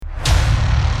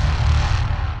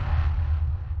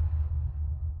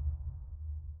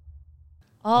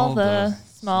All the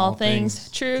small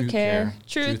things, true care,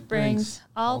 truth brings.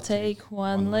 I'll take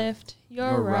one lift,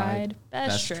 your ride,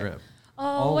 best trip.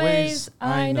 Always,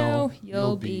 I know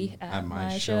you'll be at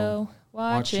my show,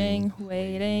 watching,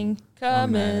 waiting,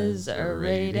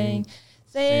 commiserating.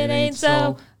 Say it ain't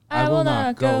so, I will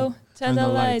not go. Turn the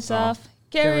lights off,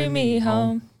 carry me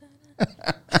home.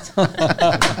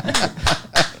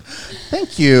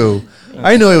 Thank you.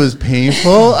 I know it was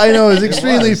painful. I know it was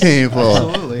extremely painful.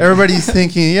 Absolutely. Everybody's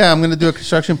thinking, yeah, I'm going to do a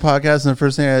construction podcast, and the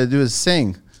first thing I got to do is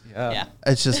sing. Yeah.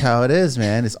 It's just how it is,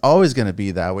 man. It's always going to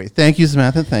be that way. Thank you,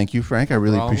 Samantha. Thank you, Frank. I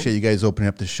really appreciate you guys opening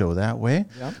up the show that way.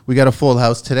 Yeah. We got a full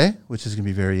house today, which is going to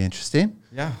be very interesting.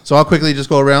 Yeah. So I'll quickly just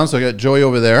go around. So I got Joey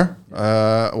over there.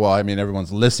 Well, I mean,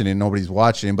 everyone's listening. Nobody's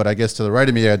watching. But I guess to the right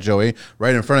of me, I got Joey.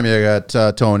 Right in front of me, I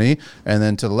got Tony. And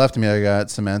then to the left of me, I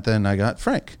got Samantha. And I got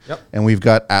Frank. Yep. And we've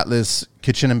got Atlas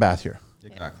Kitchen and Bath here.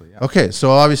 Exactly. Yeah. Okay. So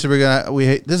obviously,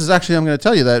 this is actually, I'm going to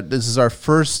tell you that this is our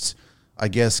first, I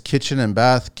guess, kitchen and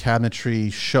bath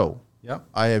cabinetry show. Yep.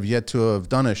 I have yet to have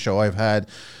done a show. I've had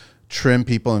trim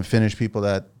people and finish people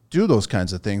that do those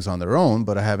kinds of things on their own,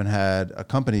 but I haven't had a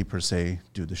company per se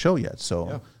do the show yet.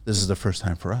 So this is the first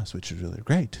time for us, which is really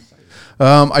great.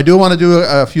 I do want to do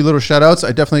a few little shout outs.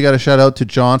 I definitely got a shout out to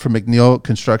John from McNeil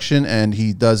Construction, and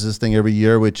he does this thing every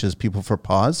year, which is People for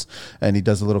Paws, and he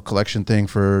does a little collection thing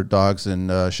for dogs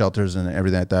and shelters and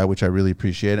everything like that, which I really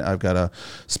appreciate. I've got a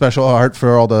special heart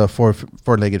for all the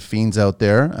four-legged fiends out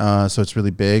there, so it's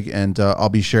really big, and I'll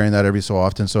be sharing that every so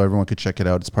often so everyone could check it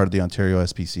out. It's part of the Ontario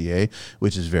SPCA,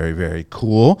 which is very, very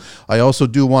cool. I also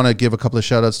do want to give a couple of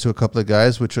shout outs to a couple of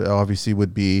guys, which obviously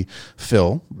would be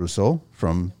Phil Russo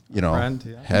from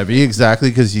Heavy, exactly,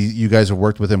 because you guys have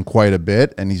worked with him quite a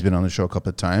bit, and he's been on the show a couple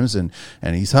of times, and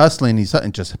he's hustling.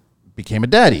 And just became a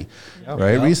daddy,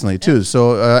 recently too.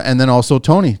 So and then also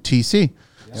Tony TC.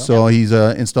 So he's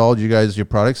installed your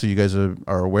products, so you guys are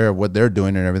aware of what they're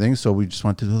doing and everything. So we just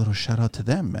want to do a little shout out to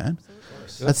them, man.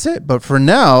 That's it. But for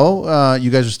now,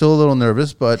 you guys are still a little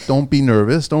nervous, but don't be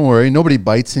nervous. Don't worry. Nobody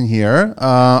bites in here.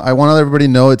 I want to let everybody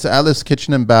know it's Atlas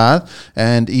Kitchen and Bath,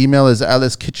 and email is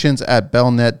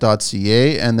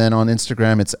atlaskitchens@bellnet.ca, and then on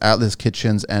Instagram, it's Atlas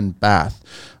Kitchens and Bath.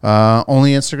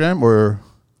 Only Instagram or...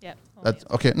 That's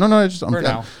okay. No.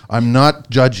 I'm not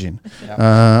judging.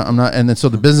 I'm not. And then so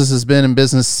the business has been in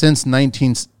business since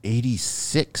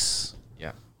 1986.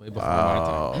 Yeah, way before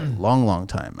my time. Long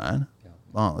time, man. Yeah.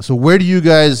 Long. So where do you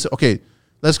guys? Okay,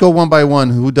 let's go one by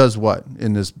one. Who does what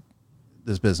in this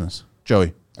business?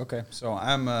 Joey. Okay, so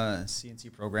I'm a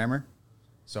CNC programmer.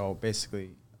 So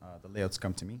basically, the layouts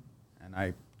come to me, and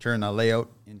I turn a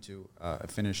layout into a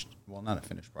finished. Well, not a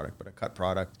finished product, but a cut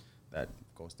product that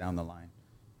goes down the line.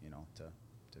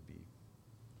 To be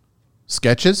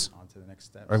sketches on to the next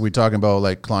step. Are we talking about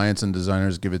like clients and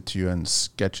designers give it to you in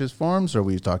sketches forms, or are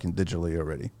we talking digitally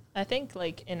already? I think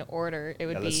like in order it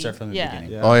would be. Let's start from the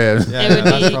beginning. Oh yeah. It would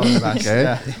that's be. probably the best.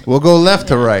 Okay. We'll go left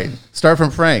to right. Start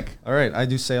from Frank. All right. I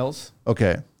do sales.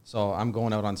 Okay. So I'm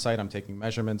going out on site. I'm taking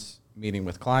measurements, meeting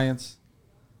with clients.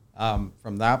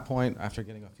 From that point, after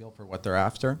getting a feel for what they're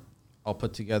after, I'll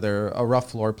put together a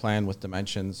rough floor plan with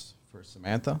dimensions for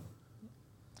Samantha.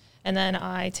 And then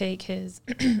I take his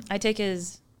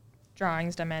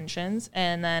drawings, dimensions,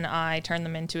 and then I turn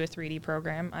them into a 3D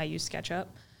program. I use SketchUp.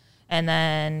 And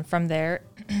then from there,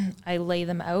 I lay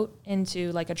them out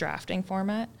into like a drafting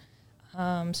format.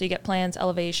 So you get plans,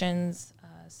 elevations,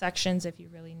 sections if you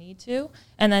really need to,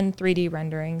 and then 3D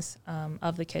renderings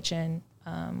of the kitchen.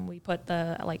 We put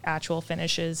the like actual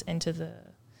finishes into the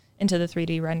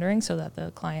 3D rendering so that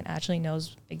the client actually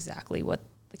knows exactly what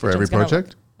the kitchen's for every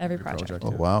project. Every project. Oh,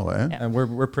 wow. Eh? Yeah. And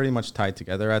we're pretty much tied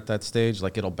together at that stage.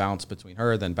 Like it'll bounce between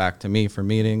her, then back to me for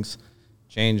meetings,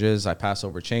 changes. I pass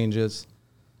over changes.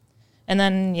 And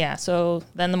then, so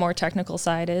then the more technical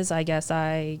side is, I guess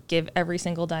I give every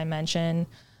single dimension.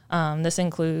 This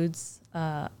includes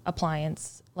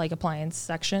appliance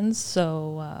sections,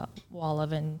 so wall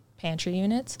oven, pantry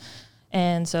units.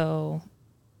 And so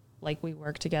like we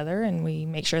work together and we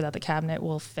make sure that the cabinet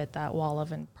will fit that wall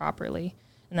oven properly.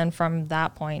 And then from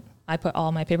that point, I put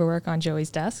all my paperwork on Joey's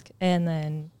desk, and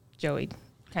then Joey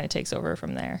kind of takes over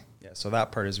from there. Yeah, so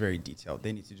that part is very detailed.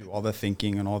 They need to do all the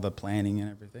thinking and all the planning and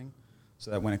everything,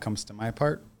 so that when it comes to my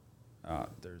part,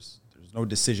 there's no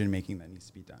decision making that needs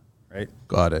to be done, right?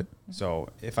 Got it. So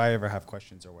if I ever have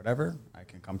questions or whatever, I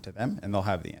can come to them and they'll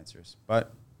have the answers.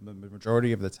 But the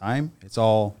majority of the time, it's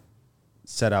all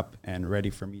set up and ready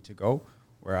for me to go,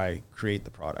 where I create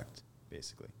the product,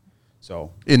 basically.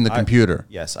 So in the computer.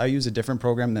 Yes, I use a different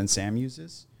program than Sam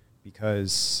uses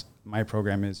because my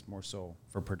program is more so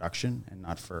for production and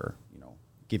not for,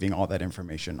 giving all that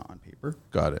information on paper.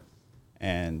 Got it.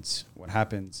 And what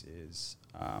happens is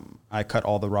I cut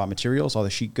all the raw materials, all the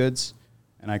sheet goods,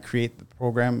 and I create the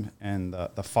program and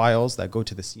the files that go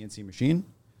to the CNC machine,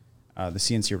 the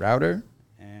CNC router,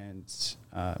 and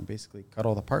basically cut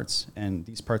all the parts. And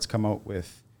these parts come out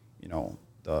with,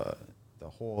 the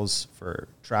holes for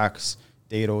tracks,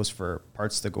 dados for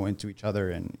parts that go into each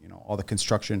other, and all the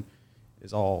construction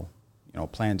is all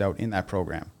planned out in that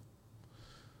program.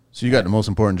 So you got the most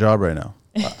important job right now.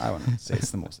 Well, I wouldn't say it's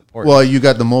the most important. Well, you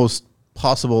got the most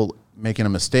possible making a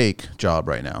mistake job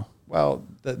right now. Well,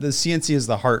 the CNC is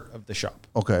the heart of the shop.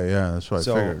 Okay, yeah, that's what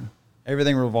I figured.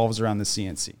 Everything revolves around the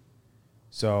CNC.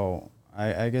 So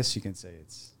I guess you can say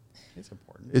it's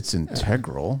important. It's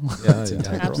integral. Yeah, it's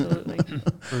integral. Absolutely.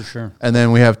 For sure. And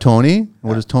then we have Tony.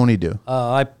 What does Tony do?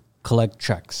 I collect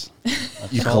checks.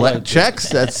 You all I collect do. checks?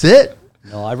 That's it?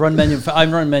 No, I run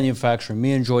manufacturing.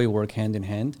 Me and Joey work hand in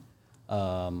hand.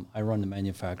 I run the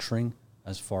manufacturing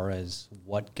as far as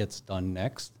what gets done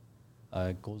next.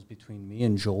 It goes between me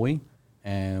and Joey,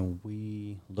 and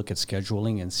we look at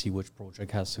scheduling and see which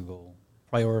project has to go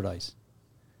prioritize.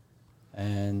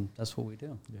 And that's what we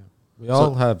do. Yeah. We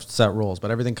all have set roles,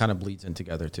 but everything kind of bleeds in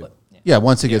together too. Yeah,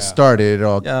 once it gets Yeah. started, it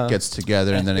all Yeah. gets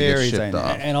together and then it gets Very shipped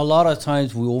dynamic. off. And a lot of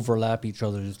times we overlap each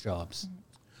other's jobs.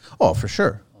 Oh, for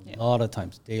sure. A lot of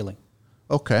times, daily.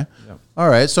 Okay. Yep. All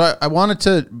right. So I wanted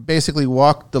to basically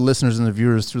walk the listeners and the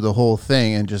viewers through the whole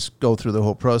thing and just go through the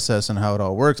whole process and how it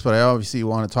all works. But I obviously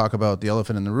want to talk about the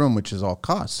elephant in the room, which is all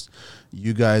costs.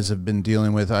 You guys have been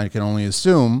dealing with, I can only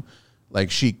assume,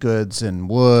 like sheet goods and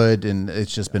wood, and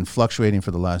it's just been fluctuating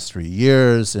for the last 3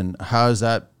 years. And how has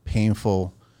that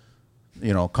painful,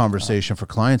 conversation for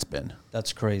clients been?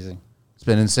 That's crazy. It's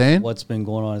been insane. What's been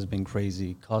going on has been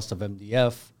crazy. Cost of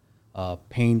MDF,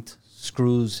 paint,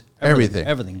 screws, Everything.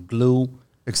 everything, glue.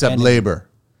 Except anything. labor,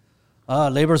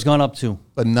 Labor's gone up too.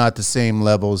 but not the same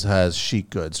levels as sheet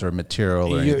goods or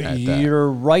material or anything like that. You're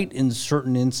right in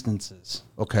certain instances.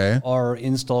 Okay. Our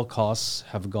install costs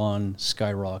have gone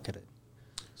skyrocketed.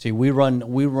 See, we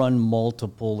run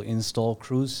multiple install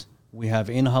crews. We have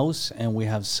in-house and we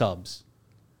have subs.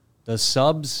 The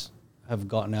subs have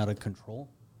gotten out of control.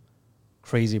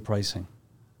 Crazy pricing.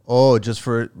 Oh, just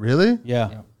for really?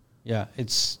 Yeah.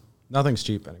 It's Nothing's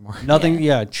cheap anymore. nothing.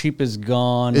 Yeah, cheap is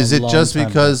gone. Is a it long just time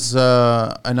because?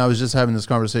 And I was just having this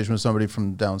conversation with somebody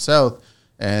from down south,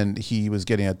 and he was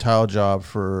getting a tile job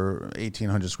for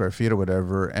 1,800 square feet or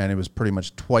whatever, and it was pretty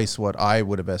much twice what I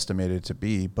would have estimated it to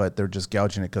be. But they're just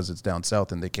gouging it because it's down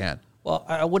south and they can. Well,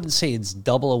 I wouldn't say it's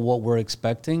double of what we're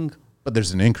expecting. But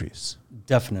there's an increase.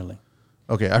 Definitely.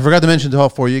 Okay, I forgot to mention to all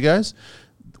four of you guys,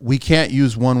 we can't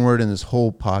use one word in this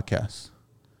whole podcast,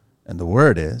 and the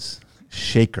word is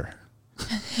shaker.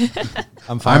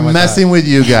 I'm fine I'm with messing that. with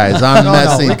you guys. I'm No,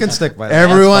 messing. we can stick by that.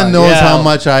 Everyone That's knows Yeah. how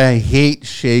much I hate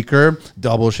shaker,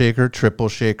 double shaker, triple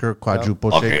shaker,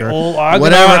 quadruple shaker. I'm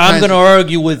kinds gonna of-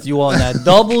 argue with you on that.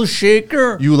 Double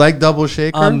shaker. You like double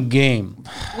shaker? I'm game.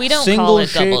 We don't Single call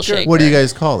it double shaker. shaker. What do you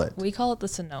guys call it? We call it the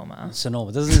Sonoma.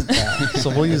 Sonoma. Doesn't So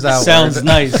we'll use that sounds word.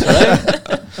 nice,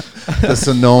 right? The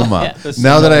Sonoma. Yeah. The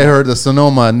Now that I Sonoma. heard the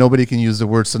Sonoma, nobody can use the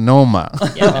word Sonoma.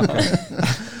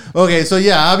 Okay, so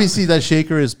yeah, obviously that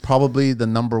shaker is probably the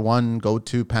number one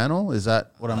go-to panel. Is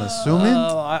that what I'm assuming?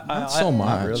 Not so much.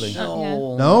 Not really.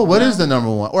 No. No, what is the number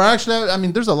one? Or actually, I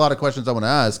mean, there's a lot of questions I want to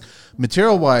ask.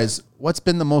 Material-wise, what's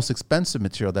been the most expensive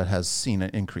material that has seen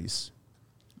an increase?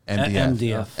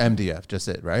 MDF. MDF, just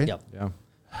it, right? Yep. Yeah.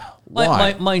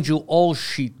 Why? Mind you, all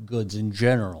sheet goods in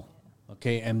general.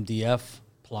 Okay, MDF,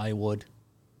 plywood,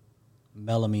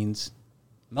 melamines.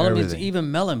 Everything.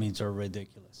 Even melamines are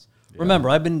ridiculous. Remember,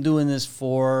 I've been doing this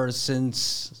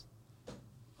since.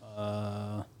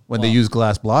 When they use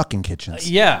glass block in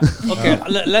kitchens. Yeah. Okay.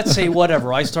 Let's say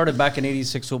whatever. I started back in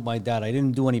 '86 with my dad. I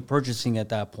didn't do any purchasing at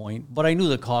that point, but I knew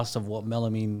the cost of what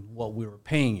melamine, what we were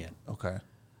paying it, Okay.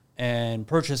 and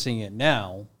purchasing it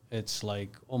now, it's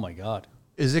like, oh my god.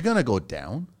 Is it going to go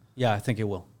down? Yeah, I think it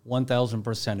will.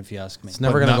 1,000% if you ask me. It's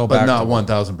never going to go But back. not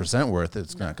to 1,000% worth.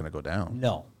 It's not going to go down.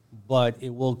 No, but it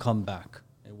will come back.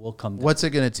 It will come down. What's it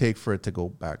going to take for it to go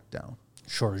back down?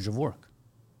 Shortage of work.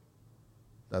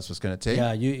 That's what's going to take?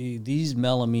 Yeah, these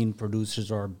melamine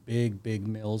producers are big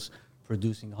mills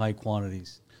producing high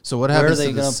quantities. So what Where are happens they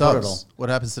to the gonna put it all? subs? What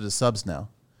happens to the subs now?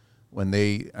 When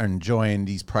they are enjoying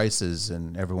these prices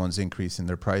and everyone's increasing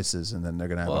their prices and then they're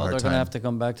going to have a Well, hard they're time. going to have to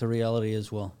come back to reality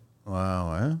as well.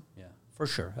 Wow, eh? Yeah, for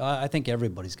sure. I think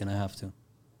everybody's going to have to.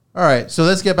 All right, so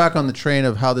let's get back on the train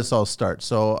of how this all starts.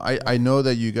 So I know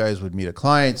that you guys would meet a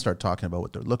client, start talking about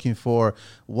what they're looking for.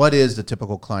 What is the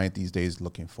typical client these days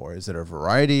looking for? Is it a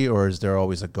variety or is there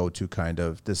always a go-to kind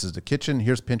of, this is the kitchen,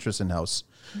 here's Pinterest in-house,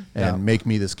 and make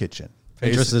me this kitchen?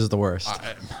 Pinterest is the worst.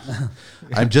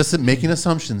 I'm just making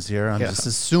assumptions here. I'm just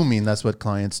assuming that's what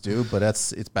clients do, but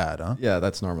it's bad, huh? Yeah,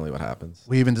 that's normally what happens.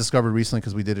 We even discovered recently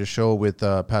because we did a show with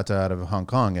Pata out of Hong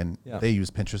Kong, and they use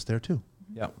Pinterest there too.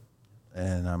 Yeah.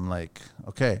 And I'm like,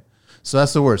 okay. So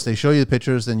that's the worst. They show you the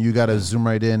pictures, then you got to zoom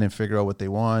right in and figure out what they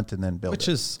want and then build Which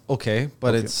it. is okay,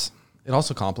 but it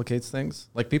also complicates things.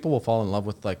 Like people will fall in love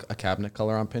with like a cabinet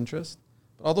color on Pinterest,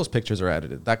 but all those pictures are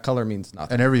edited. That color means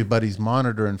nothing. And everybody's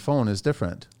monitor and phone is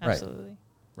different. Absolutely.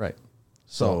 Right.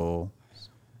 So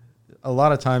A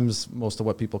lot of times, most of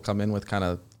what people come in with kind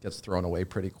of gets thrown away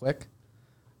pretty quick.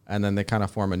 And then they kind of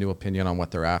form a new opinion on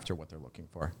what they're after, what they're looking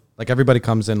for. Like everybody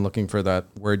comes in looking for that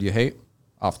word you hate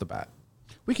off the bat.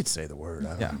 we could say the word. I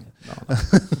don't Yeah.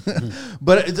 know.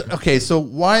 But okay, so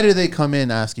why do they come in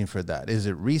asking for that? Is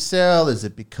it resale? Is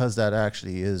it because that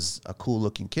actually is a cool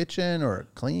looking kitchen or a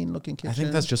clean looking kitchen? I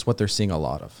think that's just what they're seeing a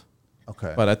lot of.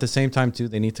 okay. But at the same time, too,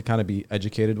 they need to kind of be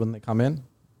educated when they come in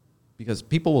because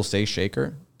people will say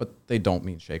shaker, but they don't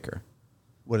mean shaker.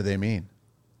 What do they mean?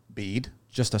 Bead?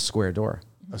 Just a square door.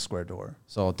 A square door.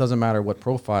 So it doesn't matter what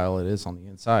profile it is on the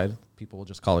inside. People will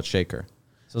just call it shaker.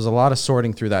 So there's a lot of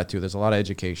sorting through that, too. There's a lot of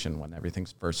education when everything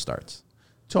first starts.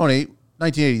 Tony,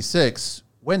 1986,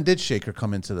 when did shaker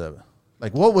come into the...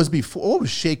 Like, what was before? What was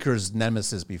shaker's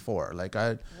nemesis before? Like,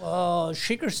 Well,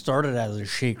 shaker started as a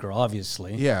shaker,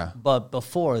 obviously. Yeah. But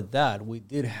before that, we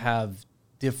did have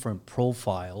different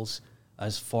profiles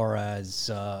as far as,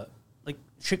 like,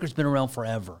 shaker's been around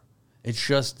forever. It's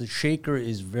just the shaker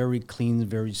is very clean,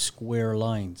 very square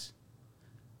lines.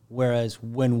 Whereas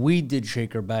when we did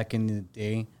shaker back in the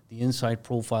day, the inside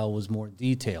profile was more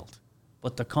detailed.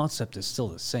 But the concept is still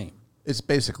the same. it's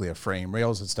basically a frame,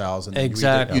 rails and styles, and then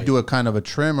Exactly. you do a kind of a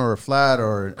trim or a flat,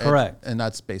 or Correct. and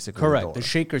that's basically Correct. The The door.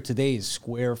 shaker today is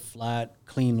square, flat,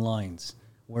 clean lines.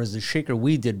 Whereas the shaker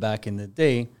we did back in the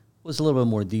day was a little bit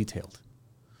more detailed.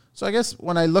 So I guess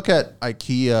when I look at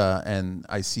IKEA and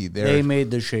I see They made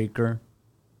the shaker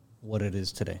what it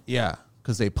is today. yeah,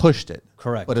 because they pushed it.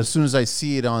 Correct. But as soon as I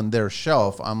see it on their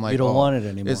shelf, I'm like, You don't oh, want it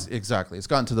anymore. Exactly. It's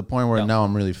gotten to the point where Yeah. now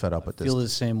I'm really fed up with this. Feel the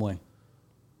same way.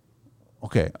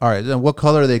 Okay. All right. Then what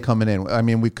color are they coming in? I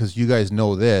mean, because you guys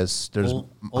know this. There's a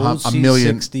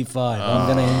million. OC65. I'm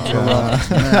gonna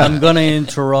interrupt. I'm gonna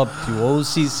interrupt you.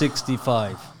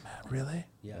 OC65 Really?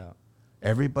 Yeah.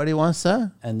 Everybody wants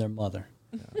that? and their mother.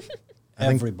 I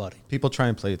think Everybody. People try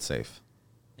and play it safe.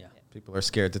 Yeah. People are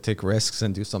scared to take risks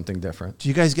and do something different. Do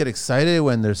you guys get excited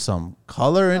when there's some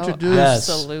color introduced? Yes.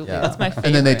 Absolutely. Yeah. That's my favorite.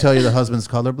 And then they tell you the husband's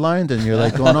colorblind, and you're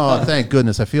like, going, oh, thank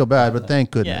goodness. I feel bad, but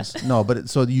thank goodness. No, but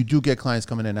so you do get clients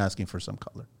coming in asking for some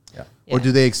color. Yeah. Yeah. Or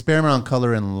do they experiment on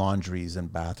color in laundries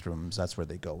and bathrooms? That's where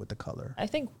they go with the color. I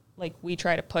think like we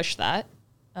try to push that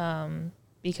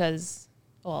because,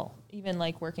 well, even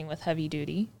like working with Heavy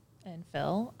Duty and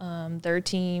Phil, their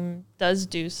team does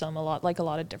do a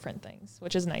lot of different things,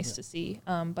 which is nice to see.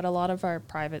 But a lot of our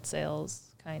private sales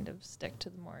kind of stick to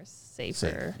the more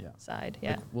safer yeah. side.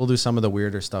 Yeah. We'll do some of the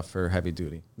weirder stuff for heavy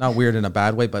duty. Not weird in a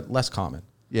bad way, but less common.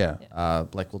 Yeah.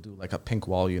 Like we'll do like a pink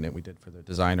wall unit we did for the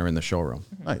designer in the showroom,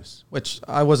 Nice. which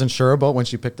I wasn't sure about when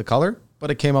she picked the color,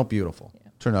 but it came out beautiful.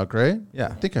 Turned out great? Yeah.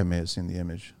 I think I may have seen the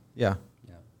image. Yeah.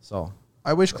 Yeah. So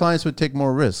I wish clients would take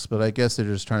more risks, but I guess they're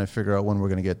just trying to figure out when we're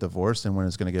going to get divorced and when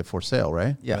it's going to get for sale,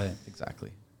 right? yeah, Right.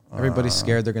 exactly. Everybody's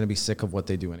scared they're going to be sick of what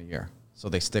they do in a year. So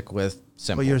they stick with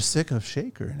simple. But you're sick of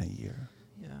shaker in a year.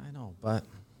 Yeah, I know, but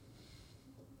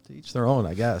to each their own,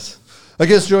 I guess. I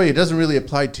guess, Joey, it doesn't really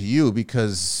apply to you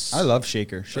because... I love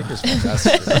Shaker. Shaker's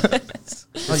fantastic.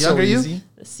 How young are you?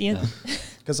 The CN-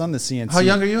 Because on the CNC. How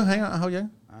young are you? Hang on, how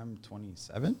young? I'm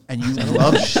 27. And you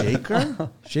love shaker?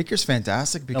 Shaker's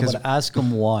fantastic No, because but ask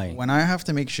them why. when I have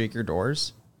to make shaker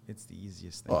doors, it's the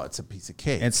easiest thing. Oh, it's a piece of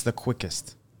cake. It's the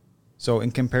quickest. So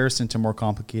in comparison to more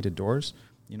complicated doors,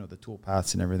 you know, the tool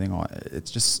paths and everything, it's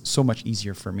just so much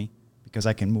easier for me because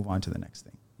I can move on to the next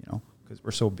thing, you know, because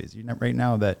we're so busy right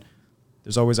now that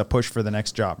there's always a push for the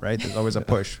next job, right? There's always a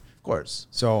push. Of course.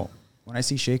 So when I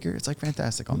see shaker, it's like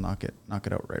fantastic. I'll knock it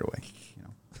out right away, you know.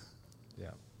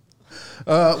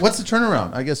 What's the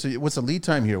turnaround? I guess, what's the lead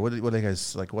time here? What do you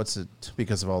guys, like, what's it,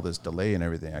 because of all this delay and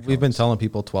everything? We've been telling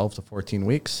people 12 to 14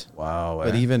 weeks. Wow.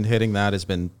 But even hitting that has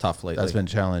been tough lately. That's been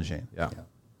challenging. Yeah.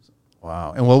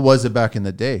 Wow. And what was it back in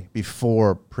the day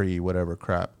before whatever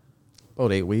crap?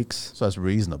 About 8 weeks. So that's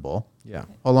reasonable. Yeah.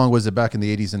 How long was it back in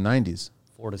the 80s and 90s?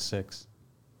 4 to 6.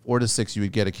 4 to 6, you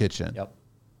would get a kitchen. Yep.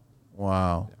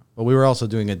 Wow. But we were also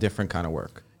doing a different kind of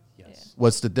work. Yes.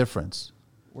 What's the difference?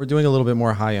 We're doing a little bit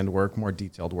more high-end work, more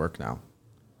detailed work now.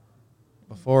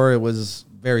 Before, it was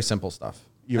very simple stuff.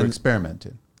 You're And-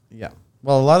 experimenting. Yeah.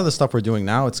 Well, a lot of the stuff we're doing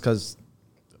now, it's because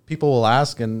people will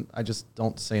ask, and I just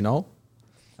don't say no,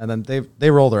 and then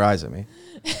they roll their eyes at me.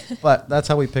 But that's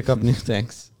how we pick up new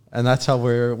things, and that's how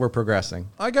we're progressing.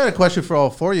 I got a question for all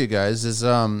four of you guys. Is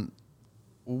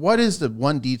what is the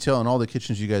one detail in all the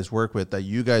kitchens you guys work with that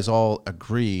you guys all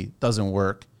agree doesn't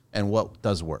work, and what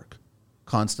does work?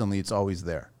 Constantly, it's always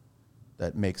there.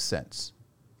 That makes sense.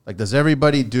 Like, does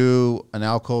everybody do an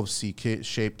alcove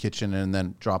C-shaped kitchen and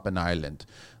then drop an island?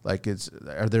 Like,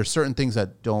 are there certain things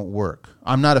that don't work?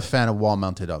 I'm not a fan of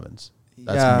wall-mounted ovens.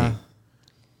 That's me.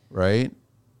 Right?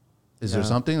 Is there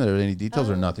something? Are there any details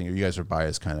or nothing? Or you guys are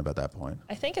biased kind of at that point?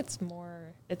 I think it's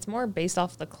more based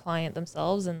off the client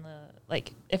themselves and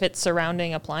like if it's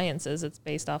surrounding appliances, it's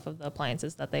based off of the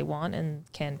appliances that they want and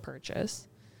can purchase,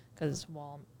 because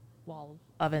wall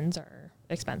ovens are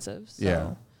expensive.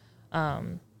 So,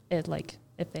 it like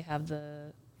if they have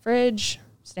the fridge,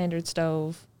 standard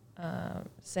stove,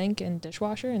 sink and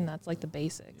dishwasher, and that's like the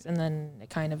basics, and then it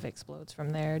kind of explodes from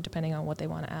there depending on what they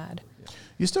want to add.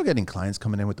 You still getting clients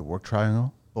coming in with the work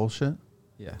triangle bullshit?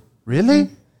 Yeah, Really?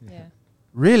 Yeah.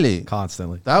 Really?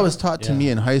 constantly. That was taught to me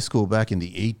in high school back in the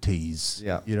 80s.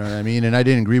 Yeah. You know what I mean? And I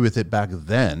didn't agree with it back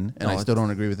then, and No, I still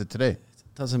don't agree with it today.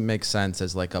 It doesn't make sense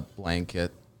as like a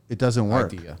blanket It doesn't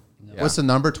work. idea. No. What's the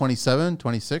number? 27,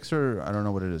 26, or I don't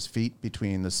know what it is. Feet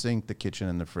between the sink, the kitchen,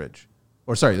 and the fridge.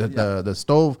 Or sorry, the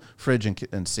stove, fridge,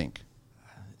 and sink.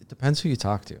 It depends who you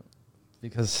talk to,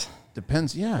 because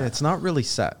Depends. Yeah. it's not really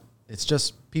set. It's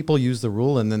just people use the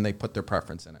rule and then they put their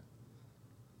preference in it.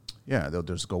 Yeah, they'll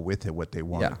just go with it, what they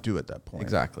want to do at that point.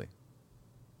 Exactly.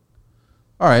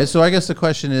 All right, so I guess the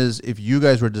question is, if you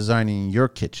guys were designing your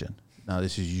kitchen, now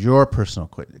this is your personal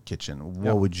kitchen,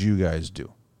 what would you guys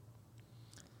do?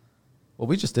 Well,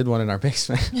 we just did one in our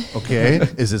basement. Okay,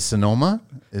 is it Sonoma?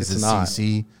 Is It's it not.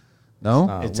 CC?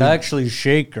 No? It's actually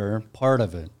Shaker, part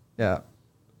of it. Yeah.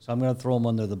 So I'm going to throw him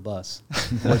under the bus.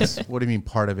 What do you mean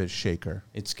part of it shaker?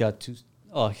 It's got two.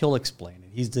 Oh, he'll explain it.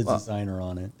 He's the designer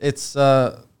on it. It's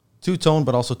two-tone,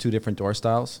 but also two different door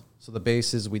styles. So the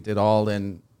bases we did all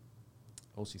in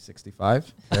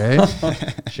OC65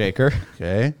 Okay, shaker.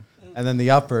 okay. And then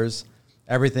the uppers,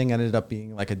 everything ended up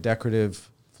being like a decorative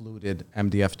fluted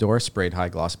MDF door sprayed high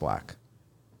gloss black.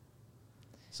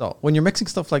 So when you're mixing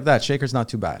stuff like that, shaker's not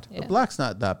too bad. Yeah. The black's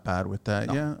not that bad with that,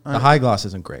 No. yeah. The high gloss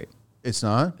isn't great. It's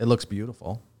not? It looks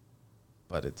beautiful,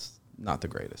 but it's not the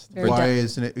greatest. Very Why dark.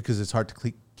 isn't it? Because it's hard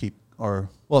to keep, or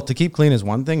Well, to keep clean is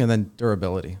one thing, and then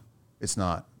durability. it's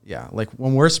not. Yeah, like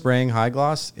when we're spraying high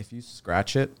gloss, if you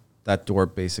scratch it, that door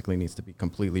basically needs to be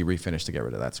completely refinished to get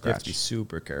rid of that You have scratch. to be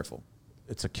super careful.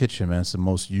 It's a kitchen, man. It's the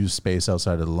most used space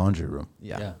outside of the laundry room.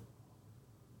 Yeah.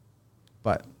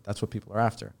 But that's what people are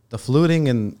after. The fluting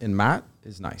in matte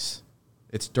is nice.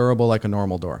 It's durable like a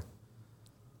normal door.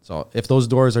 So if those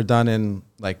doors are done in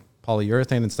like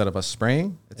polyurethane instead of us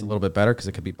spraying, it's a little bit better because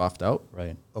it could be buffed out.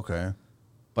 Right. Okay.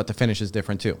 But the finish is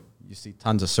different too. You see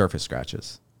tons of surface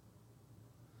scratches.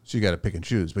 So you got to pick and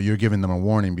choose, but you're giving them a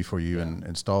warning before you even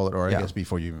install it, or I Yeah. guess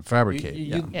before you even You, fabricate.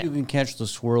 you, you can catch the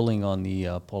swirling on the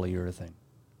polyurethane.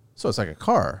 So it's like a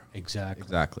car, Exactly.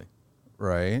 Exactly.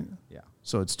 right? Yeah.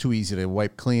 So it's too easy to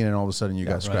wipe clean, and all of a sudden you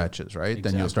got right. scratches, right?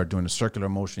 Then you'll Exactly. start doing a circular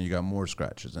motion, you got more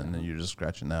scratches, and then you're just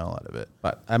scratching the hell out of it.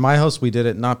 But at my house, we did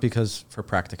it not because for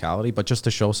practicality, but just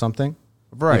to show something.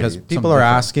 Variety, Because something people are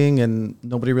different. asking and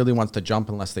nobody really wants to jump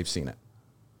unless they've seen it.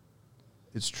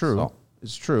 It's true. So-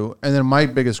 It's true. And then my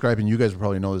biggest gripe, and you guys will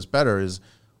probably know this better, is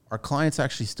are clients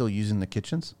actually still using the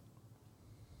kitchens?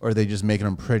 Or are they just making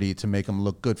them pretty to make them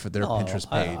look good for their No, Pinterest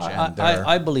page? and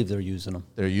I believe they're using them.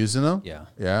 they're using them? Yeah.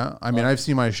 Yeah. I mean, I've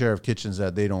seen my share of kitchens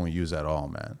that they don't use at all,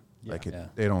 man. Like, Yeah.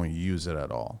 they don't use it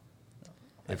at all.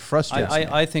 It frustrates me.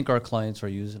 I think our clients are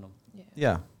using them.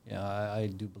 Yeah. Yeah, I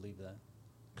do believe that.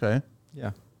 Okay.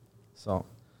 Yeah. So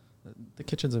the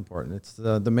kitchen's important. It's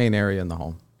the main area in the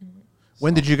home.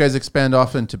 When did you guys expand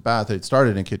off into bath? It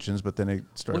started in kitchens, but then it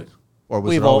started, or was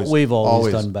We've it always? we've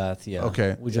always done bath. Yeah.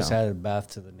 Okay. We just Yeah. added bath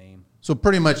to the name. So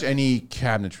pretty much any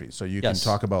cabinetry. So you Yes.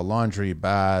 can talk about laundry,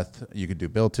 bath. You could do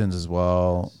built-ins as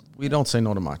well. We don't say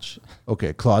no to much.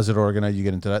 Okay, closet organizer. You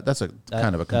get into that. That's a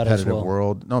kind of a that as competitive well.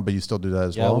 world. No, but you still do that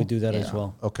as Yeah, well. we do that as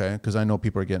well. Okay, because I know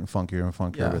people are getting funkier and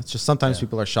funkier. Yeah. with- It's just sometimes Yeah.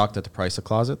 people are shocked at the price of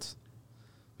closets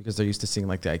because they're used to seeing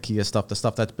like the IKEA stuff, the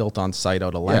stuff that's built on site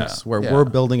out of lengths, where yeah. we're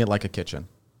building it like a kitchen.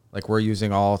 Like we're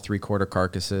using all 3/4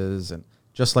 carcasses and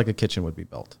just like a kitchen would be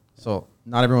built. So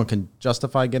not everyone can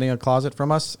justify getting a closet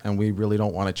from us, and we really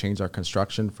don't want to change our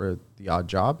construction for the odd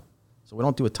job. So we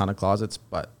don't do a ton of closets,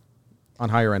 but on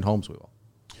higher end homes we will.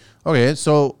 Okay,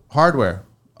 so hardware.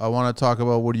 I want to talk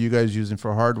about what are you guys using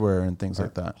for hardware and things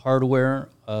like that. Hardware,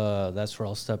 that's where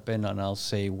I'll step in and I'll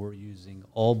say we're using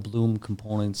all Bloom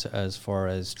components as far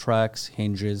as tracks,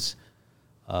 hinges.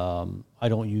 I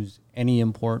don't use any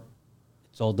import.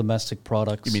 It's all domestic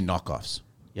products. You mean knockoffs?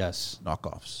 Yes.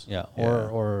 Knockoffs. Yeah,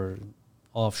 or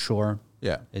offshore.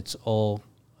 Yeah. It's all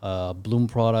Bloom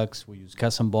products. We use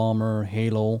Kessenbaumer,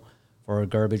 Halo for our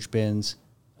garbage bins.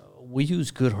 We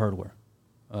use good hardware.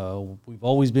 We've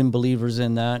always been believers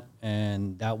in that,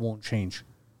 and that won't change.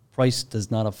 Price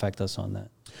does not affect us on that.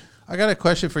 I got a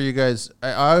question for you guys.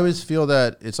 I always feel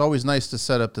that it's always nice to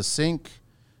set up the sink,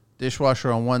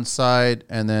 dishwasher on one side,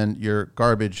 and then your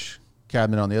garbage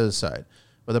cabinet on the other side.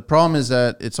 But the problem is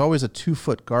that it's always a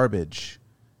 2-foot garbage,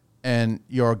 and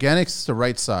your organics is the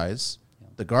right size,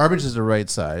 the garbage is the right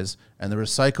size, and the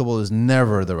recyclable is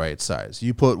never the right size.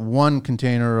 You put one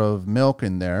container of milk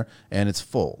in there, and it's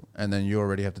full, and then you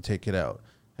already have to take it out.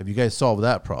 Have you guys solved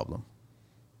that problem?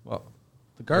 Well,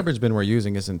 the garbage bin we're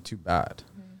using isn't too bad.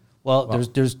 Well,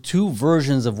 there's two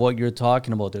versions of what you're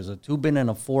talking about. There's a 2-bin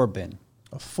and a 4-bin.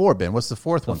 A 4-bin. What's the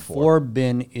fourth The one for?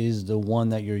 4-bin is the one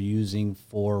that you're using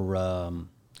for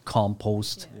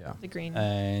compost Yeah. The green.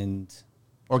 and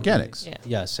Organics. Yeah.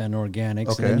 yes, and organics.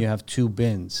 Okay. And then you have 2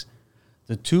 bins.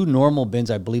 The 2 normal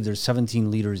bins, I believe, there's 17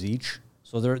 liters each,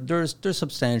 so they're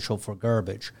substantial for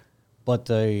garbage. But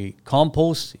the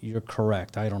compost, you're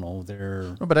correct. I don't know.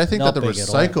 They're No, but I think that not the big at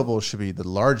all. recyclable should be the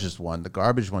largest one. The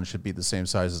garbage one should be the same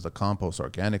size as the compost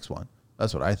organics one.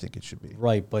 That's what I think it should be.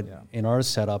 Right, but Yeah. in our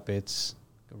setup, it's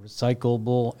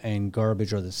recyclable and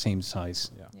garbage are the same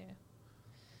size. Yeah.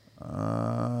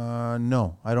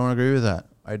 No, I don't agree with that.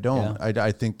 I don't. Yeah.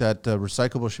 I think that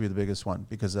recyclable should be the biggest one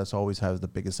because that's always has the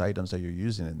biggest items that you're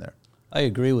using in there. I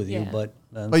agree with you, Yeah. but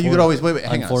But you could always wait.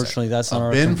 Hang on. unfortunately, that's not a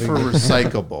our bin for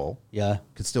recyclable Yeah,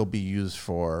 could still be used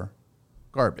for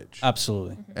garbage,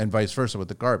 absolutely. and vice versa with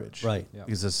the garbage, Right. Yeah.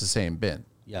 Because it's the same bin.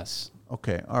 Yes.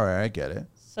 Okay, all right, I get it.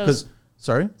 So- 'Cause-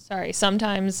 sorry. Sorry.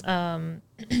 Sometimes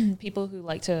people who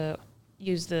like to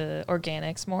use the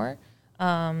organics more,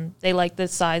 they like the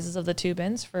sizes of the 2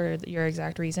 bins for your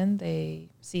exact reason. They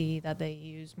see that they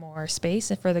use more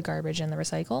space for the garbage and the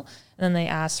recycle, and then they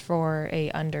ask for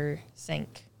a under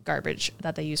sink garbage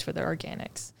that they use for the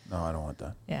organics. No, I don't want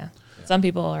that. Yeah. Some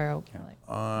people are okay.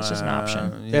 Like, it's just an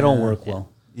option. They don't work well.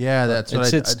 Yeah, that's It what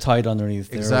sits I tight underneath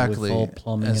there exactly. with all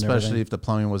plumbing and Especially everything. if the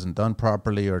plumbing wasn't done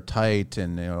properly or tight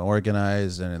and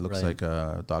organized, and it looks Right. like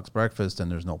a dog's breakfast,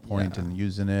 and there's no point Yeah. in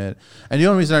using it. And the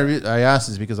only reason I asked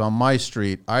is because on my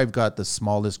street I've got the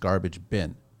smallest garbage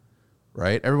bin.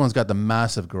 Right, everyone's got the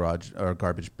massive garage or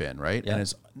garbage bin, right, Yeah. and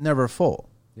it's never full.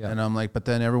 Yeah. And I'm like, but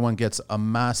then everyone gets a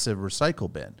massive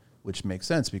recycle bin, which makes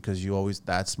sense because you always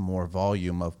that's more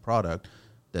volume of product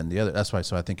than the other. That's why.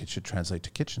 So I think it should translate to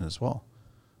kitchen as well.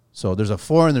 So there's a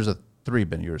 4 and there's a 3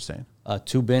 bin. You were saying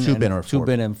 2 bin, 2 and, bin or 2 4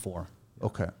 bin and 4.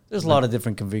 okay. There's a lot of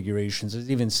different configurations. There's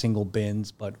even single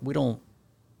bins, but we don't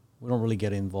really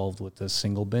get involved with the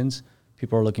single bins.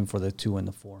 People are looking for the 2 and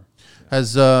the 4.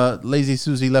 Has Lazy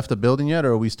Susie left the building yet,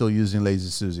 or are we still using Lazy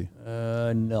Susie?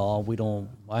 No, we don't.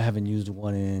 I haven't used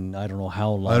one in I don't know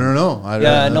how long. I don't know. I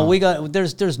Yeah, don't know. no, we got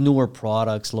there's newer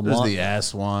products. Le There's Mans, the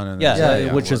S one, and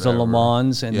yeah, which is the Le whatever.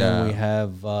 Mans, and then Yeah. we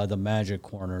have the Magic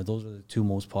Corner. Those are the 2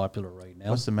 most popular right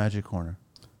now. What's the magic corner?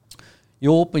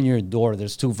 You open your door.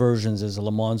 There's 2 versions. There's a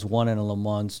Le Mans 1 and a Le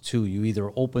Mans 2. You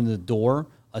either open the door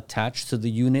attached to the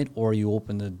unit, or you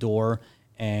open the door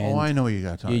and Oh, I know what you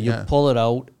got. you pull it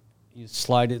out. You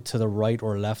slide it to the right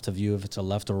or left of you if it's a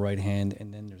left or right hand,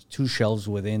 and then there's 2 shelves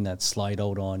within that slide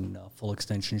out on full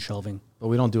extension shelving. But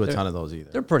we don't do a ton of those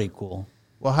either. They're pretty cool.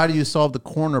 Well, how do you solve the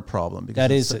corner problem?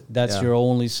 Because That's yeah. your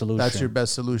only solution. that's your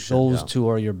best solution. Those Yeah. 2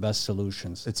 are your best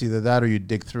solutions. It's either that or you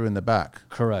dig through in the back.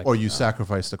 Correct. Or you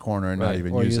sacrifice the corner and not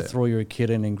even or use you it. throw your kid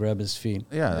in and grab his feet.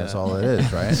 Yeah, that's all it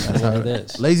is, right? That's what it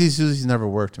is. Lazy Susie's never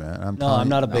worked, man. No, I'm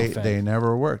not a big fan. They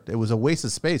never worked. It was a waste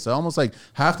of space. Almost like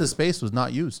half the space was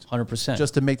not used. 100%.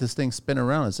 Just to make this thing spin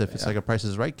around as if it's like a Price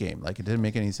is Right game. Like it didn't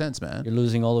make any sense, man. You're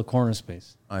losing all the corner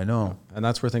space. I know. And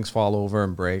that's where things fall over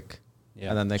and break. Yeah.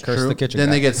 And then they curse True. the kitchen Then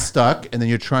guy. they get stuck, and then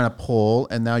you're trying to pull,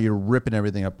 and now you're ripping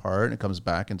everything apart, and it comes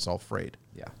back, and it's all frayed.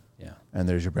 Yeah. Yeah. And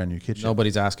there's your brand new kitchen.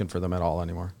 Nobody's asking for them at all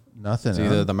anymore. Nothing. It's huh?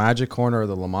 either the Magic Corner or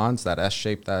the Le Mans, that S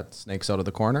shape that snakes out of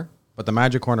the corner. But the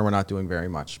Magic Corner, we're not doing very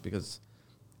much because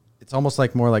it's almost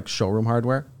like more like showroom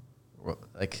hardware.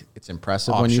 Like it's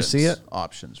impressive when you see it.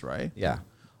 Options, right? Yeah.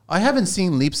 I haven't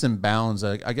seen leaps and bounds.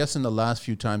 I guess in the last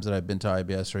few times that I've been to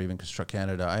IBS or even Construct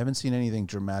Canada, I haven't seen anything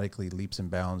dramatically leaps and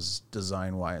bounds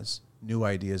design-wise. New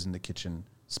ideas in the kitchen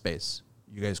space.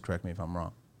 You guys correct me if I'm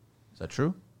wrong. Is that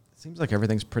true? It seems like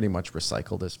everything's pretty much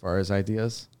recycled as far as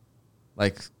ideas.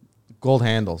 Like gold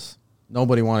handles.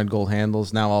 Nobody wanted gold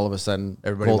handles. Now all of a sudden,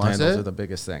 Everybody gold wants handles it? are the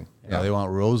biggest thing. Yeah, they want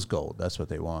rose gold. That's what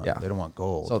they want. Yeah. They don't want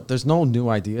gold. So there's no new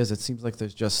ideas. It seems like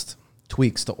there's just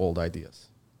tweaks to old ideas.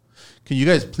 Can you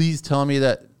guys please tell me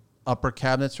that upper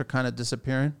cabinets are kind of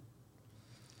disappearing?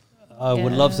 I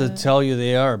would love to tell you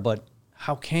they are, but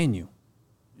how can you?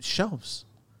 Shelves,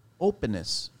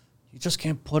 openness. You just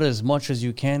can't put as much as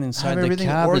you can inside Have the everything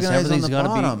cabinets. organized on Everything's the got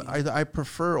bottom. to be. I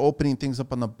prefer opening things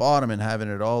up on the bottom and having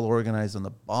it all organized on the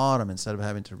bottom instead of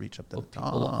having to reach up to the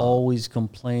People top. always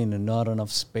complain and not enough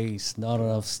space, not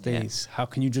enough space. How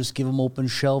can you just give them open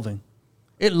shelving?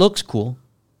 It looks cool.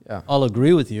 Yeah. I'll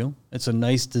agree with you. It's a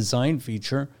nice design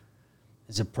feature.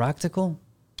 Is it practical?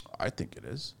 I think it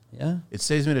is. Yeah. It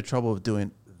saves me the trouble of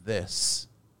doing this.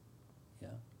 Yeah.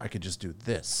 I could just do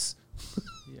this.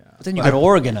 But then you got to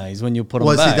organize when you put them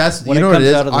Well, back. see, that's When you know what it comes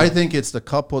is. out of the- I think it's the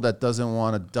couple that doesn't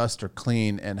want to dust or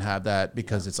clean and have that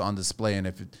because it's on display, and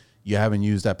if you haven't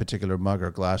used that particular mug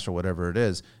or glass or whatever it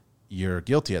is, you're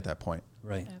guilty at that point.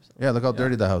 Right. Yeah, look how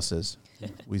dirty the house is.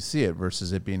 We see it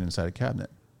versus it being inside a cabinet.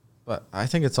 But I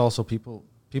think it's also people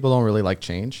don't really like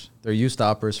change. They're used to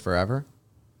uppers forever.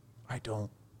 I don't.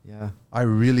 Yeah. I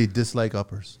really dislike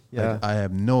uppers. Yeah. I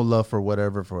have no love for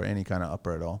whatever for any kind of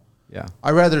upper at all. Yeah.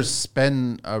 I'd rather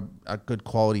spend a good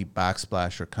quality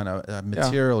backsplash or kind of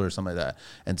material or something like that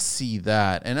and see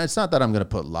that. And it's not that I'm going to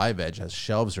put Live Edge as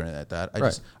shelves or anything like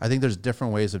that. I think there's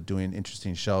different ways of doing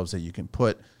interesting shelves that you can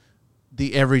put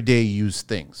the everyday use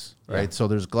things, right? Yeah. So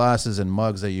there's glasses and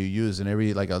mugs that you use in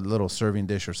every, like a little serving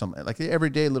dish or something, like the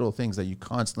everyday little things that you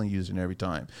constantly use in every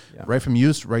time. Yeah. Right from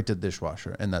use, right to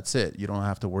dishwasher. And that's it. You don't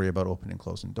have to worry about opening and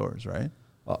closing doors, right?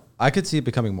 Well, I could see it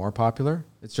becoming more popular.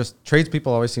 It's just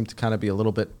tradespeople always seem to kind of be a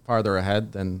little bit farther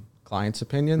ahead than clients'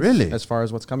 opinions. Really? As far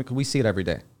as what's coming, because we see it every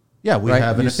day. Yeah, we Right,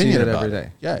 have an you see opinion it about every it.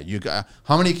 day. Yeah, you got.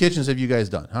 How many kitchens have you guys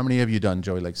done? How many have you done,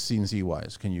 Joey? Like CNC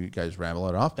wise, can you guys ramble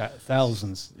it off?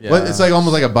 Thousands. Yeah. Well, it's like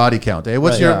almost like a body count. Eh?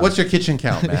 What's Right. your Yeah. What's your kitchen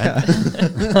count, man?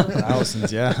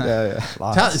 Thousands, yeah. Yeah.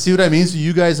 Lots. See what I mean? So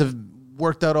you guys have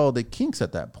worked out all the kinks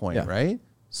at that point, Yeah. right?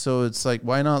 So it's like,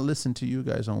 why not listen to you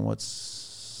guys on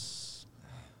what's?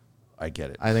 I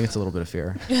get it. I think it's a little bit of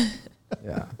fear.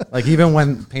 Yeah. Like even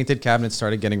when painted cabinets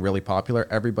started getting really popular,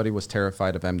 everybody was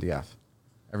terrified of MDF.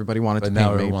 Everybody wanted But to now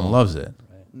paint everyone maple. loves it.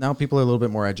 Now people are a little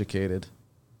bit more educated.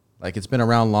 Like it's been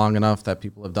around long enough that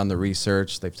people have done the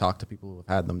research. They've talked to people who have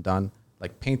had them done.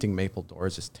 Like painting maple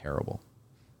doors is terrible.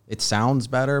 It sounds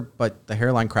better, but the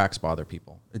hairline cracks bother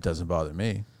people. It doesn't bother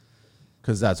me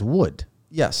because that's wood.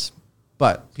 Yes,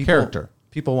 but Character.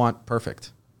 People want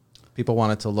perfect. People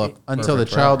want it to look Until the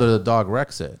perfect child forever. or the dog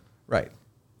wrecks it. Right.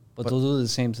 But they'll do the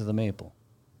same to the maple.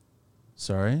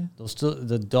 Sorry. They'll still,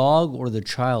 the dog or the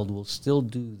child will still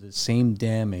do the same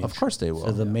damage. Of course they will.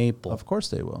 To the Yeah. maple. Of course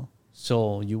they will.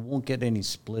 So you won't get any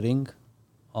splitting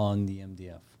on the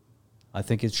MDF. I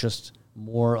think it's just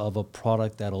more of a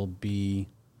product it'll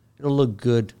look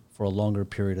good for a longer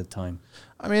period of time.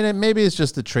 I mean, maybe it's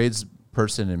just the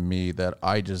tradesperson in me that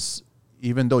I just,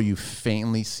 even though you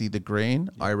faintly see the grain,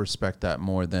 I respect that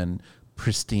more than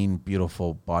pristine,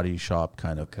 beautiful body shop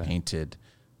kind of painted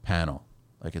panel.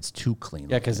 Like it's too clean.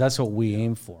 Yeah, because that's what we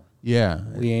aim for. Yeah.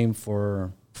 We aim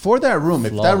for For that room,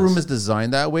 if that Flawless. room is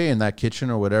designed that way in that kitchen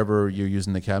or whatever you're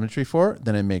using the cabinetry for,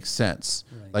 then it makes sense.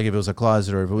 Right. Like if it was a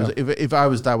closet or if it was, if I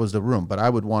was, that was the room, but I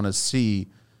would want to see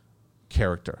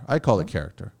character. I call it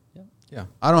character. Yeah.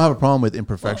 I don't have a problem with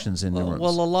imperfections in the rooms.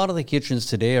 well, a lot of the kitchens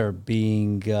today are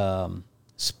being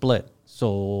split.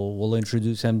 So we'll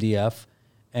introduce MDF,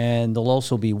 and they'll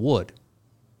also be wood.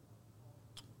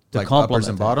 To like complement uppers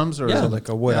and that. bottoms, or Yeah. is it Like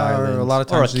a wood Yeah, island. Or a lot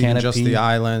of Or a times even just canopy. the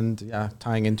island. Yeah.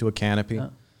 Tying into a canopy.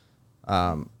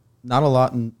 Yeah. Not a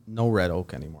lot. No red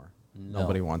oak anymore. No.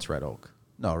 Nobody wants red oak.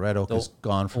 no, red oak is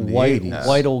gone from the white 80s.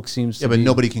 white oak seems Yeah, to but be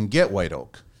nobody can get white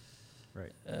oak.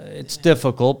 Right. it's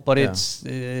difficult, but Yeah.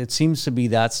 it seems to be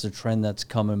that's the trend that's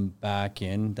coming back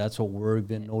in. That's what we've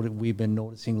been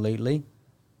noticing lately,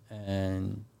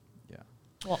 and Yeah.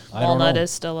 I don't Walnut know.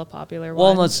 is still a popular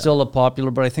one. walnut's still a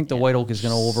popular, but I think the white oak is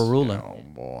going to overrule it. Oh,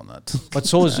 walnut. But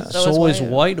so is So is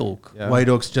white oak. Yeah. White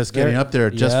oak's just getting up there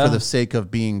just Yeah. for the sake of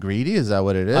being greedy. Is that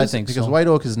what it is? I think because so. white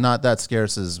oak is not that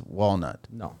scarce as walnut,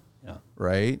 No. Yeah,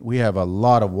 right? We have a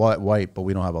lot of white, but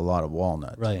we don't have a lot of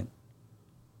walnut. right.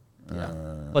 Yeah.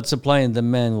 But supply and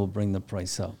demand will bring the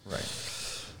price up. Right.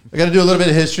 I got to do a little bit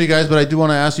of history, guys, but I do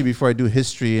want to ask you before I do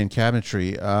history and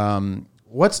cabinetry.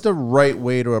 What's the right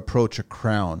way to approach a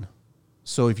crown?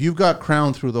 So if you've got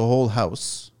crown through the whole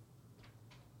house,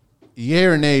 yay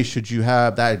or nay, should you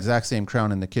have that exact same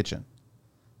crown in the kitchen?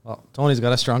 Well, Tony's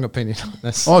got a strong opinion on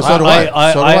this. Oh, so do I.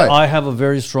 So do I. I have a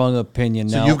very strong opinion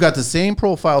So now. you've got the same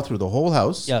profile through the whole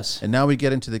house. Yes. And now we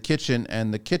get into the kitchen,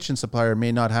 and the kitchen supplier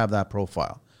may not have that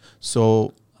profile.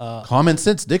 So common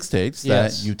sense dictates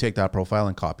yes. that you take that profile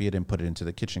and copy it and put it into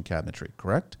the kitchen cabinetry,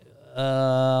 correct?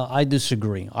 I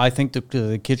disagree. I think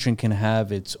the kitchen can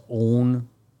have its own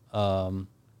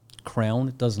crown.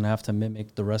 It doesn't have to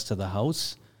mimic the rest of the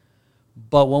house.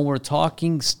 But when we're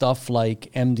talking stuff like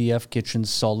MDF kitchen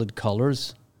solid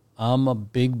colors, I'm a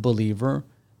big believer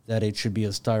that it should be a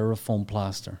styrofoam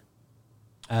plaster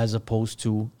as opposed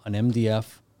to an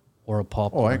MDF or a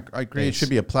poplar. I agree. It should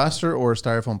be a plaster or a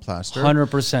styrofoam plaster.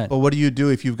 100%. But what do you do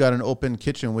if you've got an open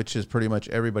kitchen, which is pretty much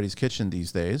everybody's kitchen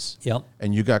these days? Yep.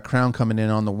 And you got crown coming in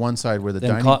on the one side where the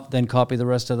Then, dining... then copy the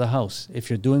rest of the house. If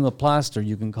you're doing a plaster,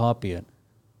 you can copy it.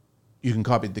 You can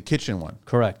copy the kitchen one.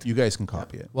 Correct. You guys can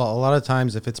copy it. Well, a lot of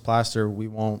times if it's plaster, we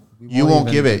won't You won't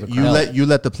even give do it. the You crown.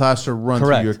 let the plaster run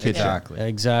Correct. through your kitchen. Exactly.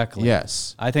 Exactly.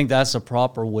 Yes. I think that's a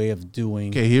proper way of doing.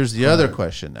 Okay, here's the other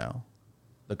question now.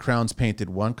 The crown's painted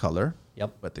one color.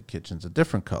 Yep. But the kitchen's a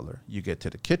different color. You get to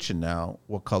the kitchen now.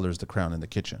 What color is the crown in the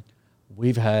kitchen?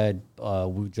 We've had,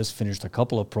 we just finished a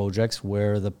couple of projects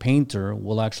where the painter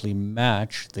will actually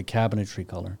match the cabinetry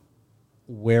color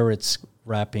where it's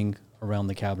wrapping around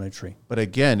the cabinetry. But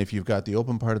again, if you've got the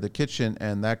open part of the kitchen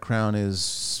and that crown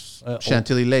is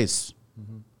Chantilly lace,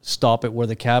 Stop it where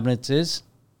the cabinet is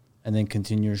and then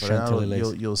continue your but now Chantilly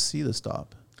lace. you'll see the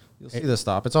stop. You'll see the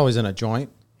stop. It's always in a joint.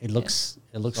 It looks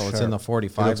So sharp. it's in the It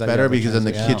 45. looks that you better have a because in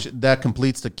the chance- Yeah. kitchen that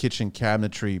completes the kitchen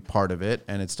cabinetry part of it,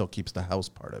 and it still keeps the house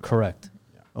part of it. Correct.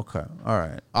 Okay, all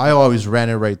right. I always ran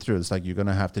it right through. It's like you're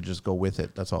gonna have to just go with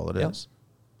it. That's all it is Yep.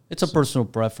 It's a personal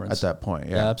preference. at that point.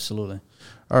 Yeah, absolutely.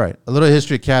 All right, a little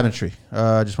history of cabinetry.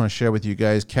 I just want to share with you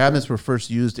guys. Cabinets were first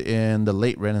used in the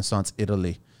late Renaissance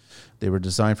Italy. They were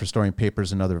designed for storing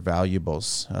papers and other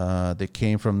valuables. They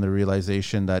came from the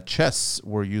realization that chests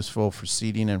were useful for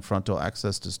seating and frontal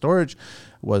access to storage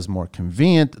was more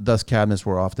convenient. Thus, cabinets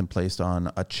were often placed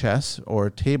on a chest or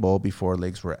a table before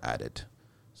legs were added.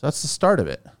 So that's the start of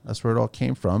it. That's where it all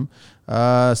came from.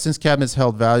 Since cabinets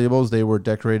held valuables, they were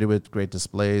decorated with great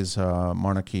displays,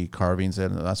 monarchy carvings,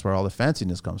 and that's where all the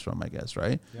fanciness comes from, I guess,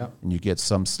 right? Yep. And you get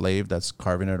some slave that's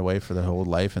carving it away for their whole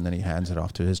life, and then he hands it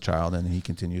off to his child, and he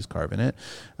continues carving it.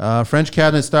 French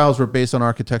cabinet styles were based on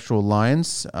architectural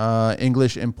lines.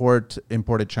 English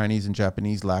imported Chinese and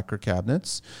Japanese lacquer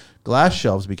cabinets. Glass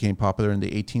shelves became popular in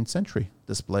the 18th century,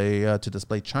 to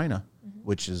display china,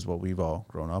 which is what we've all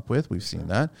grown up with. We've seen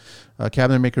that.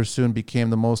 Cabinet makers soon became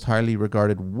the most highly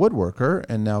regarded woodworker,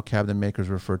 and now cabinet makers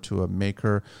refer to a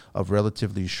maker of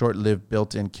relatively short-lived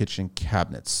built-in kitchen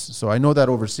cabinets. So I know that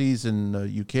overseas in the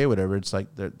UK, whatever, it's like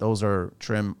those are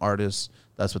trim artists.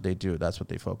 That's what they do. That's what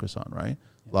they focus on, right?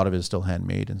 A lot of it is still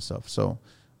handmade and stuff. So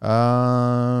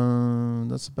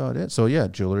that's about it. So yeah,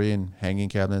 jewelry and hanging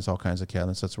cabinets, all kinds of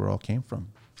cabinets. That's where it all came from.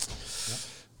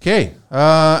 Okay,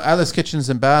 Alice Kitchens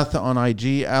and Bath on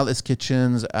IG,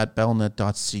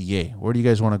 alicekitchens@bellnet.ca. Where do you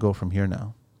guys want to go from here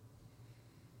now?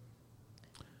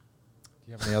 Do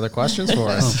you have any other questions for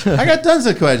us? I got tons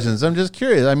of questions. I'm just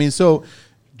curious. I mean, so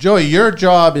Joey, your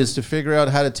job is to figure out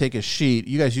how to take a sheet.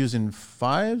 You guys using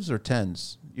 5s or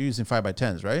 10s? You're using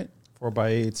 5x10s, right?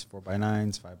 4x8s,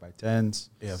 4x9s, 5x10s.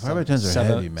 Yeah, 5x10s are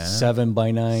heavy, man.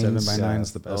 7x9. 7x9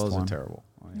 is the best Those one. are terrible.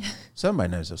 Oh, yeah.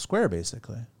 7x9 is a square,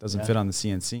 basically. Doesn't fit on the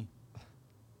CNC.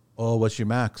 Oh, what's your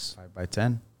max?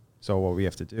 5x10. So what we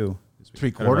have to do is we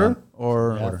 3/4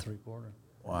 or? Yeah, 3/4.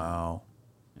 Wow.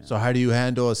 So how do you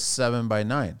handle a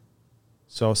 7x9?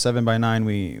 So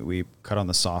 7x9, we cut on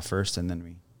the saw first, and then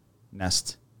we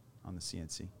nest on the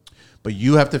CNC. But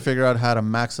you have to figure out how to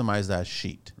maximize that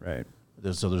sheet. Right.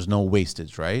 So there's no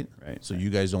wastage, right? Right. So you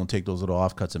guys don't take those little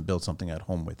offcuts and build something at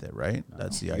home with it, right?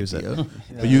 That's the use it. idea.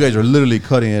 But you guys are literally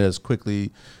cutting it as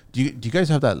quickly. Do you guys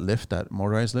have that lift, that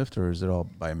motorized lift, or is it all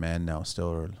by man now still?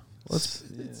 Or Well, it's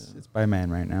by man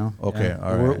right now. okay, Yeah.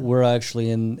 all right. We're actually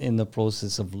in the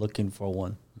process of looking for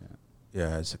one.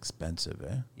 Yeah, it's expensive,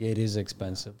 eh? It is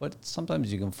expensive, but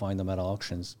sometimes you can find them at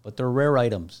auctions. But they're rare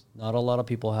items. Not a lot of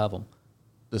people have them.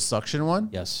 The suction one?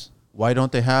 Yes. Why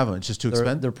don't they have them? It's just too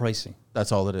expensive? They're pricey.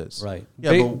 That's all it is. Right.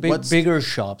 Yeah, but bigger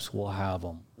shops will have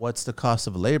them. what's the cost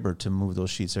of labor to move those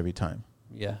sheets every time?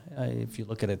 Yeah. If you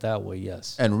look at it that way,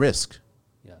 yes. And risk.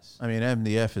 Yes. I mean,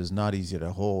 MDF is not easy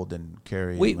to hold and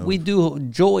carry. We and do.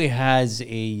 Joey has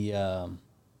a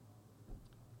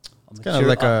Kind of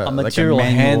like a material like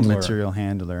a manual handler. material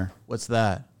handler. What's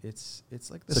that? It's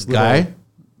like The this guy? little-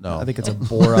 No. I think it's a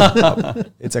bore.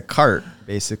 It's a cart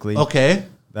basically. Okay.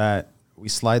 That we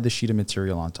slide the sheet of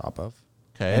material on top of.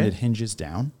 Okay. And it hinges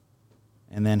down,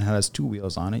 and then has 2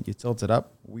 wheels on it. You tilt it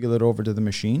up, wheel it over to the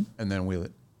machine, And then wheel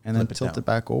it. and then Flip tilt down. it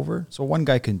back over. So one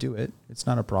guy can do it. It's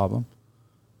not a problem.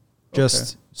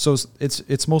 Just so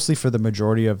it's mostly for the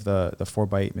majority of the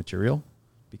 4x8 material,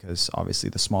 because obviously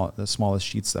the smallest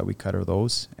sheets that we cut are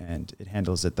those, and it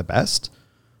handles it the best.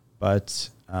 But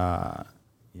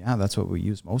yeah, that's what we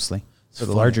use mostly. So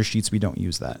the funny. larger sheets, we don't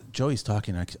use that. Joey's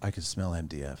talking. I can smell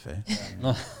MDF.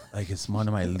 Eh? Like it's one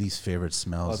of my least favorite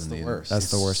smells. That's in the worst.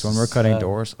 That's the worst. When we're cutting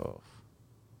doors,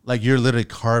 Like you're literally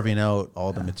carving out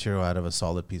all the material out of a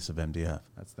solid piece of MDF.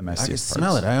 that's the I messiest can part.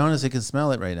 smell it. I honestly can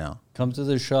smell it right now. Come to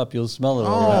the shop, you'll smell it. Oh,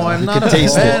 already. I'm not a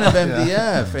taste fan it. of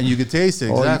MDF, and you can taste it.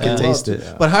 Oh, you Exactly. can taste it.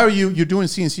 Yeah. But how are you're doing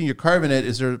CNC? You're carving it.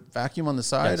 Is there a vacuum on the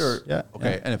side, Yes. or Yeah,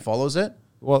 Okay, yeah. and it follows it.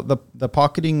 Well, the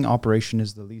pocketing operation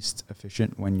is the least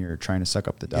efficient when you're trying to suck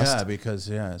up the dust. Yeah, because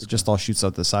it's It just all shoots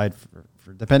out the side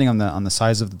for depending on the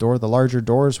size of the door. The larger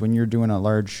doors, when you're doing a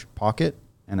large pocket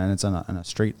and then it's on a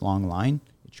straight long line,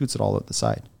 it shoots it all out the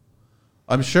side.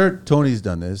 I'm sure Tony's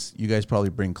done this. You guys probably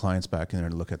bring clients back in there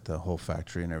and look at the whole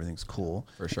factory and everything's cool.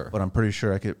 For sure. But I'm pretty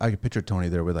sure I could picture Tony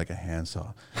there with like a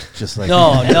handsaw. Just like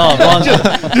No,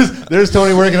 wrong. there's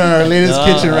Tony working on our latest No.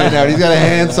 kitchen right now. He's got a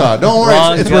handsaw. Don't worry,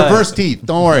 Wrong it's guy. reverse teeth.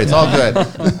 Don't worry, it's all good.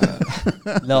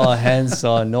 No, a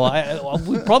handsaw. No,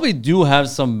 we probably do have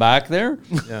some back there,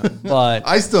 Yeah. but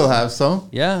I still have some.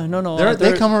 yeah, no.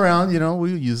 They come around,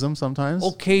 we use them sometimes.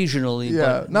 occasionally.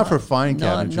 Yeah, but not for fine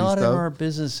cabinetry Not in stuff. our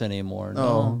business anymore. No.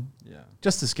 No. Yeah.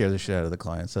 Just to scare the shit out of the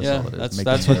clients. That's Yeah, all it is. Make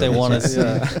that's them what they nervous.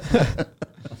 want to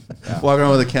see. Walk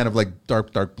around with a can of like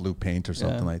dark blue paint or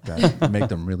something Yeah. like that. Make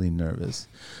them really nervous.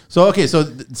 So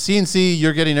CNC,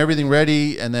 you're getting everything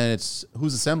ready, and then it's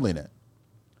who's assembling it,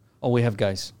 Oh, we have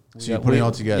guys. So you're putting it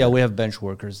all together? Yeah, we have bench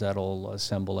workers that'll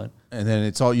assemble it. and then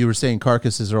it's all. You were saying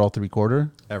carcasses are all 3/4,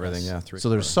 Everything, Yes. yeah. 3. so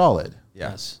they're solid.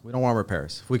 Yes. We don't want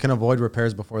repairs. If we can avoid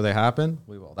repairs before they happen,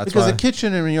 we will. That's Because why the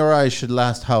kitchen in your eyes should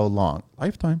last how long?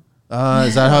 Lifetime.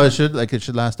 Is that how it should? Like it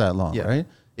should last that long, Yeah. right?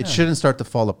 It shouldn't start to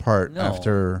fall apart No.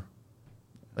 after.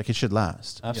 Like it should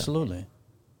last. Absolutely.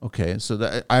 Okay,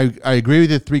 so I agree with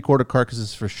you. 3/4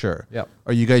 carcasses for sure. Yep.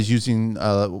 Are you guys using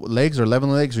legs or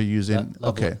leveling legs? Or using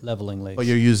Leveling legs. But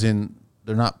you're using.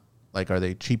 They're not like. Are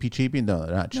they cheapy? No,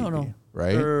 they're not cheapy. No.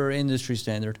 Right. They're industry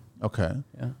standard. Okay.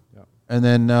 Yeah. And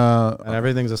then and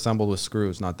everything's assembled with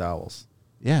screws, not dowels.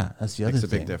 yeah, that's the other Makes a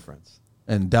thing. big difference.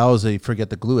 And dowels, they forget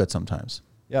to glue it sometimes,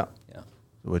 Yeah. Yeah.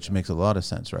 which makes a lot of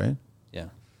sense, right? Yeah.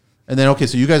 And then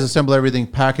so you guys assemble everything,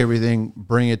 pack everything,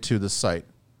 bring it to the site,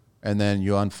 and then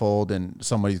you unfold, and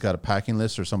somebody's got a packing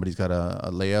list or somebody's got a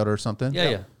layout or something.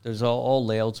 Yeah. There's all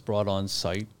layouts brought on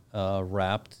site,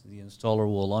 wrapped. The installer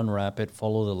will unwrap it,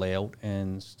 follow the layout,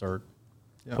 and start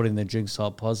Yeah. putting the jigsaw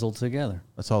puzzle together.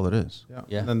 That's all it is.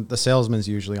 Yeah. And then the salesman's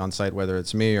usually on site, whether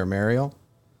it's me or Mario,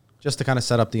 just to kind of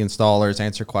set up the installers,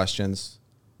 answer questions.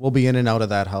 We'll be in and out of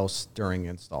that house during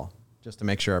install, just to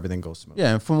make sure everything goes smooth.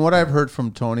 Yeah, and from what I've heard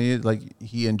from Tony, like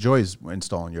he enjoys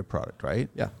installing your product, right?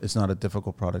 Yeah. It's not a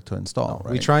difficult product to install,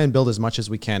 right? We try and build as much as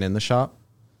we can in the shop,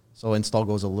 so install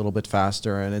goes a little bit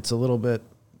faster and it's a little bit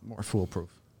more foolproof.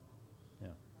 Yeah.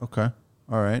 Okay.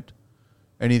 All right.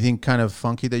 Anything kind of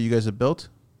funky that you guys have built?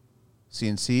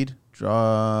 CNC'd?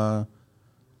 Draw?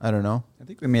 I don't know. I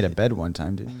think we made a bed one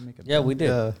time, didn't we? Make a Yeah, bed? we did.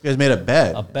 Yeah, You guys made a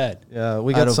bed. A bed. yeah,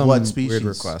 we Out got of some what species? weird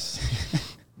requests.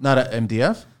 Not a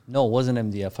MDF? No, it wasn't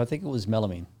MDF. I think it was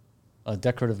melamine, a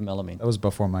decorative melamine. That was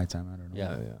before my time. I don't know.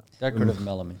 Yeah, yeah. decorative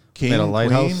melamine. King, Made a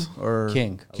lighthouse? queen, or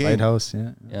King. King? Lighthouse,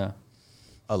 yeah. Yeah.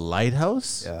 A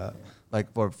lighthouse? Yeah. Like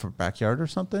for backyard or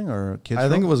something, or kids? I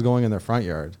think it room? was going in their front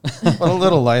yard. But a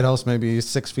little lighthouse, maybe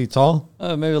 6 feet tall.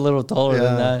 Maybe a little taller Yeah.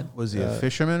 than that. Was he a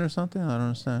fisherman or something? I don't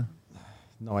understand.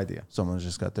 No idea. Someone's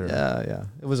just got their. Yeah.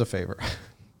 It was a favor.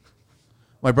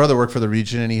 My brother worked for the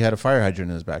region, and he had a fire hydrant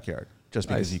in his backyard just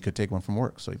because Nice. he could take one from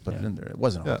work, so he put it Yeah. in there. It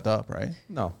wasn't Yeah. hooked up, right?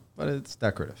 No, but it's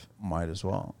decorative. Might as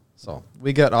well. So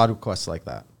we get odd requests like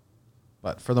that.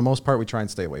 But for the most part, we try and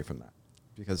stay away from that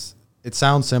because it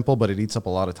sounds simple, but it eats up a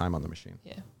lot of time on the machine.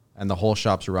 Yeah. And the whole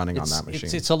shop's running on It's, that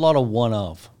machine. it's a lot of one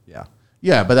of. Yeah.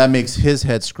 Yeah, but that makes his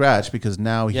head scratch because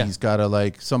now Yeah. he's got to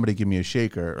like somebody give me a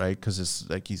shaker, right? Because it's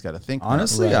like he's got to think. now.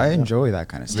 Honestly, Right. I enjoy that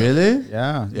kind of stuff. Really?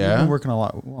 Yeah. Yeah? We've been working a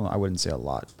lot. Well, I wouldn't say a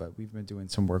lot, but we've been doing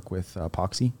some work with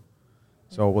epoxy.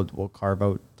 So we'll carve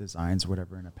out designs,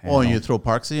 whatever, in a panel. Oh, and you throw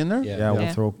epoxy in there? Yeah. Yeah, we'll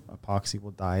Yeah. throw epoxy,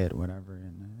 we'll dye it, whatever,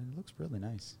 and it looks really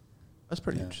nice. That's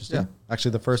pretty Yeah. interesting. Yeah.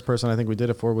 Actually, the first person I think we did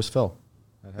it for was Phil.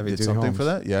 At Heavy Did Duty something Homes. for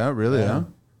that? Yeah, really? Yeah.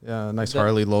 Yeah, a nice Yeah.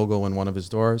 Harley logo in one of his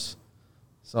doors.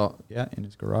 So, Yeah, in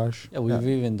his garage. Yeah, we've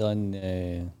even done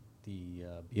the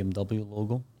BMW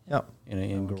logo yeah. in That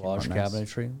one came garage out nice.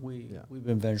 cabinetry. We've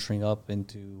been venturing up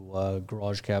into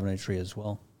garage cabinetry as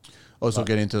well. Oh, so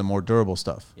getting into the more durable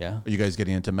stuff. Yeah. Are you guys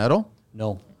getting into metal?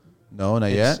 No. No,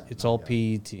 not yet. It's all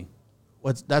PET.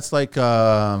 What's that's like?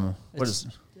 What is?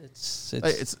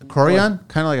 It's Corian,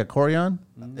 kind of like a Corian.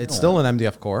 It's still an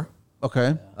MDF core.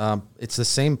 Okay. It's the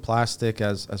same plastic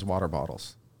as water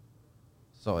bottles,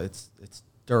 so it's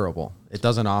durable. It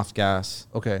doesn't off gas,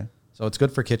 Okay. so it's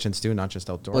good for kitchens too, not just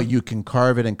outdoor. Well, you can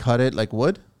carve it and cut it like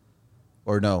wood,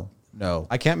 or no? No,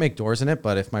 I can't make doors in it,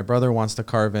 but if my brother wants to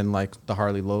carve in like the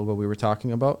Harley logo we were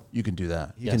talking about, you can do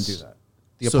that. he can do that.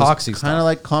 The So epoxy it's stuff, kind of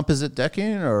like composite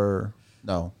decking, or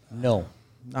no? No.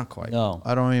 not quite. No.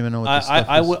 I don't even know what this stuff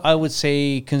I is. would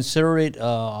say consider it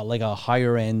like a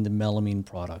higher end melamine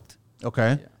product.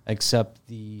 Okay. Except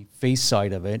the face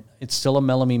side of it, it's still a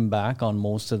melamine back on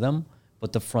most of them,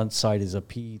 but the front side is a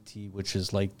PET, which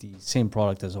is like the same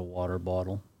product as a water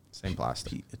bottle. Same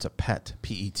plastic. It's a PET.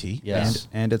 PET. Yes.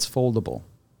 And it's foldable,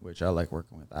 which I like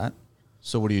working with that.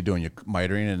 So what are you doing? You're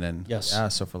mitering and then Yes. Yeah,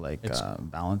 so for like It's-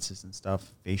 balances and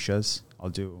stuff, fascias, I'll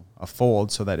do a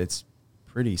fold so that it's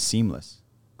pretty seamless.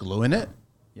 gluing it,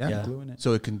 Yeah, Yeah. gluing it.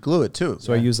 so it can glue it too.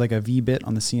 So I use like a V bit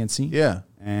on the CNC. Yeah.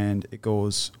 And it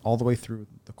goes all the way through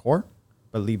the core,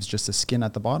 but leaves just the skin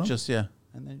at the bottom. Just yeah.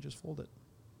 and then you just fold it.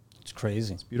 It's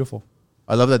crazy. It's beautiful.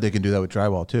 I love that they can do that with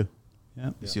drywall too.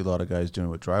 Yeah. You see a lot of guys doing it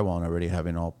with drywall and already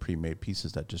having all pre-made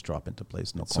pieces that just drop into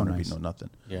place. No It's so corner nice. beat, no nothing.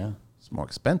 Yeah. It's more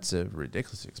expensive,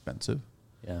 ridiculously expensive.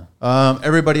 Yeah.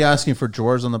 Everybody asking for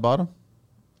drawers on the bottom,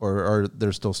 or are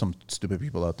there still some stupid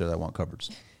people out there that want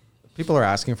cupboards? People are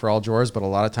asking for all drawers, but a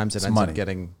lot of times it It's ends money. up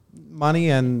getting money,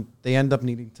 and they end up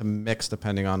needing to mix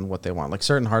depending on what they want. Like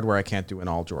certain hardware, I can't do in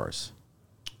all drawers,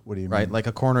 What do you right? mean? Like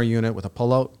a corner unit with a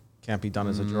pullout can't be done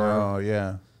as a drawer. Oh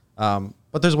yeah.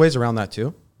 But there's ways around that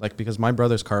too. Like because my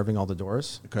brother's carving all the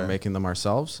doors, Okay. we're making them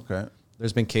ourselves. Okay.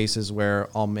 There's been cases where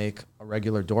I'll make a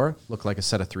regular door look like a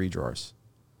set of 3 drawers.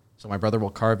 So my brother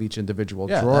will carve each individual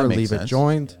Yeah, drawer, that makes leave it sense.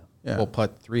 joined. Yeah. We'll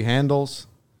put 3 handles,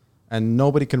 and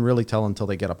nobody can really tell until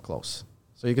they get up close.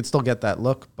 So you can still get that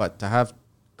look, but to have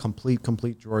complete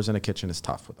drawers in a kitchen is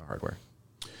tough with the hardware.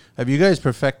 Have you guys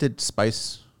perfected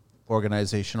spice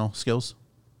organizational skills?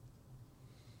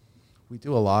 We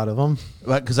do a lot of them.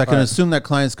 Because I can assume that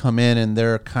clients come in and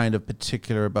they're kind of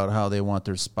particular about how they want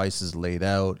their spices laid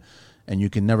out, and you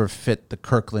can never fit the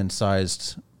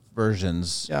Kirkland-sized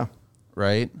versions, Yeah.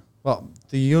 right? Well,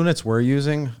 the units we're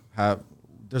using have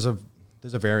there's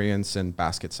a variance in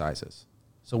basket sizes,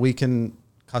 so we can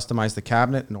customize the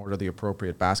cabinet and order the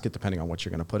appropriate basket depending on what you're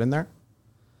going to put in there.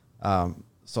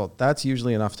 So that's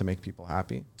usually enough to make people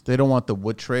happy. They don't want the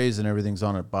wood trays and everything's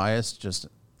on a bias, just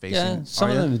facing. Yeah. Some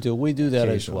are of ya? them do. We do that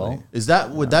as well. Occasionally. Is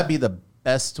that would that be the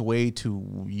best way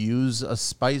to use a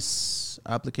spice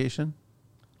application?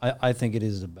 I think it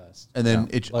is the best. And then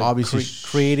it Like obviously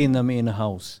creating them in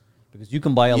house, because you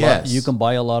can buy a lot. Yes. You can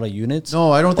buy a lot of units.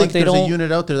 No, I don't but think they there's a don't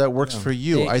unit out there that works for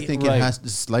you. They- I think right. it has.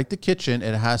 It's like the kitchen.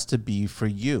 It has to be for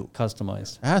you.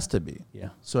 customized. It has to be. Yeah.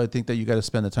 So I think that you got to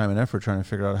spend the time and effort trying to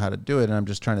figure out how to do it. And I'm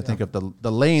just trying to think of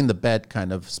the laying the bed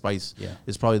kind of spice Yeah.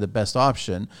 is probably the best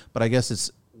option. But I guess it's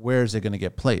where is it going to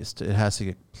get placed? It has to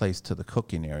get placed to the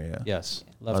cooking area. Yes.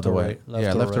 Left or Otherwise- right.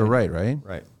 yeah, left or right, right?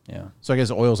 Right. Yeah. So I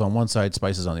guess oil's on one side,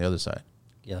 spices on the other side.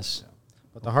 Yes.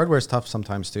 But the hardware is tough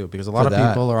sometimes too, because a lot For of that.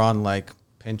 people are on like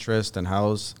Pinterest and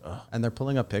House, and they're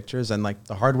pulling up pictures, and like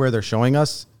the hardware they're showing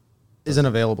us isn't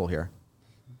available here.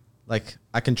 Like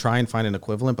I can try and find an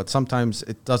equivalent, but sometimes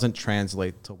it doesn't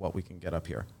translate to what we can get up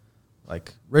here.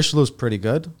 Like Richelieu's pretty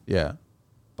good, Yeah.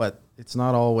 but it's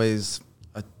not always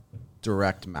a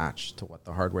direct match to what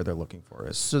the hardware they're looking for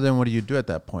is. So then what do you do at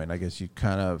that point? I guess you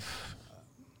kind of,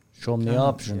 Show them the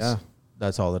options. Yeah.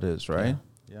 that's all it is, right?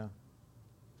 Yeah.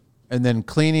 And then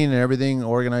cleaning and everything,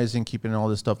 organizing, keeping all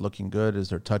this stuff looking good. Is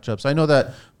there touch-ups? I know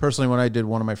that personally when I did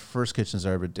one of my first kitchens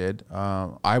I ever did,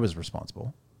 I was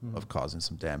responsible of causing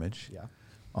some damage Yeah.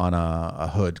 on a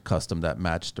hood custom that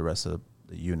matched the rest of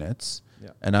the units. Yeah.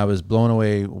 And I was blown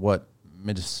away what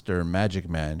Mr. Magic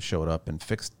Man showed up and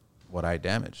fixed what I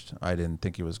damaged. I didn't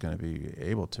think he was going to be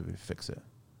able to fix it.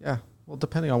 Yeah. Well,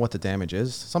 depending on what the damage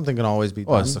is, something can always be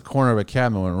Oh, done. it's the corner of a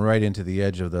cabinet went right into the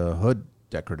edge of the hood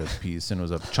decorative piece, and it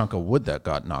was a chunk of wood that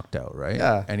got knocked out, right?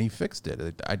 Yeah. And he fixed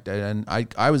it.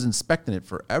 I was inspecting it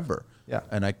forever. Yeah.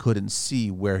 And I couldn't see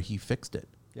where he fixed it.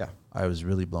 Yeah. I was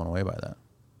really blown away by that.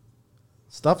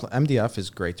 Stuff MDF is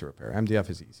great to repair. MDF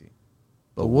is easy.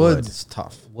 But But wood. wood's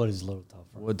tough. What is a little tougher?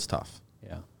 Wood's tough.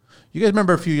 Yeah. You guys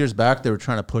remember a few years back they were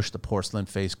trying to push the porcelain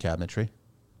face cabinetry?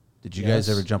 Did you guys Yes.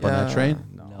 ever jump on that Yeah. train?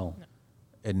 No.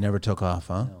 It never took off,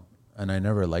 huh? No. And I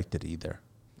never liked it either.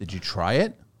 Did you try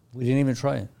it? We didn't even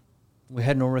try it. We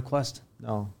had no request.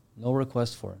 No. No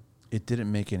request for it. it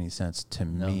didn't make any sense to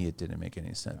No. me. It didn't make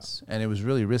any sense, and it was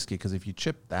really risky because if you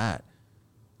chip that,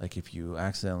 like if you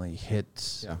accidentally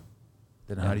hit, Yeah.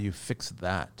 then Yeah. how do you fix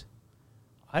that?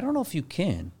 I don't know if you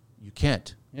can. You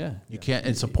can't. Yeah. You can't.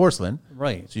 It's a porcelain,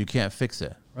 Right. so you can't fix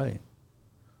it. Right.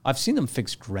 I've seen them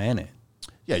fix granite.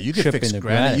 Yeah, you can Chip fix in the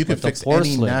granite. granite, You can but the fix any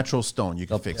porcelain- natural stone. You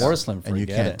can the fix porcelain, and you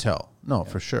forget can't it. tell. No,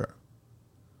 for sure.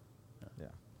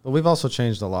 But we've also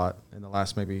changed a lot in the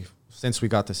last maybe since we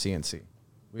got to CNC.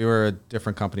 We were a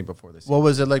different company before this. What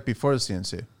was it like before the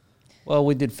CNC? Well,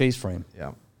 we did face frame.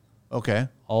 Yeah. Okay,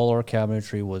 All our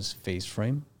cabinetry was face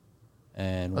frame.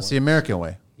 And that's the American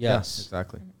way. yes.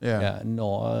 Exactly. Yeah.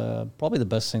 No, probably the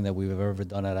best thing that we've ever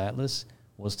done at Atlas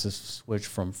was to switch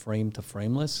from frame to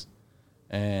frameless.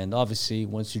 And obviously,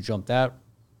 once you jump that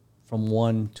from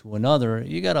one to another,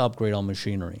 you got to upgrade on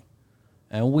machinery.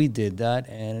 And we did that,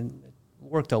 and it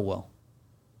worked out well.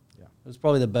 Yeah. It was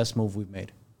probably the best move we've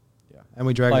made. Yeah. And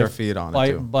we dragged our feet on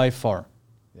it too. By far.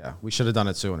 Yeah. We should have done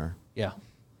it sooner. Yeah.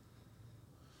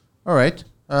 All right.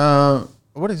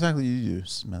 What exactly do you do,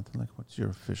 Samantha? Like, what's your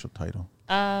official title?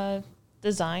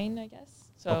 Design, I guess.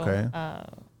 So Okay.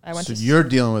 I went So to you're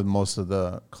dealing with most of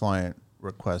the client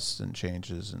requests and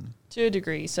changes, and to a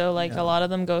degree. So like a lot of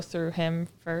them go through him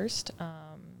first.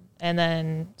 And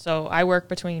then, so I work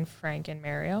between Frank and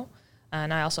Mario.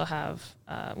 And I also have,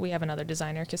 we have another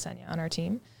designer, Ksenia, on our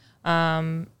team.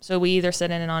 So we either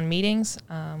sit in and on meetings.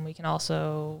 We can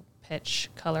also pitch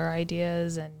color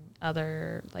ideas and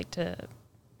other, like to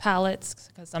palettes,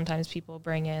 because sometimes people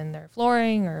bring in their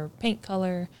flooring or paint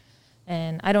color.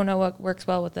 And I don't know what works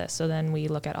well with this. So then we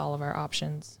look at all of our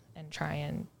options and try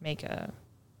and make a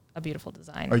beautiful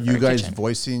design. are for you a guys kitchen.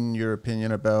 voicing your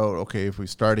opinion about, okay, if we're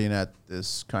starting at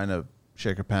this kind of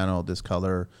shaker panel, this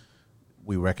color,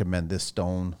 we recommend this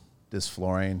stone, this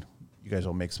flooring? You guys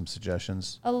will make some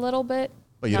suggestions, A little bit.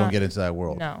 but you don't Not- get into that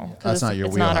world. No, That's not your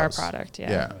it's not our wheelhouse. product.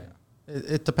 Yeah. Yeah.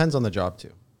 It depends on the job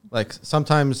too. Like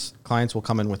sometimes clients will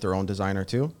come in with their own designer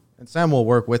too, and Sam will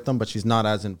work with them, but she's not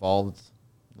as involved.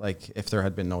 Like if there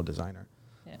had been no designer,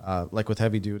 Yeah. like with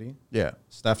heavy duty, Yeah.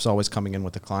 Steph's always coming in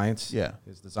with the clients. Yeah.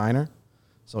 His designer,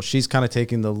 so she's kind of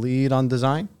taking the lead on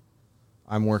design.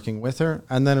 I'm working with her,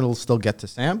 and then it'll still get to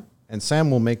Sam, and Sam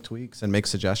will make tweaks and make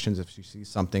suggestions if she sees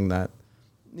something that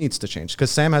needs to change.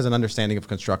 Because Sam has an understanding of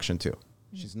construction too.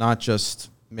 She's not just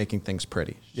making things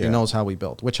pretty. She Yeah. knows how we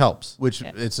build, which helps. Which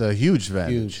Yeah. it's a huge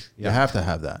advantage. Huge. You have to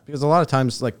have that. Because a lot of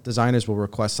times, like designers will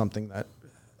request something that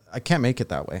I can't make it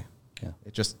that way. Yeah.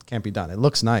 It just can't be done. It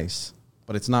looks nice,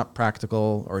 but it's not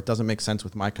practical, or it doesn't make sense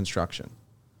with my construction.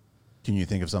 Can you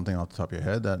think of something off the top of your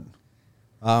head that?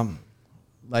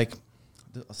 Like,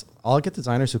 I'll get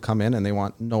designers who come in and they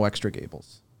want no extra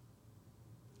gables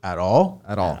At all?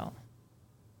 at all. At all.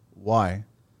 Why?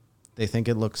 They think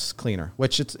it looks cleaner,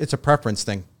 which it's a preference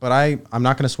thing. But I'm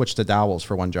not going to switch to dowels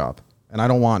for one job, and I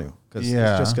don't want to because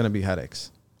Yeah. it's just going to be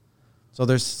headaches. So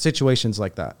there's situations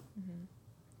like that.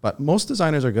 But most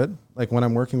designers are good. Like when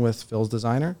I'm working with Phil's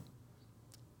designer,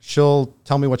 she'll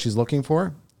tell me what she's looking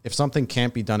for. If something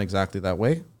can't be done exactly that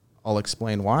way, I'll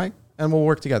explain why, and we'll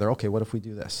work together. Okay, what if we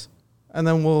do this? And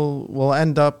then we'll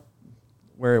end up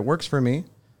where it works for me.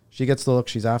 She gets the look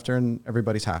she's after, and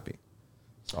everybody's happy.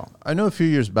 So I know a few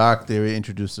years back they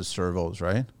introduced the servos,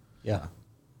 right? Yeah.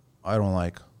 I don't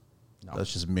like. No.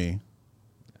 That's just me.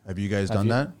 Have you guys Have done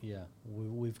you- that? Yeah.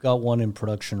 We've got one in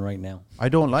production right now. I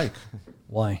don't like.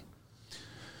 Why?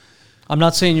 I'm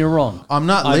not saying you're wrong. I'm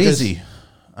not I just- lazy,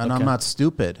 and I'm Okay. not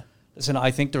stupid. Listen,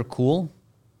 I think they're cool.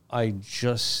 I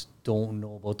just don't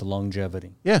know about the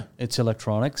longevity. Yeah, It's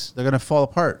electronics. they're gonna fall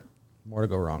apart, more to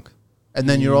go wrong. and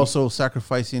then you're also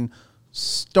sacrificing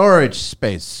storage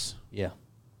space. Yeah.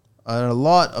 A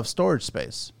lot of storage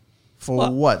space for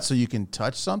Well- what? So you can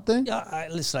touch something? Yeah,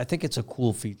 listen, I think it's a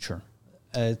cool feature.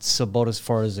 It's about as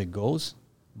far as it goes,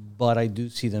 but I do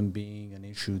see them being an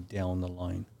issue down the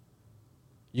line.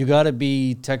 You got to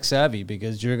be tech savvy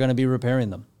because you're going to be repairing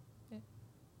them.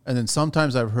 And then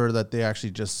sometimes I've heard that they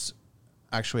actually just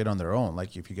actuate on their own.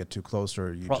 Like if you get too close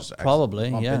or you just Probably,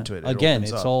 bump yeah. into it, Again,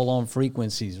 opens it's up. all on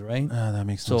frequencies, right? That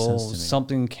makes So no sense to me.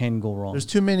 something can go wrong. There's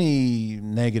too many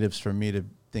negatives for me to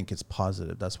think it's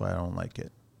positive. That's why I don't like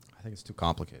it. I think it's too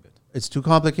complicated. It's too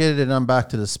complicated, and I'm back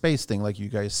to the space thing, like you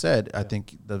guys said. I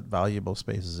think the valuable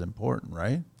space is important,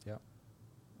 right? Yeah.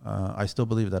 I still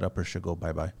believe that upper should go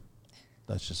bye-bye.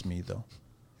 That's just me, though.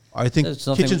 I think There's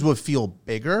nothing- kitchens would feel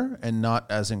bigger and not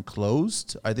as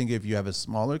enclosed. I think if you have a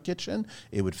smaller kitchen,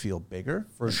 it would feel bigger.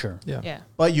 For sure. Yeah. Yeah.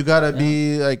 But you gotta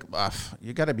be like,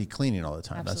 you gotta be cleaning all the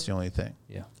time. That's the Absolutely. only thing.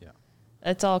 Yeah. Yeah.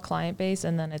 It's all client based,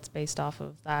 and then it's based off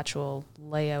of the actual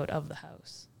layout of the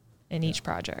house in each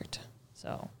project.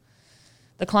 So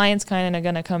the client's kind of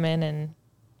going to come in and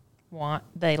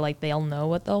they'll know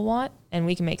what they'll want, and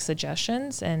we can make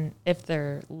suggestions. And if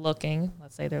they're looking,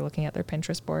 let's say they're looking at their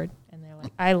Pinterest board and they're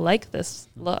like, I like this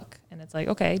look. And it's like,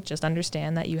 okay, just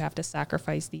understand that you have to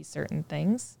sacrifice these certain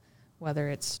things, whether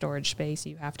it's storage space,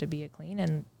 you have to be clean.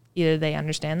 And either they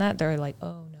understand that, they're like,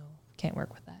 oh no, can't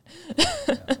work with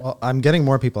that. Well, I'm getting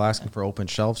more people asking for open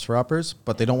shelves for uppers,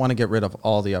 but they don't want to get rid of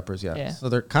all the uppers yet. Yeah. So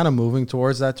they're kind of moving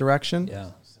towards that direction.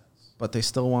 Yeah. But they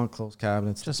still want closed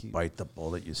cabinets. Just bite the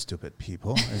bullet, you stupid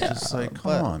people. It's just like,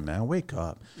 come But- on, man, wake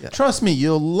up. Yeah. Trust me,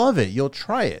 you'll love it. You'll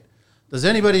try it. Does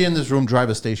anybody in this room drive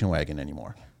a station wagon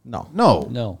anymore? No.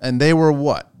 No. And they were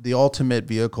what? The ultimate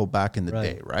vehicle back in the Right.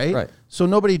 day, right? Right. So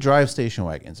nobody drives station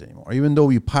wagons anymore. Even though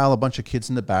you pile a bunch of kids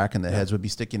in the back and the heads would be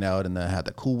sticking out and they had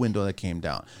the cool window that came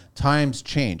down. Times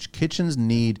change. Kitchens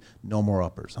need no more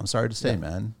uppers. I'm sorry to say,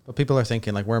 man. But people are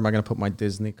thinking, like, where am I going to put my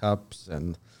Disney cups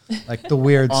and like the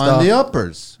weird On stuff? the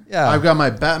uppers. Yeah. I've got my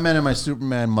Batman and my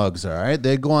Superman mugs, all right?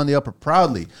 They go on the upper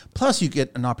proudly. Plus, you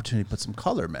get an opportunity to put some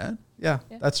color, man. Yeah,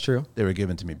 that's true. They were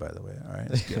given to me, by the way, all right?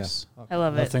 As gifts. I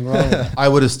love it. Nothing wrong with that. I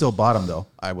would have still bought them, though.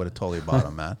 I would have totally bought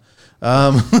them, man.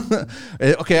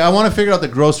 Okay, I want to figure out the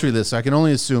grocery list. I can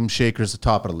only assume Shaker's the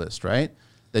top of the list, right?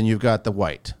 Then you've got the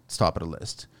white. It's top of the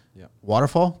list. Yeah.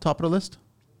 Waterfall, top of the list?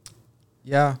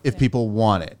 Yeah. If people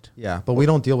want it. Yeah. But we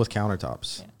don't deal with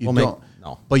countertops. You We'll don't.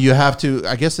 no. But you have to,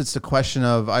 I guess it's the question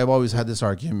of, I've always had this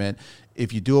argument.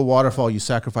 If you do a waterfall, you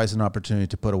sacrifice an opportunity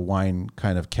to put a wine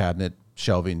kind of cabinet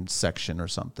shelving section or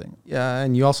something. Yeah.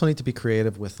 And you also need to be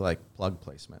creative with like plug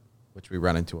placement, which we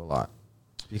run into a lot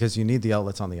because you need the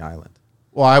outlets on the island.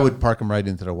 Well, I would park them right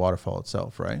into the waterfall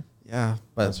itself, right? Yeah.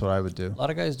 But That's what I would do. A lot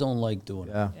of guys don't like doing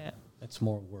it. yeah. Yeah. It's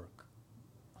more work.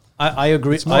 I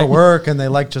agree. It's more work and they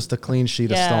like just a clean sheet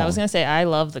of stone. Yeah, I was going to say, I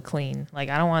love the clean. Like,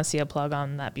 I don't want to see a plug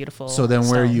on that beautiful So then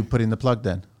where are stone. you putting the plug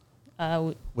then?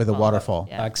 With a waterfall?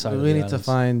 Yeah. Backside of we the need to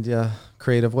islands. find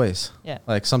creative ways. Yeah.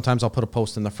 Like sometimes I'll put a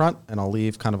post in the front and I'll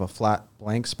leave kind of a flat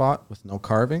blank spot with no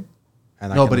carving.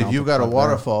 And I No, can but if mount you've the got a plug there.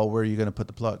 waterfall, where are you going to put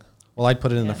the plug? Well, I'd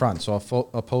put it in the Yeah. front. So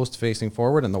a post facing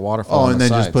forward and the waterfall Oh, on and the then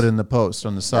just sides. put it in the post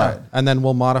on the side. Yeah. And then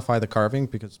we'll modify the carving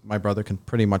because my brother can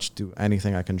pretty much do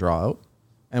anything I can draw out.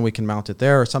 And we can mount it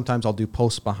there. Or sometimes I'll do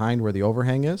posts behind where the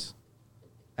overhang is.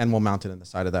 And we'll mount it in the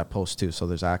side of that post too, so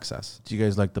there's access. Do you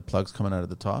guys like the plugs coming out of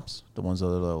the tops? The ones that are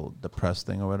the little depressed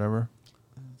thing or whatever?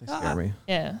 They scare me.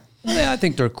 Yeah. Yeah, I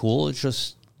think they're cool. It's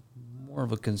just more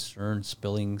of a concern,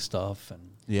 spilling stuff, and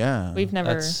Yeah. We've never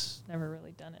That's-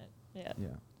 really done it. Yeah. Yeah.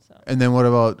 So And then what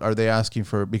about, are they asking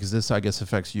for, because this I guess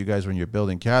affects you guys when you're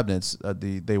building cabinets,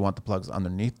 they want the plugs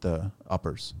underneath the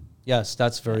uppers. yes,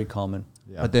 that's very common.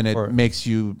 Yeah. But then it Or- makes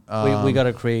you... We got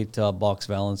to create box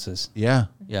balances. Yeah.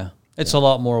 Yeah, it's a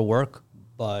lot more work,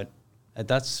 but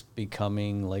that's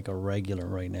becoming like a regular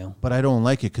right now. But I don't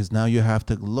like it because now you have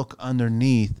to look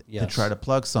underneath to Yes. try to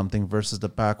plug something versus the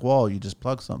back wall. You just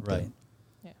plug something.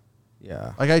 Right.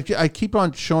 Yeah. Like I keep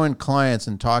on showing clients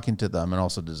and talking to them and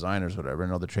also designers, whatever,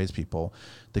 and other tradespeople,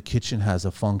 the kitchen has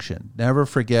a function. Never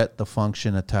forget the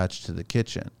function attached to the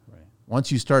kitchen. Right.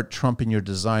 Once you start trumping your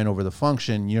design over the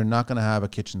function, you're not going to have a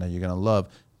kitchen that you're going to love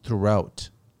throughout.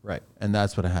 Right. And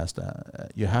that's what it has to,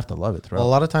 you have to love it throughout. Well,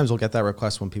 a lot of times we'll get that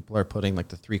request when people are putting like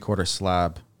the 3/4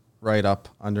 slab right up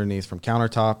underneath from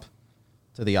countertop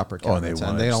to the upper Oh, and they cabinets.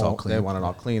 want and it they all don't clean. they want it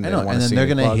all clean. I They know, don't want and to then see they're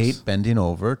any going to plugs. hate bending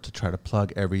over to try to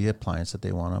plug every appliance that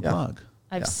they want to Yeah. plug.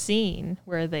 I've Yeah. seen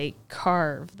where they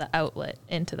carve the outlet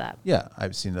into that. Yeah,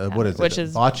 I've seen what is Which it?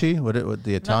 is- Bocce? What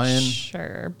the Italian? Not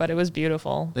sure, but it was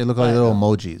beautiful. They look like But- little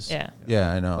emojis. Yeah.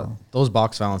 Yeah, I know. Those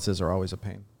box balances are always a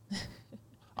pain.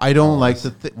 I don't like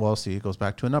the well, see, it goes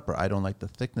back to an upper. I don't like the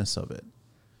thickness of it.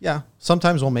 Yeah.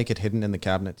 Sometimes we'll make it hidden in the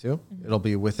cabinet too. It'll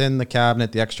be within the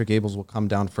cabinet. The extra gables will come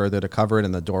down further to cover it,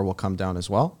 and the door will come down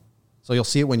as well. So you'll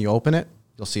see it when you open it.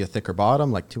 You'll see a thicker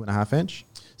bottom, like 2.5 inch.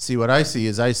 See, what I see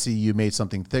is you made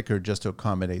something thicker just to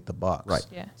accommodate the box. Right.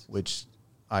 Yeah. Which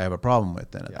I have a problem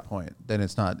with then at Yeah. that point. Then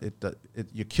it's not,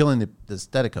 you're killing the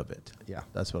aesthetic of it. Yeah.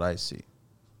 That's what I see.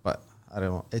 But I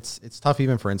don't know. It's tough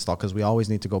even for install because we always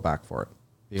need to go back for it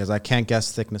because I can't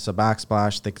guess thickness of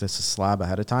backsplash, thickness of slab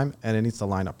ahead of time, and it needs to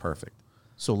line up perfect.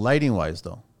 So lighting wise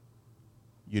though,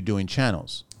 you're doing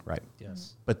channels. Right.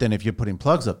 Yes. But then if you're putting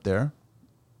plugs up there,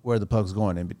 where are the plugs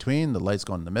going? In between? The lights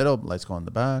going in the middle, lights going in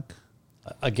the back?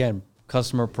 Again,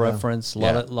 customer preference.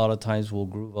 Yeah. A lot of times we'll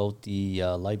groove out the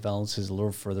light balances a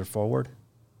little further forward,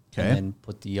 Okay. and then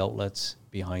put the outlets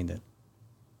behind it.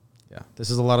 Yeah. This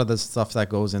is a lot of the stuff that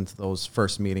goes into those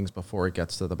first meetings before it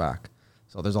gets to the back.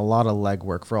 So there's a lot of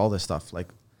legwork for all this stuff. Like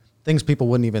things people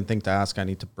wouldn't even think to ask, I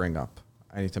need to bring up.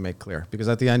 I need to make clear. Because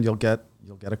at the end you'll get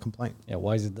a complaint. Yeah,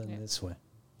 why is it done this way?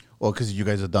 Well, because you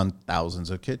guys have done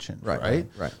thousands of kitchens, Right, right?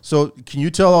 right. So can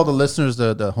you tell all the listeners,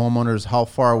 the homeowners, how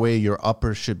far away your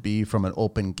upper should be from an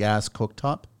open gas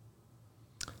cooktop?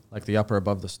 Like the upper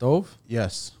above the stove.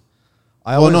 Yes.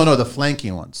 I Well, always, no, the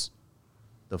flanking ones.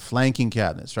 The flanking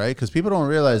cabinets, right? Because people don't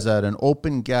realize that an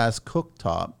open gas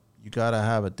cooktop, you got to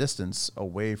have a distance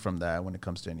away from that when it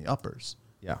comes to any uppers,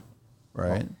 Yeah.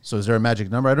 right? So is there a magic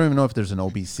number? I don't even know if there's an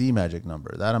OBC magic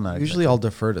number. That I'm not Usually I'll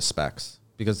defer to specs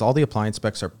because all the appliance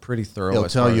specs are pretty thorough. It'll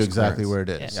as tell far you as exactly clearance.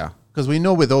 where it is. Yeah. Because we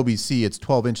know with OBC, it's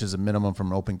 12 inches of minimum from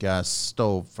an open gas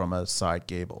stove from a side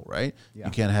gable, right? Yeah.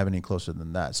 You can't have any closer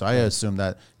than that. So I assume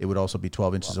that it would also be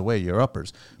 12 inches away, your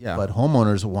uppers. Yeah. But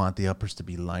homeowners want the uppers to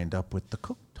be lined up with the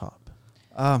cooktop.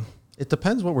 It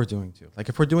depends what we're doing too. Like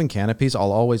if we're doing canopies,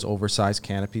 I'll always oversize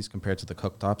canopies compared to the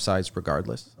cooktop size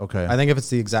regardless. Okay. I think if it's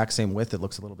the exact same width, it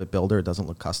looks a little bit builder. It doesn't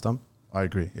look custom. I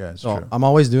agree. Yeah, it's So true. I'm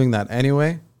always doing that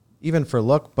anyway, even for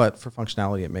look, but for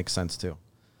functionality, it makes sense too.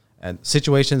 And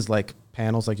situations like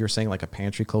panels, like you were saying, like a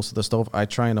pantry close to the stove, I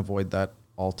try and avoid that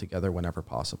altogether whenever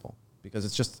possible because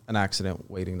it's just an accident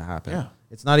waiting to happen. Yeah.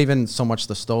 It's not even so much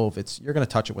the stove. It's you're going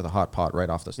to touch it with a hot pot right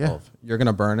off the Yeah. stove. You're going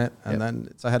to burn it, and Yeah. then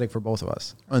it's a headache for both of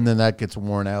us. And then that gets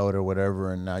worn out or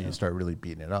whatever, and now you start really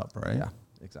beating it up, right? Yeah,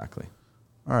 exactly.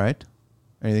 All right.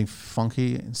 Anything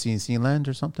funky in CNC land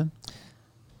or something?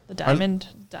 The diamond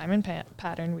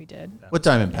pattern we did. What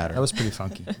diamond pattern? That was pretty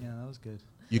funky. Yeah, that was good.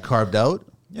 You carved out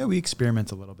Yeah, we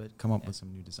experiment a little bit, come up with some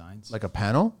new designs. like a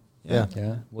panel? Yeah.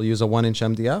 Yeah. We'll use a 1-inch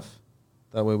MDF.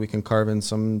 That way we can carve in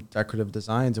some decorative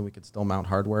designs and we could still mount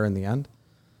hardware in the end.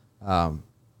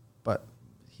 But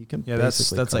he can Yeah, that's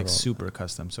basically like carve out. super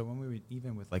custom. So when we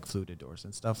even with like fluted doors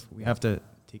and stuff, we have to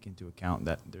take into account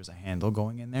that there's a handle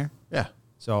going in there. Yeah.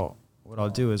 So what I'll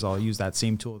do is I'll use that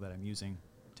same tool that I'm using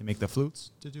to make the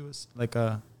flutes to do like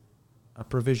a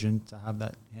provision to have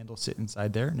that handle sit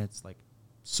inside there, and it's like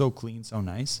so clean, so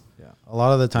nice. Yeah. A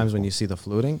lot of the times when you see the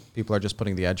fluting, people are just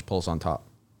putting the edge pulls on top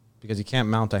because you can't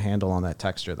mount a handle on that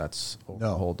texture that's over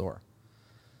No. the whole door.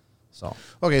 So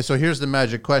Okay, so here's the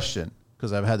magic question,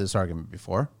 because I've had this argument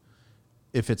before.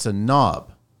 If it's a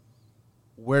knob,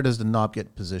 where does the knob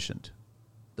get positioned?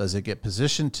 Does it get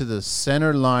positioned to the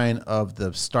center line of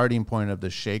the starting point of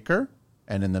the shaker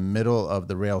and in the middle of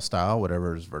the rail style,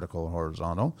 whatever is vertical or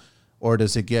horizontal? Or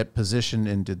does it get positioned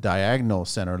in the diagonal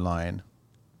center line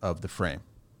of the frame?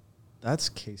 that's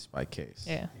case by case.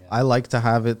 Yeah. I like to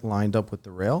have it lined up with the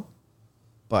rail,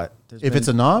 but If it's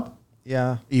a knob,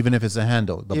 yeah, even if it's a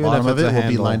handle, the Even bottom if of it's it a will be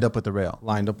handle. lined up with the rail.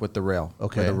 lined up with the rail.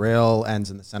 Okay. Where the rail ends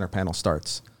and the center panel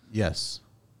starts. Yes.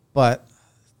 But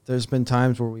there's been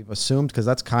times where we've assumed, because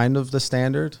that's kind of the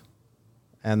standard,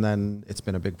 and then it's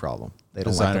been a big problem. They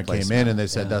don't Designer like the came placement. in and they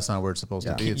said Yeah. that's not where it's supposed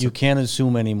Yeah. to be. It's You can't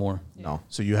assume anymore. No.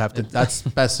 so you have to. That's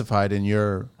specified in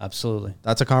your. Absolutely.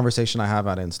 That's a conversation I have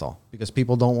at install because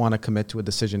people don't want to commit to a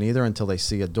decision either until they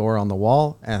see a door on the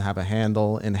wall and have a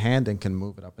handle in hand and can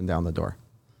move it up and down the door.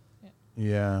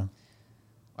 Yeah.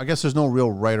 I guess there's no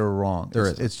real right or wrong. There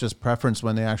it's, isn't. it's just preference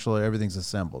when they actually everything's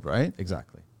assembled, right?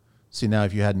 Exactly. See, now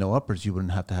if you had no uppers, you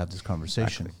wouldn't have to have this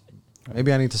conversation.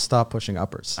 Maybe I need to stop pushing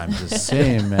uppers. I'm just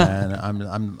saying,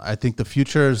 man. I think the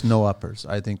future is no uppers.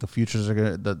 I think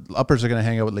the uppers are gonna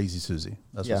hang out with Lazy Susie.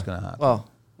 That's what's gonna happen. Well,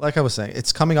 like I was saying,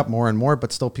 it's coming up more and more,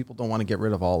 but still people don't want to get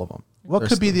rid of all of them. what There's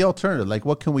could be still- the alternative? Like,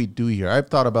 what can we do here? I've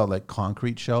thought about like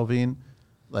concrete shelving,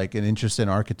 like an interest in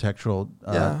architectural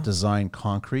design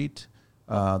concrete.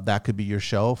 That could be your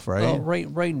shelf, right? Well,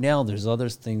 right now, there's other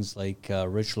things like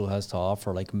Ritual has to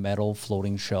offer, like metal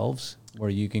floating shelves, where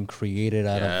you can create it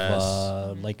out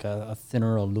of like a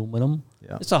thinner aluminum.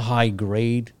 Yeah. It's a high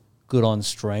grade, good on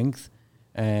strength,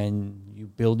 and you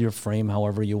build your frame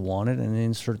however you want it, and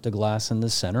insert the glass in the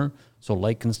center, so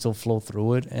light can still flow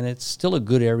through it, and it's still a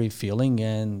good airy feeling,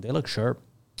 and they look sharp.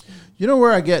 You know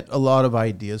where I get a lot of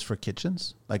ideas for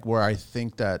kitchens? Like where I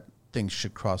think that things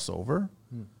should cross over?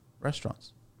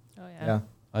 Restaurants. Oh Yeah.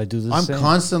 I do the I'm same.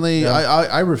 constantly, Yeah.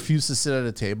 I refuse to sit at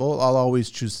a table. I'll always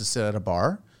choose to sit at a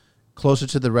bar closer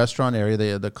to the restaurant area,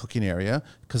 the cooking area,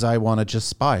 because I want to just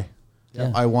spy.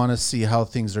 Yeah. I want to see how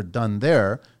things are done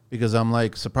there because I'm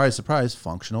like, surprise, surprise,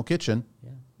 functional kitchen.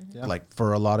 Yeah. Like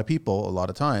for a lot of people, a lot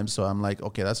of times. So I'm like,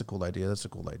 okay, that's a cool idea. That's a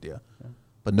cool idea.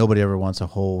 But nobody ever wants a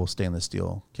whole stainless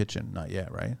steel kitchen. Not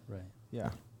yet, right? Right.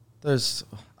 Yeah.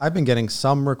 I've been getting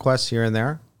some requests here and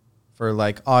there for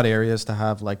like odd areas to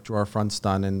have like drawer fronts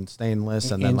done in stainless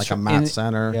and then like a matte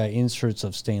center. Yeah, inserts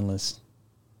of stainless.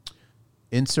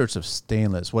 Inserts of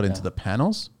stainless, what, into Yeah. the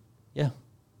panels? Yeah,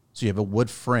 So you have a wood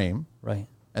frame right.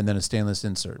 and then a stainless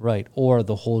insert. Right. Or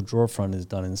the whole drawer front is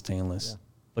done in stainless,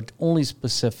 but only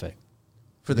specific.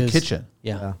 For the Because- kitchen.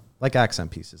 Yeah. like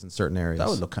accent pieces in certain areas. That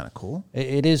would look kind of cool.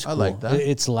 It is cool. I like that.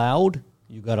 It's loud.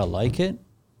 You got to like it,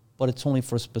 but it's only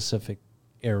for specific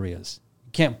areas.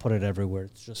 You can't put it everywhere.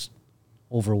 It's just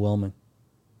overwhelming.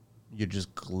 You're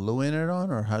just gluing it on,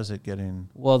 or how's it getting?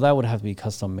 Well, that would have to be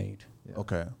custom made. Yeah.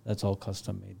 Okay. That's all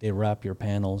custom made. They wrap your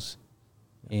panels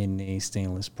in a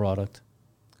stainless product.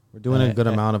 We're doing a good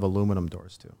I- amount of aluminum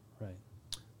doors too. Right.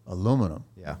 Aluminum.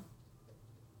 Yeah.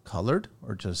 Colored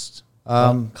or just?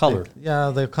 Colored.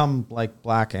 They come like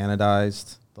black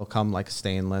anodized. They'll come like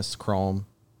stainless, chrome.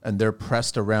 And they're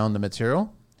pressed around the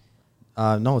material?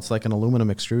 No, it's like an aluminum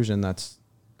extrusion that's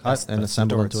cut and that's the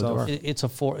assembled door into a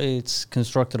itself. door. It's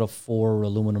constructed of 4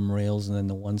 aluminum rails and then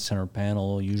the one center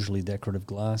panel, usually decorative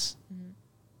glass.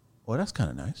 Oh, that's kind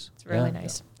of nice. It's really Yeah.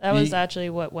 nice. That was You- actually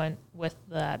what went with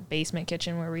that basement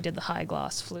kitchen where we did the high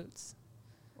gloss flutes.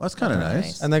 Well, that's kind of Really nice.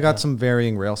 nice. And they got some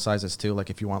varying rail sizes too. Like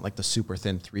if you want like the super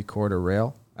thin 3/4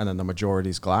 rail and then the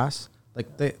majority's glass,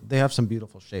 like they have some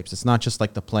beautiful shapes. It's not just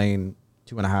like the plain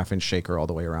 2.5-inch shaker all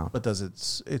the way around. But does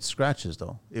it scratches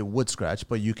though? It would scratch,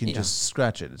 but you can Yeah. just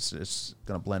scratch it. It's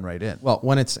gonna blend right in. Well,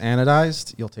 when it's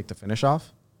anodized, you'll take the finish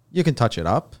off. You can touch it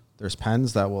up. There's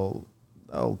pens that'll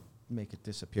make it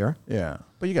disappear. Yeah,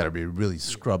 but you got to be really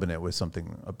scrubbing it with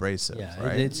something abrasive, Yeah,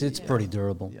 right? it's pretty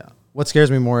durable. Yeah. What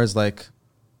scares me more is like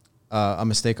a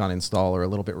mistake on install or a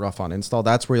little bit rough on install.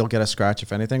 That's where you'll get a scratch,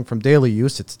 if anything. From daily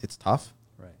use, it's tough.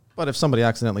 Right. But if somebody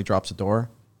accidentally drops a door,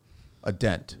 A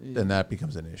dent, then that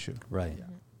becomes an issue. Right.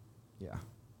 yeah.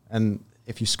 And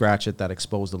if you scratch it, that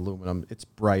exposed aluminum, it's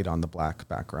bright on the black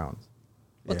background.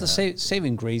 But the Yeah.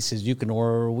 saving grace is we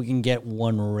can get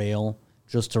one rail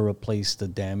just to replace the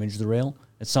damaged rail.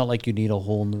 It's not like you need a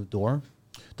whole new door.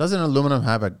 Doesn't aluminum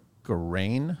have a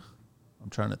grain?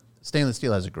 Stainless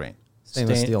steel has a grain,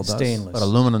 Stainless steel does. Stainless. but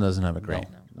aluminum doesn't have a grain.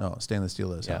 No, stainless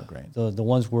steel does have a grain. The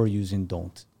ones we're using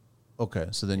don't. Okay,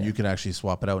 so then you can actually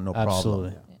swap it out, no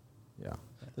Absolutely. problem. Yeah.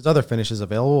 There's other finishes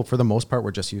available. For the most part,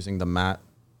 we're just using the matte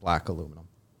black aluminum.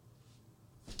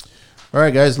 All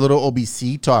right, guys, little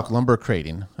OBC talk, lumber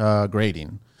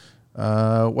grading.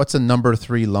 What's a number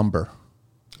 3 lumber?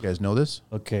 You guys know this?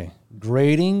 Okay.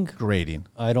 Grading, Grading.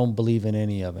 I don't believe in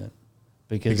any of it.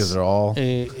 Because they're all...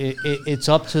 It's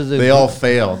up to the... They all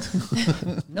failed.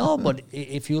 No, but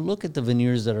if you look at the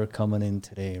veneers that are coming in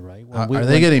today, right? Are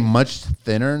they getting much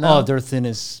thinner now? Oh, they're thin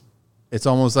as... It's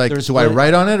almost like, They're do I split-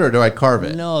 write on it or do I carve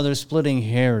it? No, they're splitting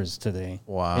hairs today.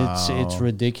 Wow. It's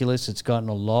ridiculous. It's gotten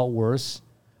a lot worse.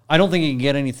 I don't think it can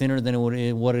get any thinner than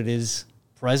what it is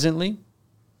presently,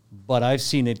 but I've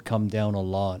seen it come down a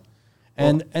lot.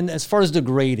 And as far as the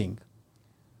grading,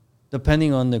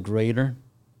 depending on the grader,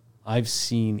 I've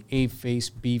seen A face,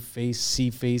 B face, C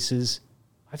faces.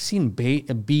 I've seen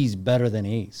B's better than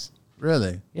A's.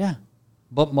 Really? Yeah.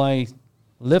 But my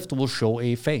lift will show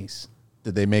A face.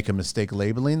 Did they make a mistake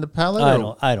labeling the pallet?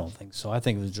 I don't think so. I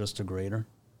think it was just a grader.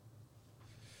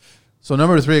 So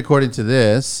number 3, according to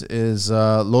this, is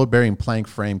load-bearing plank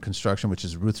frame construction, which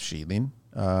is roof shielding.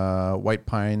 White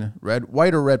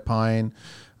or red pine.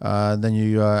 Then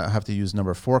you have to use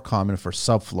number 4 common for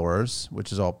subfloors,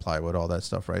 which is all plywood, all that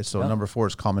stuff, right? So Yeah. number 4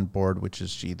 is common board, which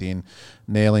is sheathing,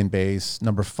 nailing base.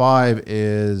 Number 5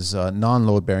 is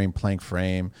non-load-bearing plank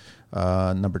frame.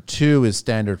 Number 2 is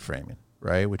standard framing,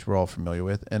 right, which we're all familiar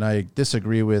with. And I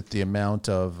disagree with the amount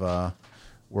of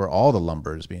where all the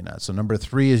lumber is being at. So number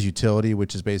 3 is utility,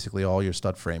 which is basically all your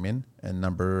stud framing. And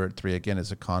number 3, again, is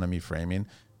economy framing,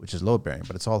 which is load bearing.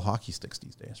 But it's all hockey sticks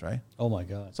these days, right? Oh, my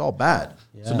God. It's all bad.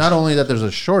 So Yeah. not only that there's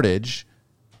a shortage,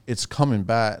 it's coming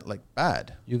bad.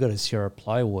 You got to see our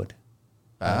plywood.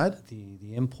 Bad?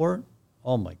 The import.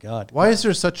 Oh my God. Why is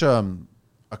there such a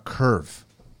curve?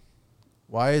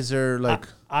 Why is there like...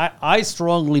 I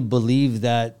strongly believe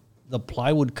that the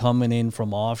plywood coming in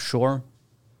from offshore.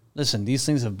 Listen, these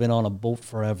things have been on a boat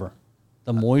forever.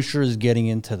 The moisture is getting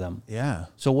into them. Yeah.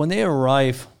 So when they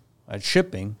arrive at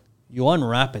shipping, you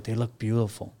unwrap it, they look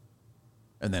beautiful.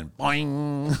 And then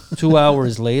boing. 2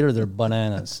 hours later, they're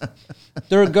bananas.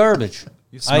 They're garbage.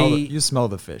 You smell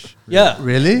the fish. Yeah.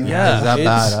 Really? Yeah. Is that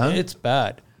bad, huh? It's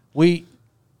bad.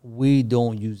 We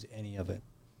don't use any of it.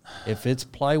 If it's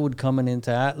plywood coming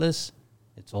into Atlas,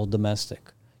 it's all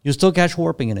domestic. You still catch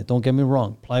warping in it. Don't get me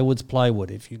wrong. Plywood's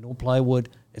plywood. If you know plywood,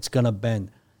 it's going to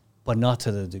bend, but not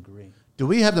to the degree. Do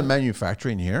we have the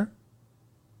manufacturing here?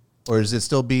 Or is it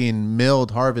still being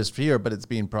milled, harvest here, but it's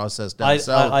being processed down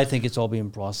south? I think it's all being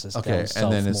processed Okay, down south.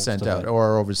 and then it's most sent of out. it.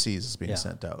 Or overseas it's being Yeah.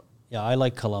 sent out. Yeah, I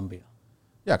like Columbia.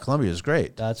 Yeah, Columbia is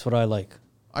great. That's what I like.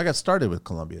 I got started with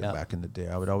Columbia Yeah. back in the day.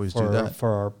 I would always do that. For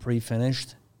our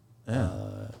pre-finished,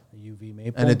 UV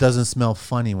maple. And it doesn't smell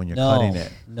funny when you're No, cutting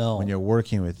it. no. When you're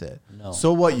working with it. No.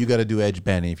 So what? You got to do edge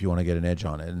banding if you want to get an edge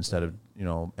on it instead of,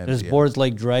 There's MDF. boards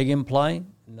like Dragonply.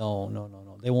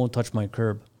 No. They won't touch my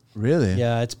curb. Really?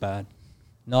 Yeah, it's bad.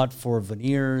 Not for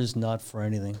veneers, not for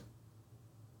anything.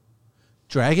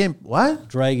 What?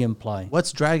 Dragonply.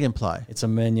 What's Dragonply? It's a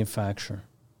manufacturer.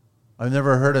 I've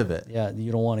never heard of it. Yeah,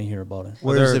 you don't want to hear about it.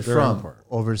 Where is it they're from? import.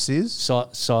 Overseas?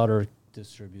 Solder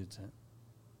distributes it.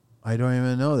 I don't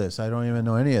even know this. I don't even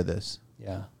know any of this.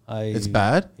 Yeah. It's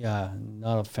bad? Yeah,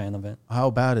 not a fan of it. How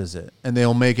bad is it? And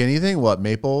they'll make anything? What,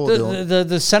 maple?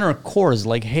 The center core is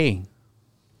like hay.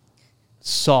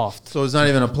 Soft. So it's not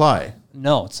even a ply.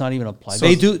 No, it's not even a ply. So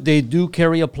They do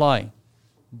carry a ply.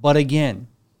 But again,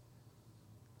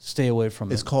 stay away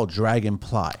from It's it. called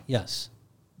Dragonply. Yes.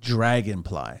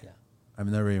 Dragonply. Yeah. I've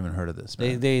never even heard of this,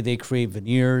 man. They create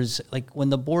veneers. Like when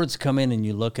the boards come in and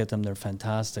you look at them, they're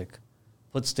fantastic.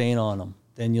 Put stain on them.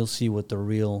 Then you'll see what the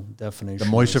real definition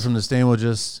The moisture is. from the stain will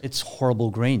just... It's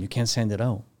horrible grain. You can't sand it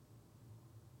out.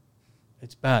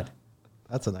 It's bad.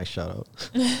 That's a nice shout out.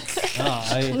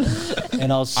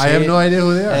 I'll say I have no idea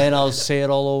who they are. And I'll say it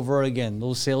all over again.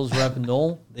 Those sales rep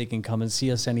know they can come and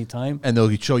see us anytime. And they'll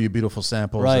show you beautiful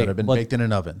samples Right, that have been but- baked in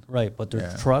an oven. Right, but their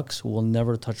Yeah. trucks will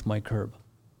never touch my curb.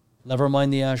 Never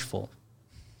mind the asphalt.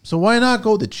 So why not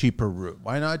go the cheaper route?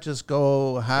 Why not just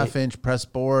go half-inch press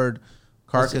board,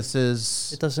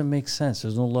 carcasses? It doesn't make sense.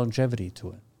 There's no longevity to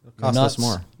it. Cost us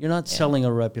more. You're not selling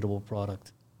a reputable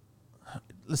product,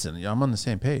 Listen, I'm on the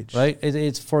same page. right?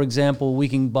 It's, for example, we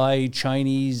can buy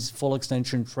Chinese full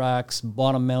extension tracks,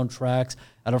 bottom mount tracks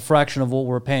at a fraction of what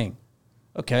we're paying.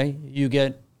 Okay, you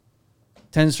get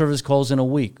 10 service calls in a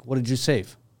week. What did you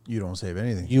save? You don't save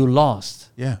anything. You lost.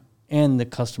 Yeah. And the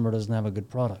customer doesn't have a good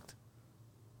product.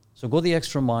 So go the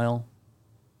extra mile,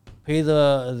 pay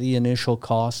the initial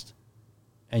cost,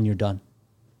 and you're done.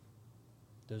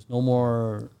 There's no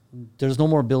more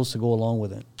bills to go along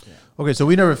with it. Okay, so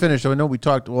we never finished. I know we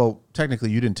talked. Well,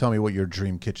 technically, you didn't tell me what your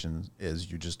dream kitchen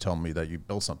is. You just told me that you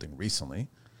built something recently.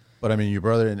 But I mean, your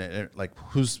brother and like,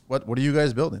 what are you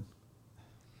guys building?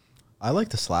 I like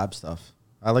the slab stuff.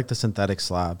 I like the synthetic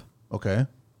slab Okay,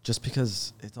 just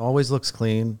because it always looks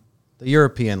clean. The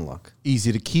European look.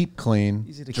 easy to keep clean,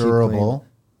 Easy to keep durable. clean.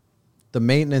 The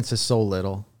maintenance is so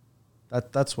little.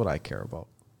 That's what I care about.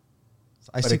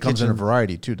 But it comes in a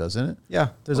variety too, doesn't it? Yeah,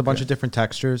 there's a bunch Okay. of different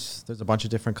textures. There's a bunch of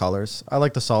different colors. I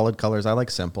like the solid colors. I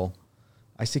like simple.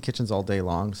 I see kitchens all day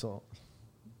long, so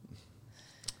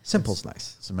simple's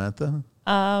nice. Samantha?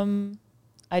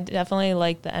 I definitely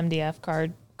like the MDF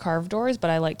carved doors, but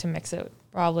I like to mix it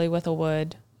probably with a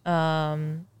wood.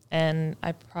 And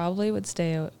I probably would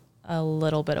stay a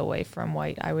little bit away from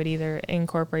white. I would either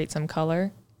incorporate some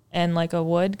color and like a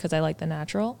wood because I like the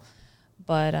natural.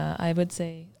 But I would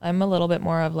say I'm a little bit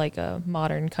more of like a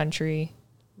modern country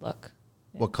look.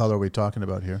 What color are we talking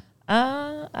about here?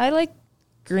 I like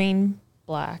green,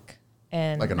 black,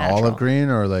 and Like an natural. olive green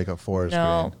or like a forest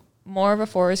No, green? more of a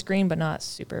forest green, but not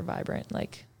super vibrant.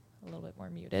 Like a little bit more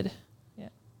muted. Yeah.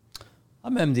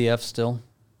 I'm MDF still.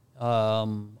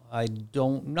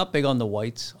 Not big on the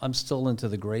whites. I'm still into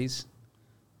the grays.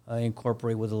 I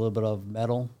incorporate with a little bit of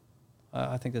metal.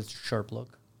 I think that's a sharp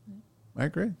look I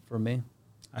agree. for me.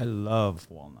 I love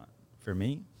walnut. For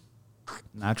me,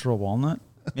 natural walnut,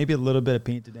 maybe a little bit of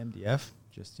painted MDF,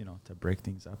 just, to break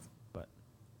things up. But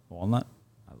walnut,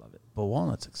 I love it. But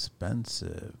walnut's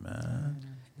expensive, man.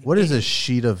 What is a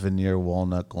sheet of veneer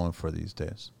walnut going for these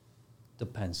days?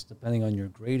 Depends. Depending on your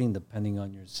grading, depending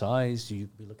on your size,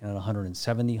 you'd be looking at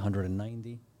 170,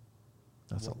 190.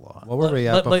 That's a lot. What were we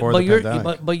at before the you're,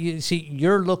 pandemic? but you see,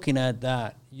 you're looking at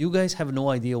that. You guys have no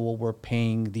idea what we're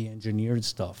paying the engineered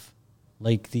stuff,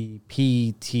 like the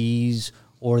PETs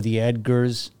or the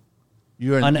Edgars.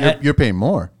 You're paying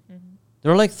more.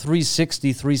 They're like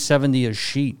 360, 370 a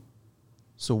sheet.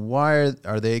 So why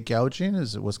are they gouging?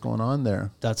 Is it what's going on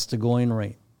there? That's the going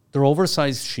rate. They're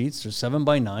oversized sheets. They're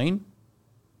 7x9,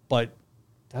 but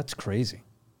that's crazy.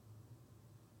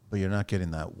 But you're not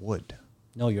getting that wood.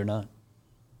 No, you're not.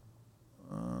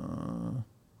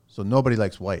 So nobody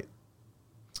likes white.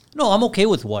 No, I'm okay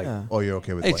with white. Yeah. Oh, you're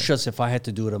okay with It's white. just if I had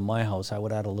to do it in my house, I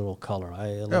would add a little color.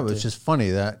 Yeah, but it's just funny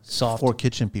that Soft. for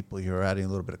kitchen people, you're adding a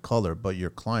little bit of color, but your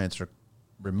clients are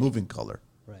removing color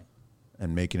right.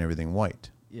 and making everything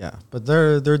white. Yeah, but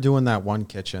they're doing that one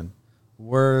kitchen.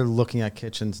 We're looking at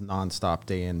kitchens nonstop,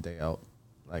 day in, day out.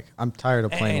 Like, I'm tired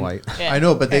of plain And- white. Yeah. I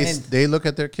know, but And- they look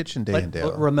at their kitchen day in, day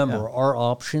But out. remember, our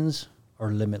options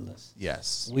are limitless.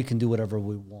 Yes. We can do whatever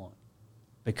we want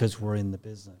because we're in the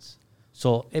business.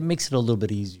 So it makes it a little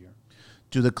bit easier.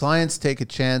 Do the clients take a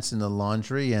chance in the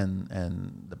laundry and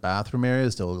the bathroom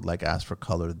areas? They'll like ask for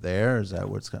color there. Is that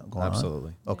what's going on?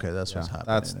 Absolutely. Okay, that's what's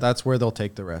happening. That's where they'll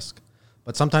take the risk.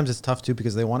 But sometimes it's tough too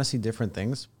because they want to see different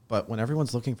things. But when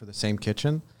everyone's looking for the same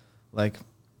kitchen, like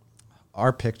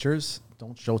our pictures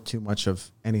don't show too much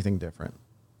of anything different.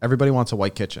 Everybody wants a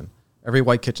white kitchen. Every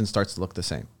white kitchen starts to look the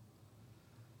same.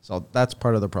 So that's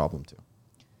part of the problem too.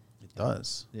 It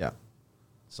does. Yeah.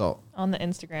 So On the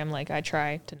Instagram, like I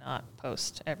try to not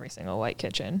post every single white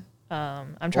kitchen.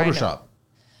 I'm trying Photoshop.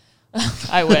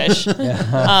 I wish.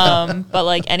 But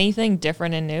like anything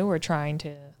different and new, we're trying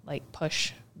to like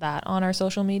push that on our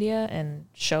social media and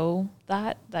show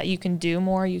that you can do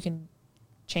more, you can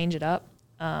change it up.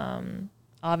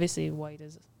 Obviously white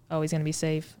is always going to be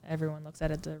safe. Everyone looks at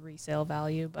it the resale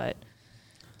value, but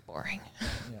it's boring.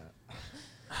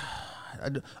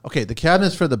 Okay, the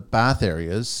cabinets for the bath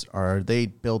areas, are they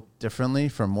built differently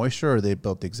for moisture, or are they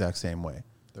built the exact same way?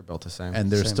 they're built the same.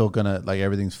 And they're Same. still gonna, like,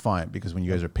 everything's fine because when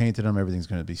you guys are painting them, everything's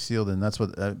gonna be sealed, and that's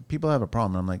what people have a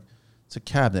problem. I'm like, it's a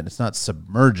cabinet, it's not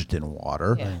submerged in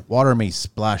water. Yeah. Water may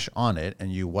splash on it,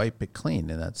 and you wipe it clean,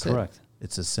 and that's Correct. it.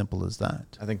 It's as simple as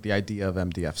that. I think the idea of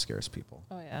MDF scares people.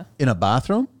 Oh yeah. In a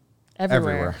bathroom,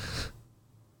 Everywhere.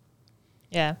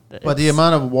 Yeah. but the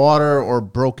amount of water or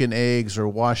broken eggs or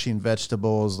washing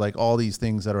vegetables, like all these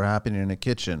things that are happening in a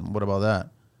kitchen, what about that?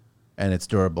 And it's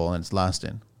durable and it's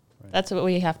lasting. That's what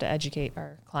we have to educate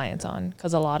our clients on,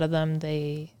 because a lot of them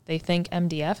they think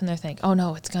MDF and they think, oh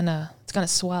no, it's gonna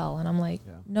swell, and I'm like,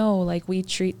 Yeah. no, like we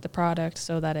treat the product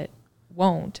so that it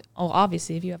won't. Oh,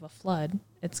 obviously, if you have a flood,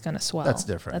 it's gonna swell. That's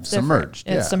different. That's Submerged,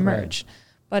 Different. It's yeah. submerged.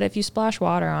 But if you splash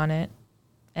water on it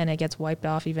and it gets wiped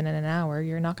off even in an hour,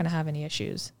 you're not gonna have any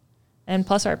issues. And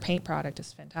plus, our paint product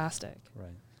is fantastic. Right.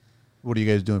 What are you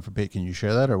guys doing for paint? Can you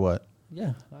share that or what?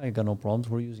 Yeah, I got no problems.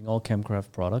 We're using all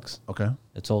Chemcraft products. Okay.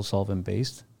 It's all solvent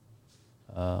based.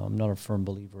 I'm not a firm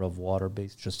believer of water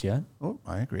based just yet. Oh,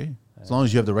 I agree. As long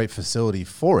as you have the right facility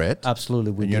for it.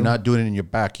 Absolutely, we And do. you're not doing it in your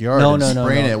backyard No, and no, no,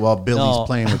 spraying no. it while Billy's No.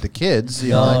 playing with the kids. You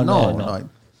know, like,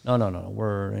 No.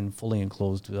 We're in fully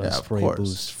enclosed of spray course.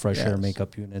 boost, fresh air Yes.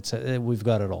 makeup units. We've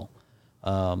got it all.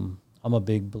 I'm a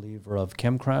big believer of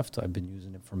Chemcraft. I've been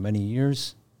using it for many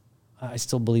years. I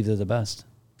still believe they're the best.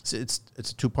 It's a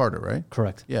two-parter, right?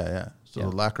 Correct. Yeah. So Yeah.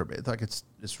 the lacquer base, like it's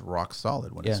rock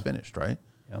solid when it's Yeah. finished, right?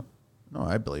 Yeah. No,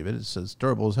 I believe it. It's as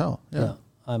durable as hell. Yeah.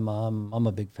 I'm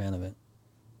a big fan of it.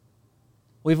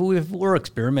 We're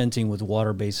experimenting with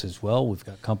water base as well. We've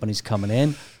got companies coming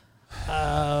in.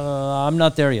 I'm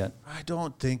not there yet. I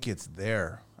don't think it's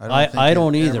there. I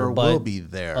don't either. Ever But will be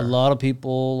there. a lot of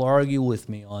people argue with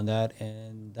me on that,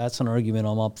 and that's an argument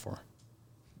I'm up for.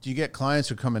 Do you get clients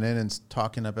who are coming in and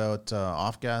talking about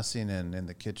off-gassing and in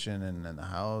the kitchen and in the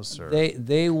house? Or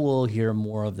They will hear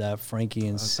more of that. Frankie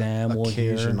and Sam will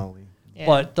hear. Occasionally. Yeah.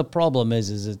 But the problem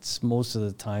is it's most of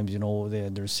the times,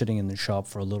 they're sitting in the shop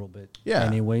for a little bit Yeah.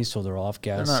 anyway, so they're off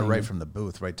they're gassing. not right from the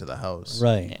booth right to the house.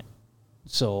 Right. Yeah.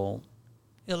 So,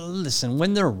 listen,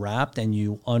 when they're wrapped and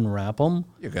you unwrap them,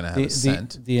 You're going to have a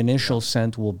scent. The initial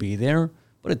scent will be there,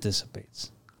 but it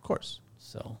dissipates. Of course.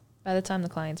 So, By the time the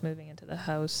client's moving into the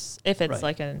house, if it's Right.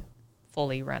 like a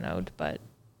fully renoed, but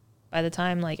by the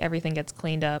time like everything gets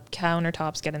cleaned up,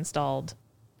 countertops get installed,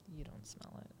 you don't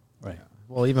smell it. right.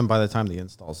 Well, even by the time the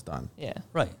install's done, Yeah.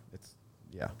 Right. it's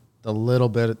the little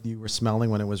bit you were smelling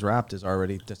when it was wrapped is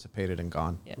already dissipated and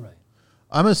gone. Yeah. Right.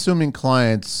 I'm assuming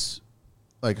clients,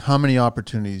 like how many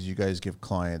opportunities you guys give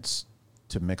clients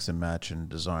to mix and match and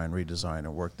design, redesign,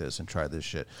 and work this and try this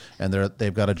shit. And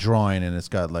they've got a drawing and it's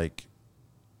got like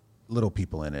little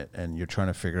people in it, and you're trying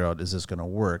to figure out, is this going to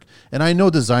work? And I know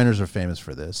designers are famous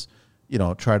for this.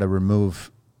 Try to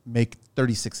make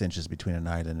 36 inches between an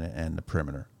island and the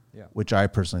perimeter, which I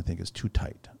personally think is too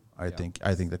tight. I think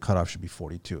the cutoff should be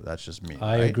 42. That's just me.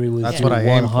 I right? agree with That's you. what I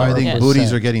aim for. I think 100%.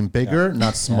 booties are getting bigger,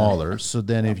 not smaller. So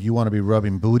then if you want to be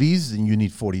rubbing booties, then you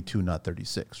need 42, not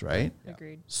 36, right?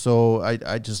 Agreed. So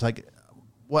I just like,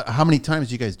 how many times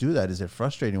do you guys do that? Is it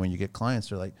frustrating when you get clients?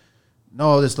 They're like,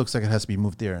 no, this looks like it has to be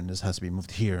moved there, and this has to be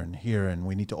moved here, and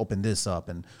we need to open this up,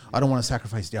 and I don't want to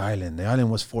sacrifice the island. The island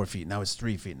was 4 feet, now it's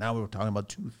 3 feet. Now we're talking about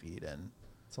 2 feet, and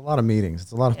It's a lot of meetings.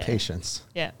 It's a lot of Yeah. patience.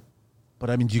 Yeah. but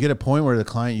I mean, do you get a point where the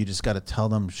client you just got to tell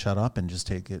them shut up and just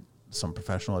take some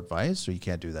professional advice, or you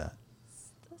can't do that?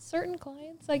 Certain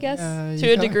clients, I guess, Yeah, to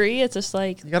you a gotta- degree, it's just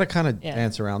like, You got to kind of Yeah.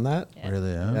 dance around that. yeah.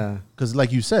 Really? Yeah. Because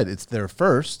like you said, it's their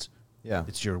first. Yeah.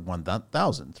 It's your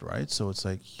 1,000th, right? So it's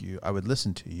like I would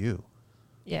listen to you.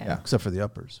 Yeah. Yeah. Except for the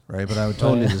uppers, right? But I would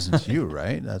totally listen to you,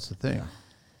 right? That's the thing.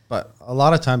 But a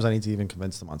lot of times I need to even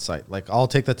convince them on site. Like I'll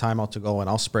take the time out to go and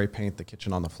I'll spray paint the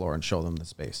kitchen on the floor and show them the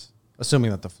space.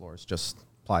 assuming that the floor is just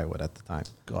plywood at the time.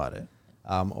 Got it.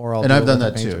 Or I'll And do I've it done with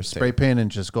a that too. painter's Spray tape. paint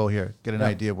and just go here, get an Yeah.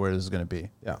 idea of where this is going to be.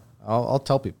 Yeah, I'll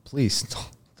tell people, please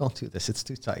don't do this. It's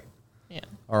too tight. Yeah.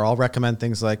 Or I'll recommend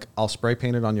things like I'll spray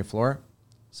paint it on your floor.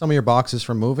 Some of your boxes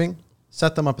from moving,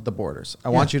 set them up at the borders. I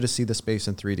want you to see the space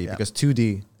in 3D Yeah. because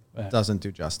 2D Right. doesn't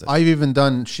do justice. I've even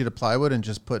done sheet of plywood and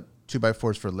just put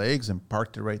 2x4s for legs and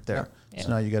parked it right there. Yeah. So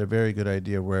now you got a very good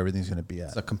idea of where everything's going to be at.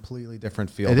 It's a completely different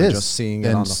feel It than is. just seeing it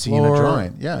Than on the seeing floor. a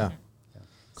drawing. Yeah.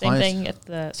 Same Clients- thing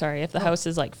if the house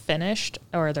is like finished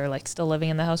or they're like still living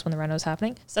in the house when the reno is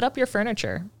happening. Set up your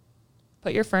furniture.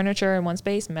 Put your furniture in one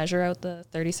space, measure out the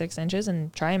 36 inches,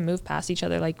 and try and move past each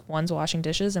other like one's washing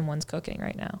dishes and one's cooking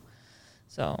right now.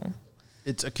 So,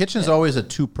 It's a kitchen's always a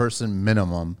 2-person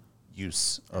minimum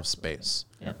use of space.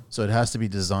 yeah. So it has to be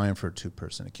designed for a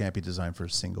 2-person. It can't be designed for a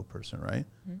single person, right?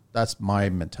 That's my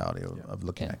mentality of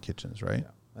looking Yeah. at kitchens, right?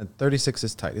 And 36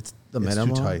 is tight. It's the It's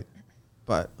minimum. too tight.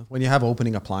 But when you have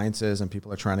opening appliances and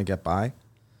people are trying to get by,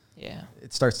 Yeah.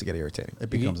 it starts to get irritating.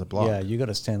 It becomes a block. Yeah, you got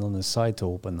to stand on the side to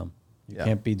open them. You Yeah.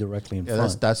 can't be directly in Yeah,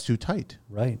 front. that's too tight.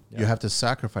 Right. You have to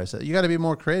sacrifice that. You got to be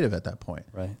more creative at that point.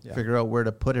 Right. Yeah. Figure out where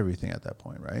to put everything at that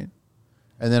point, right?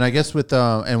 And then I guess with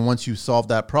and once you solve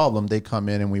that problem, they come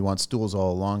in and we want stools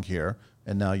all along here,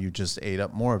 and now you just ate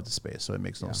up more of the space, so it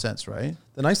makes no Yeah. sense, right?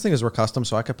 The nice thing is we're custom,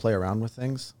 so I could play around with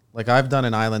things. Like I've done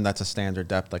an island that's a standard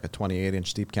depth, like a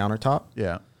 28-inch deep countertop.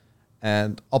 Yeah.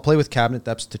 And I'll play with cabinet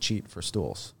depths to cheat for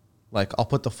stools. Like I'll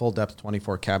put the full depth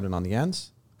 24 cabinet on the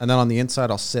ends, and then on the inside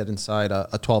I'll sit inside a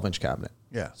 12-inch cabinet.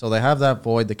 Yeah. So they have that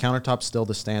void. The countertop's still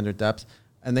the standard depth,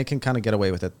 and they can kind of get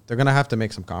away with it. They're going to have to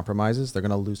make some compromises. They're going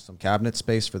to lose some cabinet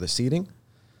space for the seating,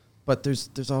 but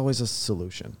there's always a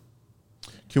solution.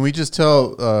 Can we just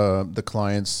tell the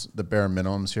clients the bare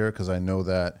minimums here? Because I know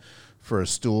that for a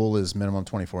stool is minimum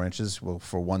 24 inches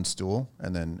for one stool,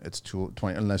 and then it's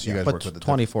 20, unless you guys but work with the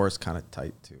 24 is kind of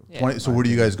tight too. Yeah. 20. So where do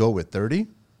you guys go with 30?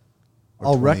 Or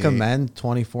I'll 28? recommend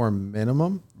 24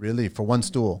 minimum. Really for one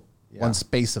stool, Yeah. one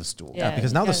space of stool. Yeah.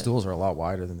 Because you now the gotta- stools are a lot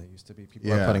wider than they used to be. People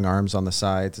Yeah. are putting arms on the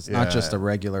sides. It's not just Yeah. a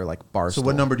regular like bar So stool.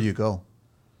 what number do you go?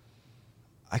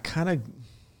 I kind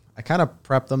of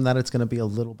prep them that it's going to be a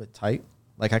little bit tight.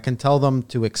 Like I can tell them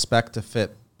to expect to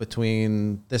fit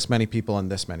between this many people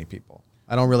and this many people.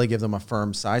 I don't really give them a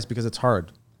firm size because it's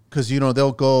hard. Because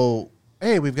they'll go,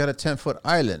 hey, we've got a 10-foot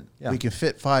island. Yeah. We can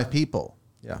fit 5 people.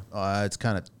 Yeah.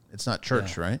 It's not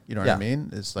church, right? You know what Yeah. I mean?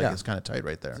 It's like Yeah. it's kind of tight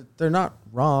right there. They're not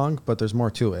wrong, but there's more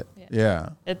to it. Yeah.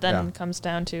 It then Yeah. comes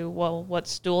down to, well, what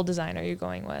stool design are you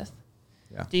going with?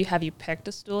 Yeah. Have you picked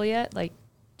a stool yet? Like,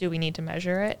 do we need to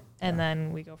measure it? And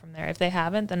then we go from there. If they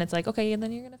haven't, then it's like, okay,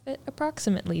 then you're going to fit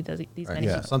approximately these Right. many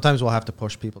Yeah. people. Sometimes we'll have to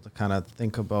push people to kind of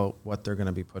think about what they're going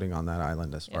to be putting on that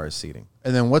island as far Yeah. as seating.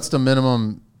 And then what's the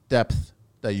minimum depth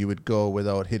that you would go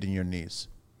without hitting your knees?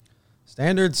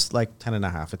 Standards like 10 and a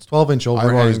half. It's 12-inch I've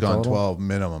overhang. always gone total. 12,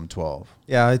 minimum 12.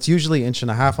 Yeah, it's usually 1.5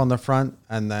 inches on the front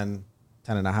and then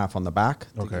 10 and a half on the back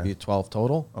to Okay. give you 12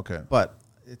 total. Okay. But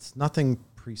it's nothing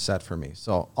preset for me.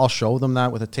 So I'll show them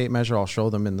that with a tape measure. I'll show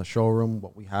them in the showroom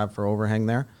what we have for overhang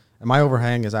there. And my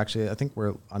overhang is actually, I think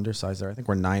we're undersized there. I think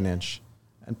we're 9-inch.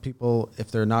 And people,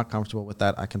 if they're not comfortable with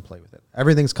that, I can play with it.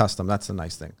 Everything's custom. That's the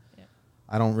nice thing. Yeah.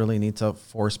 I don't really need to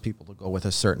force people to go with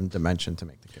a certain dimension to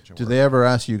make the kitchen Do work. they ever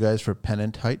ask you guys for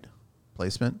pennant height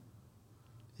placement?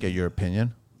 Get your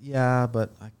opinion? Yeah, but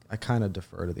I kind of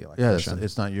defer to the Yeah, electrician.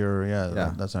 it's not your,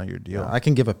 Yeah. that's not your deal. Yeah, I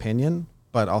can give opinion,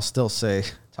 but I'll still say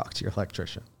talk to your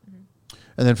electrician.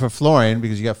 And then for flooring,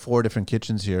 because you got 4 different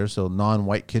kitchens here, so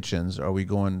non-white kitchens, are we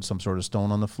going some sort of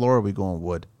stone on the floor or are we going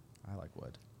wood? I like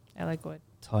wood. I like wood.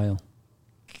 Tile.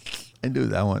 I do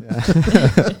that one.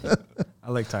 I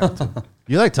like tile too.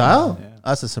 You like tile? Yeah.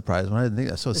 That's a surprise one. I didn't think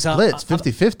that. So it So splits I'm-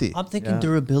 50-50. I'm thinking Yeah.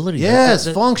 durability. Yes,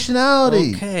 That-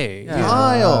 functionality. Okay. Yeah.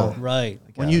 Tile. Right.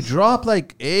 When you drop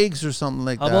like eggs or something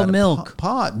like How that. about a milk?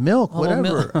 Pot, milk, How about whatever.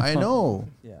 milk? I know.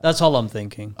 Yeah. That's all I'm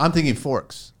thinking. I'm thinking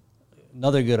forks,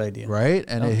 Another good idea. right?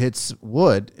 And Yeah. it hits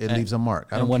wood, it And- leaves a mark.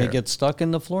 I And don't when care. it gets stuck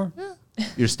in the floor?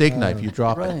 Your steak knife, you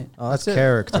drop right. it. Oh, that's That's it.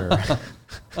 character.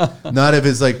 Not if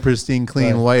it's like pristine,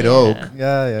 clean Right. white Yeah. oak,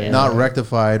 yeah. not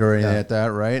rectified or anything Yeah. like that,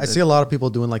 right? I see a lot of people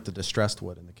doing like the distressed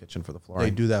wood in the kitchen for the flooring.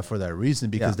 They do that for that reason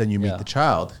because Yeah. then you meet Yeah. the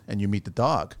child and you meet the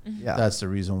dog. Yeah. That's the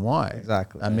reason why.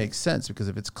 Exactly. That Right. makes sense because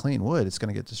if it's clean wood, it's going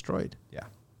to get destroyed. Yeah.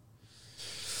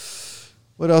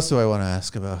 What else do I want to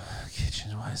ask about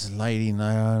kitchen wise? Lighting.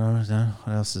 I don't know.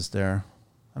 What else is there?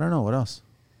 I don't know. What else?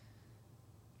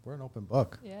 We're an open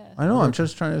book. Yeah. I know. I'm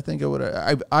just trying to think of what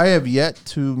I have yet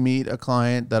to meet a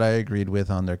client that I agreed with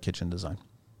on their kitchen design.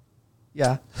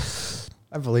 Yeah.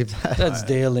 I believe that. That's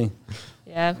daily.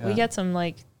 Yeah, we Yeah. get some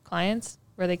like clients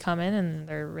where they come in and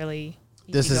they're really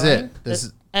This is easygoing. it. This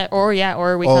is. Or we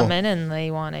Oh. come in and they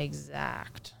want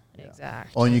exact.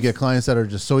 Oh, and you get clients that are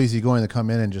just so easygoing to come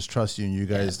in and just trust you, and you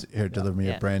guys here deliver me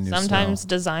a brand new. Sometimes smell.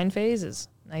 design phase is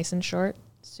nice and short,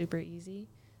 super easy.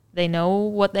 They know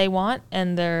what they want,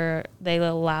 and they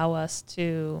allow us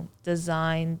to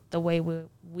design the way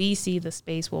we see the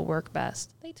space will work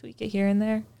best. They tweak it here and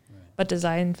there, but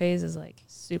design phase is like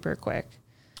super quick.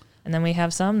 And then we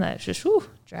have some that just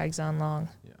drags on long.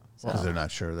 Yeah. Because they're not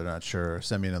sure. They're not sure.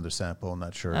 Send me another sample.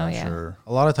 Not sure. Oh, not yeah. sure.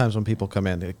 A lot of times when people come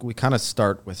in, we kind of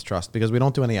start with trust because we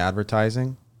don't do any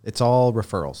advertising. It's all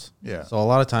referrals. Yeah. So a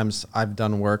lot of times I've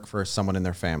done work for someone in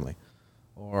their family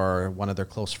or one of their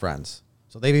close friends.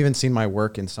 So they've even seen my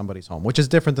work in somebody's home, which is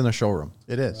different than a showroom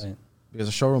It is Right. because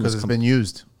a showroom because is it's been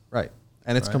used. right.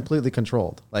 And it's Right. completely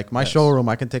controlled. Like my Yes. showroom,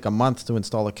 I can take a month to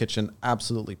install a kitchen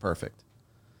absolutely perfect.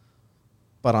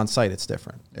 But on site, it's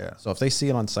different. Yeah. So if they see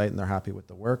it on site and they're happy with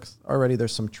the work, already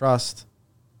there's some trust.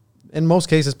 In most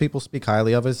cases, people speak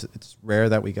highly of us. It's rare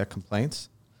that we get complaints.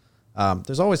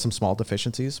 There's always some small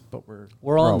deficiencies, but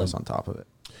we're on always them. on top of it.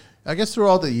 I guess through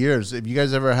all the years, have you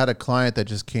guys ever had a client that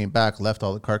just came back, left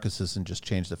all the carcasses, and just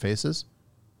changed the faces?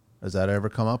 Has that ever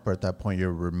come up, or at that point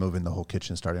you're removing the whole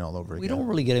kitchen, starting all over We again? don't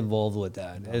really get involved with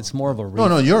that. It's more of a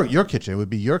No, your kitchen. It would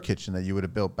be your kitchen that you would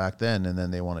have built back then, and then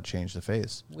they want to change the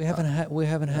face. We haven't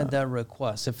had that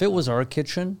request. If it was our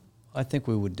kitchen, I think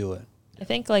we would do it. I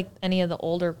think like any of the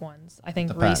older ones, I think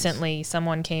Depends. recently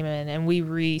someone came in and we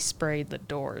resprayed the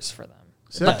doors for them.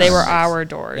 So But they were that's- our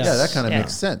doors. Yeah, that kind of Yeah.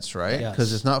 makes sense, right? Yes.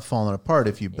 Because it's not falling apart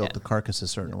if you built Yeah. the carcass a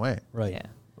certain way. Right. Yeah.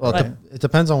 Well, But- it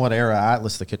depends on what era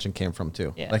Atlas the kitchen came from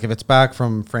too. Yeah. Like if it's back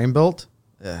from frame built,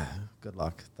 good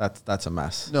luck. That's a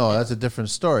mess. No, that's a different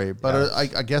story. But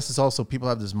Yeah. I guess it's also people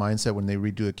have this mindset when they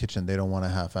redo a kitchen, they don't want to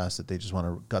half-ass it. They just want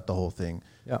to gut the whole thing.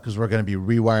 Yeah. Because we're going to be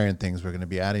rewiring things. We're going to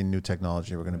be adding new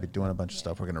technology. We're going to be doing a bunch of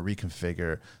stuff. We're going to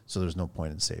reconfigure. So there's no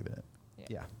point in saving it.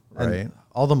 Yeah. Right. And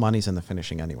all the money's in the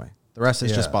finishing anyway. The rest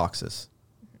is just Yeah. boxes.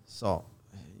 So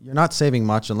you're not saving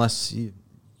much unless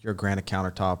your granite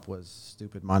countertop was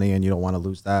stupid money and you don't want to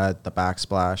lose that, the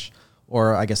backsplash,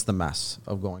 or I guess the mess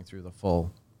of going through the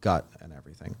full gut and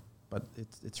everything. But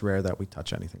it's rare that we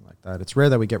touch anything like that. It's rare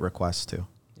that we get requests too.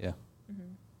 Yeah.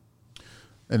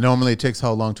 And normally it takes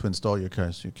how long to install your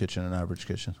kitchen, an average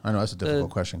kitchen? I know that's a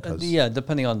difficult question because Yeah,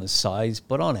 depending on the size,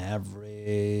 but on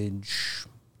average,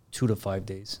 2 to 5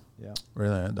 days. Yeah.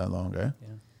 really not that long, eh? Yeah.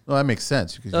 Well, that makes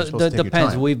sense because you're supposed That to take depends.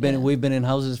 your time. We've been in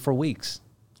houses for weeks.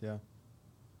 Yeah.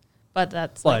 But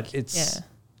that's But like, it's- yeah.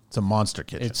 It's a monster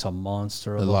kitchen. It's a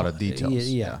monster. A lot of details.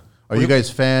 Yeah. Are you guys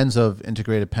fans of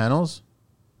integrated panels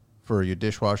for your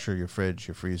dishwasher, your fridge,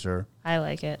 your freezer? I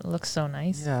like it. It looks so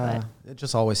nice. Yeah. It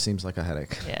just always seems like a headache.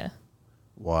 But yeah.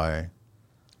 Why?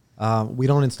 We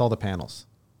don't install the panels.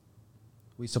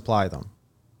 We supply them.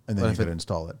 And But then you if could it-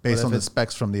 install it based but on if the it-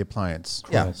 specs from the appliance.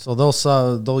 Yeah. Correct. So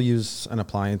they'll use an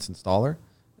appliance installer,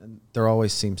 and there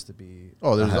always seems to be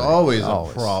Oh, there's a headache. always a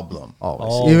problem.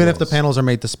 Always. Even if the Always. panels are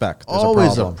made to spec, there's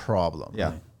Always a a problem. problem.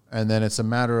 Yeah. And then it's a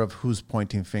matter of who's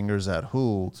pointing fingers at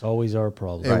who. It's always our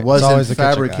problem. Right. It It's wasn't always the kitchen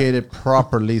guy. fabricated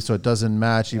properly, so it doesn't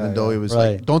match. Even Yeah, though yeah. it was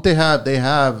Right. like, don't they have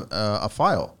a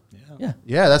file? Yeah.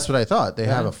 Yeah, that's what I thought. They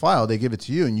have Yeah. a file. They give it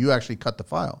to you, and you actually cut the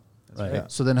file. Right. Yeah.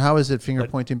 So then, how is it finger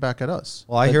pointing back at us?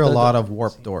 Well, I But hear a the- lot of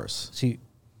warped doors. See,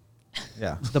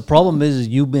 Yeah. the problem is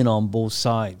you've been on both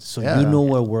sides, so Yeah. you know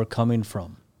where we're coming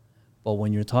from. But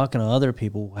when you're talking to other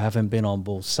people who haven't been on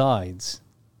both sides,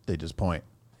 They just point,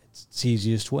 it's the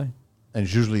easiest way. and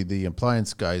it's usually the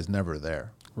appliance guy is never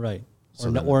there. Right. So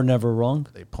Or, then- or never wrong.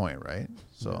 They point, right?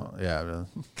 So yeah.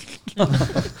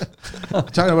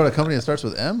 Talking about a company that starts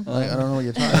with M? I don't know what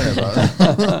you're talking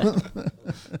about.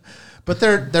 But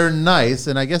they're nice,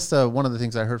 and I guess one of the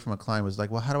things I heard from a client was like,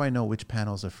 "Well, how do I know which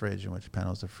panel's a fridge and which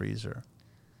panel's a freezer?"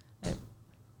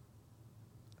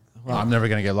 Well, I'm never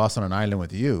gonna get lost on an island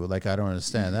with you. Like, I don't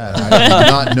understand that. I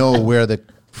do not know where the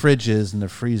fridge is and the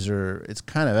freezer. It's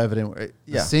kind of evident. The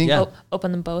Yeah. sink, Yeah.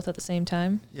 Open them both at the same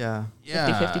time. Yeah.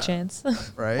 50-50 chance.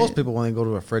 right? Most people, when they go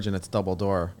to a fridge and it's double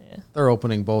door, Yeah. they're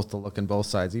opening both to look in both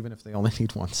sides, even if they only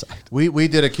need one side. We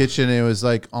did a kitchen, and it was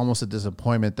like almost a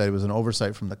disappointment that it was an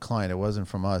oversight from the client. It wasn't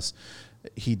from us.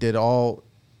 He did no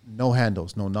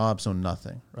handles, no knobs, no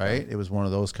nothing, right? It was one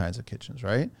of those kinds of kitchens,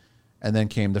 right? And then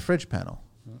came the fridge panel.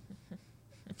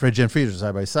 Fridge and freezer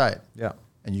side by side. Yeah.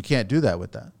 And you can't do that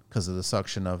with that because of the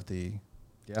suction of the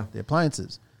Yeah.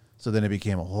 appliances. So then it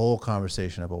became a whole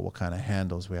conversation about what kind of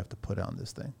handles we have to put on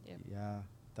this thing. Yeah.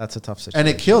 That's a tough situation. And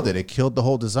it killed it. It killed the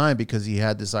whole design because he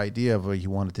had this idea of where he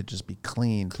wanted to just be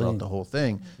clean throughout the whole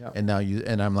thing. Yep. And now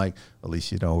I'm like, at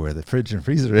least you know where the fridge and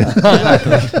freezer is.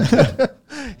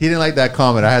 He didn't like that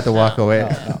comment. I had to walk away.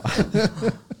 No.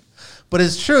 But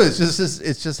it's true. It's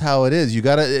just how it is.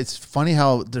 It's funny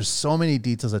how there's so many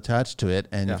details attached to it.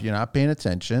 And if you're not paying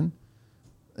attention,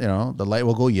 the light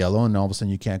will go yellow and all of a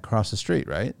sudden you can't cross the street,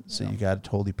 right? So you got to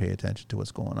totally pay attention to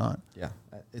what's going on. Yeah.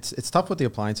 It's tough with the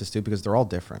appliances too because they're all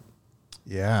different.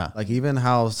 Yeah. Like even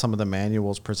how some of the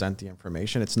manuals present the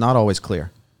information, it's not always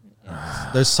clear.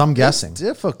 There's some guessing. It's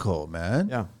difficult, man.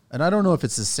 Yeah. And I don't know if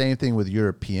it's the same thing with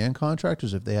European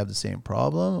contractors, if they have the same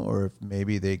problem, or if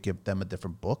maybe they give them a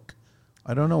different book.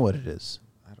 I don't know what it is.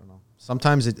 I don't know.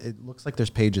 Sometimes it looks like there's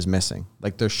pages missing.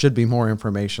 Like there should be more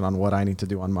information on what I need to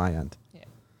do on my end. Yeah.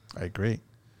 I agree.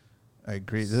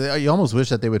 You almost wish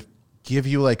that they would give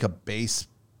you like a base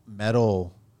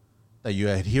metal that you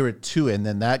adhere it to, and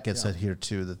then that gets adhered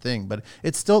to the thing. But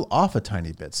it's still off a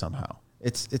tiny bit somehow.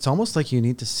 It's almost like you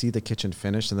need to see the kitchen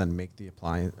finished and then make the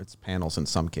appliance panels in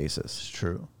some cases. It's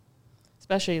true.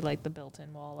 Especially like the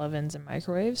built-in wall ovens and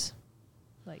microwaves.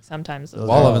 Like sometimes those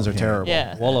Wall ovens are terrible.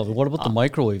 Yeah. Wall oven. What about the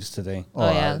microwaves today?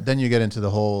 Yeah. Then you get into the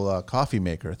whole coffee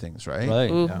maker things, right? Right.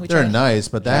 Ooh, Yeah. we They're try- nice,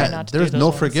 but try not to do there's those no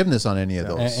ones. forgiveness on any of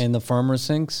those. And the farmer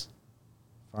sinks.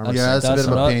 Farmers- Yeah, that's a bit of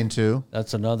a another- pain too.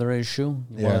 That's another issue.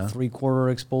 You Yeah. want a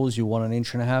 3/4 exposed. You want an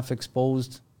 1.5 inch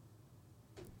exposed.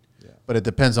 But it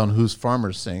depends on whose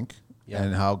farmer's sink Yeah.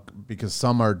 and how, because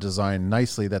some are designed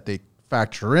nicely that they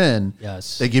factor in.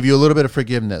 Yes. They give you a little bit of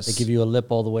forgiveness. They give you a lip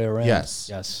all the way around. Yes.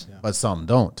 Yes. But some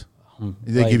don't.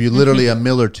 They Right. give you literally a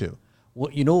mil or two.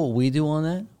 You know what we do on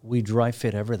that? We dry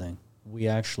fit everything. We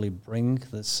actually bring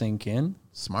the sink in.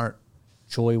 Smart.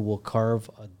 Joy will carve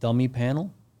a dummy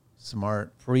panel,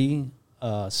 Smart.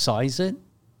 size it,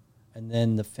 and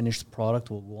then the finished product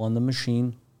will go on the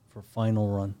machine for final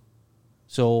run.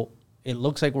 So it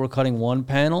looks like we're cutting one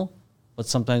panel, but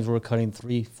sometimes we're cutting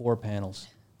 3-4 panels.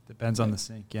 Depends on the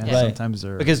sink. Yeah. Yeah. Right. Sometimes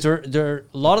they're Because they're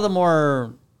a lot of them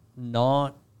are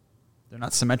not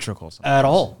not symmetrical at sometimes.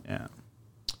 all Yeah.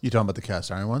 You talking about the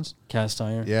cast iron ones? cast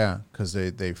iron. Yeah, because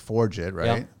they forge it,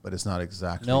 right? Yeah. But it's not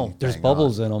exactly. No, there's bang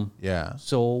bubbles on. in them. Yeah.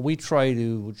 So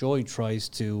Joey tries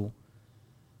to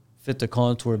fit the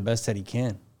contour best that he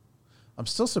can. I'm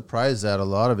still surprised that a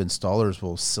lot of installers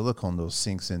will silicone those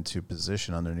sinks into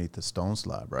position underneath the stone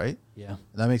slab, right? Yeah. And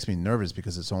that makes me nervous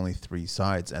because it's only 3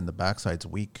 sides and the back side's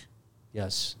weak,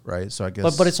 Yes. right? So I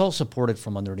guess. But it's all supported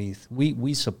from underneath.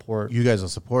 We support. You guys will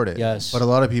support it. Yes. But a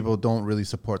lot of people don't really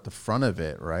support the front of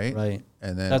it, right? Right.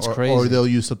 And then That's or crazy. they'll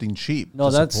use something cheap No,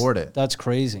 to support it. that's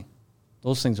crazy.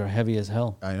 Those things are heavy as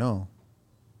hell. I know.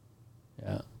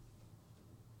 Yeah.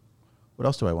 What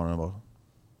else do I want to know about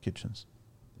kitchens?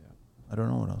 Yeah. I don't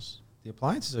know what else. The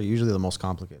appliances are usually the most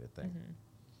complicated thing.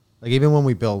 Like even when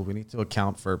we build, we need to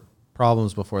account for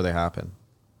problems before they happen.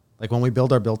 Like when we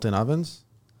build our built-in ovens,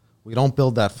 we don't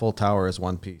build that full tower as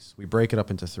one piece. We break it up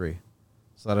into 3.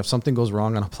 So that if something goes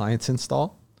wrong on appliance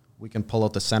install, we can pull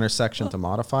out the center section to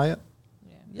modify it.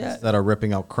 Yeah. Instead of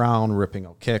ripping out crown, ripping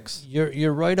out kicks.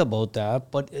 You're right about that,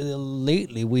 but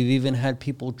lately we've even had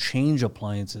people change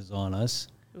appliances on us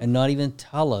and not even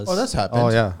tell us. Oh, that's happened. Oh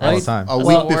yeah, all the Right? time. A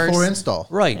Well, week it before works. install.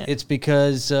 Right. Yeah. It's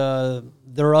because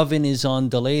their oven is on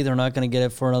delay. They're not going to get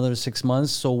it for another 6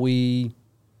 months, so we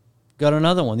got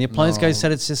another one. The appliance guy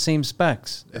said it's the same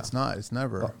specs. It's not. It's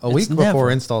never. A week It's before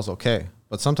never. install is okay,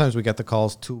 but sometimes we get the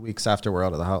calls 2 weeks after we're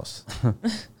out of the house.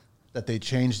 That they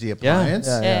changed the appliance.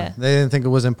 Yeah. They didn't think it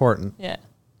was important. Yeah.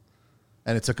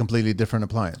 And it's a completely different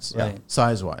appliance. Right.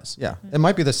 Size-wise. Yeah, it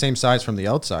might be the same size from the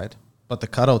outside, but the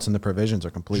cutouts and the provisions are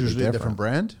completely Usually a different.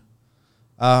 different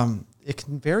brand. It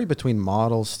can vary between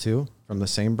models too, from the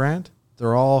same brand.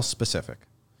 They're all specific.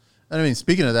 And I mean,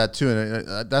 speaking of that too,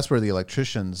 and that's where the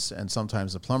electricians and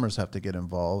sometimes the plumbers have to get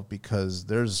involved because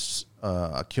there's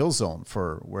a kill zone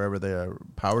for wherever their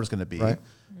power is going to be, Right.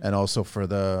 and also for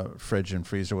the fridge and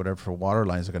freezer, whatever for water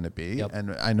lines are going to be. Yep.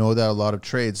 And I know that a lot of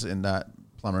trades in that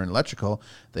plumber and electrical,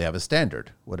 they have a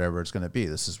standard, whatever it's going to be.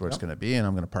 This is where it's going to be, and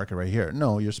I'm going to park it right here.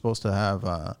 No, you're supposed to have.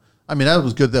 I mean, that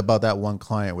was good about that one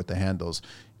client with the handles.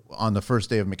 On the first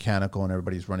day of mechanical and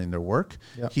everybody's running their work,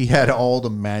 Yep. he had all the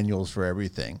manuals for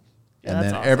everything. Yeah, And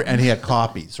that's then awesome. and he had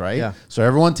copies, right? Yeah. So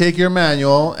everyone take your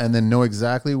manual and then know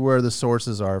exactly where the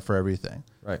sources are for everything.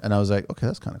 Right. And I was like, okay,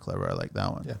 that's kind of clever. I like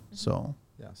that one. Yeah. So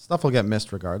Yeah, stuff will get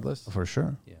missed regardless. for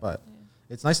sure. Yeah. But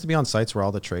it's nice to be on sites where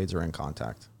all the trades are in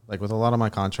contact. Like with a lot of my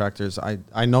contractors,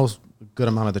 I know a good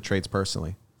amount of the trades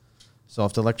personally. So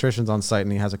if the electrician's on site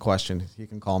and he has a question, he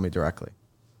can call me directly,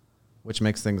 which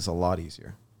makes things a lot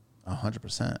easier.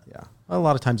 100%. Yeah. A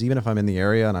lot of times, even if I'm in the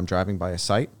area and I'm driving by a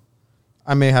site,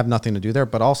 I may have nothing to do there,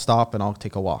 but I'll stop and I'll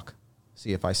take a walk,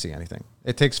 see if I see anything.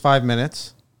 It takes 5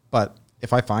 minutes, but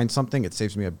if I find something, it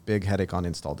saves me a big headache on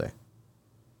install day.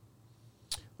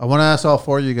 I want to ask all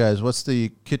four of you guys, what's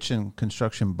the kitchen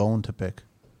construction bone to pick?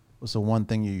 What's the one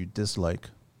thing you dislike?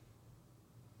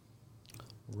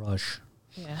 Rush.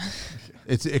 Yeah.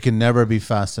 It can never be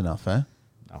fast enough, eh?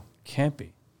 No. Can't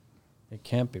be. It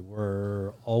can't be.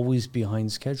 We're always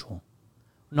behind schedule.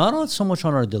 Not so much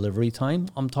on our delivery time.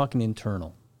 I'm talking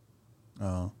internal.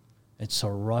 Oh. It's a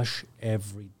rush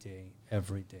every day,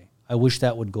 every day. I wish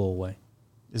that would go away.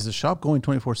 Is the shop going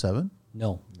 24/7?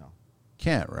 No. No.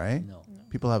 Can't, right? No.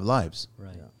 People have lives.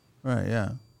 Right. Yeah. Right, yeah.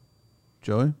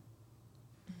 Joey?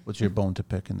 What's your bone to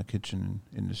pick in the kitchen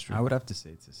industry? I would have to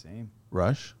say it's the same.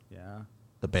 Rush? Yeah.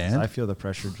 The 'Cause band? I feel the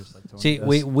pressure just like Tony See, does.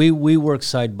 we work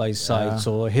side by side, Yeah.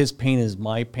 so his pain is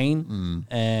my pain,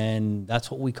 and that's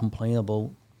what we complain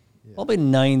about probably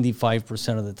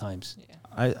 95% of the times.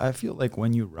 I feel like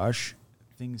when you rush,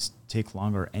 things take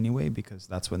longer anyway because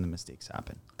that's when the mistakes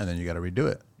happen. And then you got to redo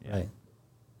it. Yeah. Right.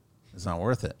 It's not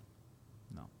worth it.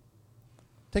 No.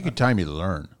 Take your time, you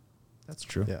learn. That's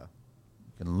true. Yeah.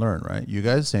 You can learn, right? You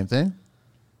guys, same thing?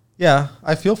 Yeah,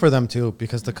 I feel for them too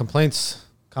because the complaints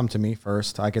come to me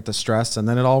first. I get the stress, and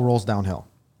then it all rolls downhill.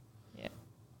 Yeah.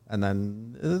 And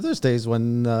then there's days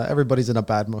when everybody's in a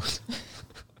bad mood.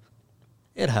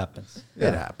 It happens.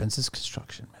 It happens. It's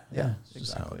construction, man. Yeah, It's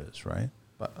just how it is, right?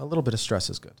 But a little bit of stress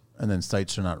is good. And then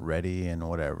sites are not ready and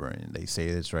whatever. And they say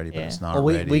it's ready, but Yeah. it's not Oh,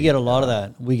 ready. we get a lot of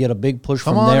that. We get a big push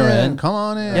Come from on their in. end. Come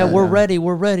on in. Yeah, we're ready.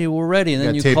 We're ready. We're ready. And You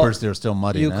then got you tapers, call. they're still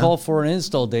muddy. You huh? call for an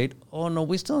install date. Oh no,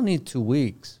 we still need 2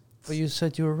 weeks. But you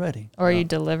said you were ready. Or you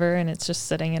deliver and it's just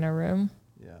sitting in a room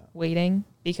Yeah. waiting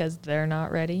because they're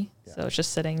not ready. So it's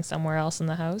just sitting somewhere else in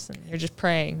the house, and you're just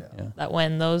praying Yeah. that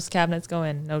when those cabinets go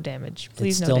in, no damage.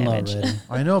 Please, It's no still damage. not ready.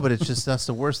 I know, but it's just that's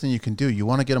the worst thing you can do. You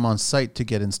want to get them on site to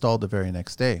get installed the very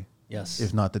next day. Yes.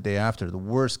 If not the day after, the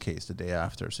worst case, the day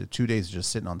after. So 2 days just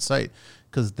sitting on site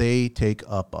because they take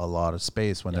up a lot of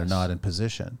space when they're Yes. not in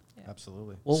position.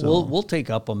 Absolutely. Well, So- we'll take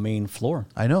up a main floor.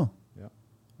 I know. Yeah.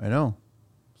 I know.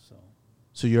 So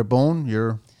So your bone,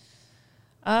 your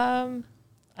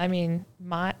I mean,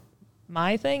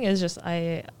 my thing is just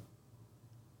I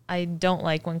don't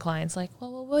like when clients like,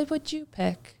 well, what would you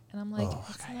pick? And I'm like,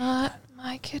 it's not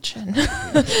my kitchen.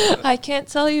 I can't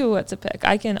tell you what to pick.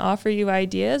 I can offer you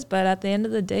ideas, but at the end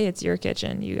of the day, it's your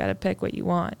kitchen. You got to pick what you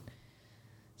want.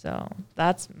 So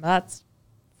that's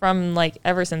from like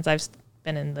ever since I've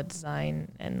been in the design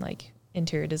and like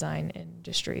interior design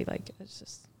industry. Like it's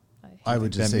just I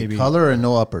would just Then say maybe- color and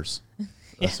no uppers.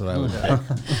 That's what I would say.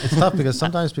 It's tough because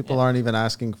sometimes people aren't even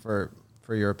asking for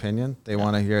your opinion. They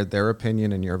want to hear their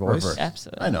opinion in your voice. Reverse.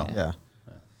 absolutely. I know. Yeah.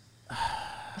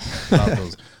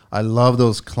 I love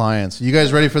those clients. You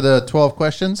guys ready for the 12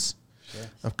 questions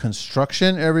of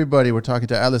construction? Everybody, we're talking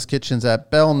to Atlas Kitchens at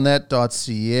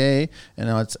bellnet.ca, and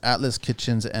now it's Atlas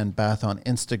Kitchens and Bath on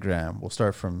Instagram. We'll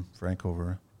start from Frank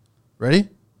over. Ready?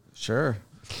 Sure.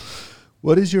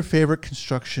 What is your favorite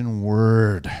construction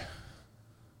word?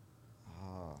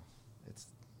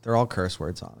 They're all curse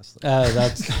words, honestly.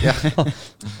 that's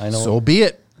I know. So be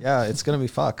it. Yeah, it's going to be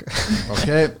fuck.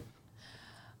 Okay.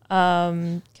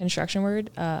 Construction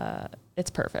word. It's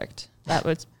perfect. That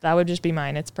would just be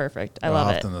mine. It's perfect. I love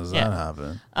How it. often does Yeah.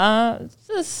 that happen?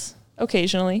 Just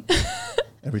occasionally.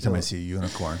 Every time I see a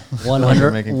unicorn.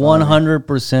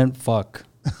 100% fuck.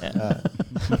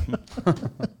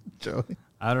 Joey.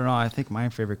 I don't know. I think my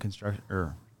favorite construction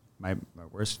or my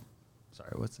worst. Sorry,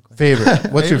 what's the question?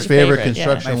 Favorite. What's your favorite Favorite, yeah.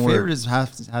 construction My word?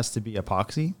 favorite has to be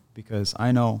epoxy because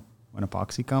I know when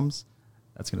epoxy comes,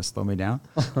 that's going to slow me down.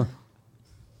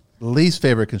 Least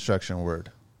favorite construction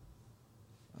word.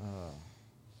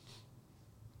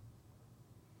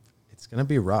 It's going to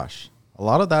be rush. A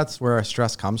lot of that's where our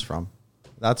stress comes from.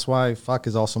 That's why fuck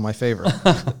is also my favorite.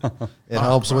 It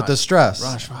helps with the stress.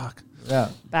 Rush, fuck. Yeah.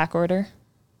 Back order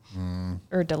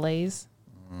or delays.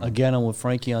 Again, I'm with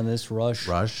Frankie on this rush.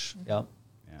 Rush. Yep.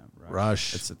 Yeah,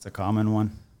 Rush. It's a common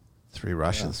one. 3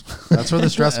 rushes. That's where the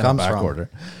stress And a comes back from. order.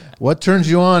 What turns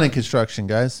you on in construction,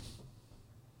 guys?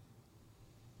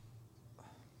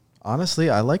 Honestly,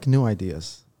 I like new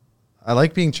ideas. I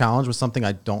like being challenged with something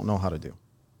I don't know how to do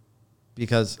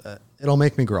because it'll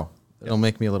make me grow. It'll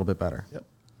make me a little bit better. Yep.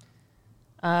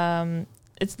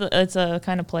 It's a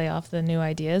kind of play off the new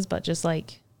ideas, but just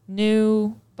like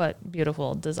new but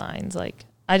beautiful designs. Like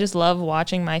I just love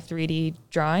watching my 3D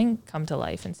drawing come to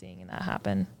life and seeing that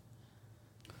happen.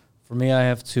 For me, I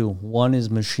have 2. One is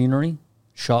machinery,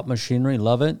 shop machinery,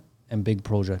 love it, and big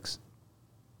projects.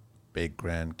 big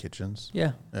grand kitchens.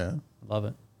 Yeah, Yeah. love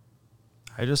it.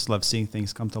 I just love seeing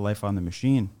things come to life on the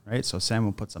machine, right? So Sam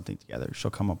will put something together.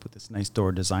 She'll come up with this nice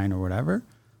door design or whatever.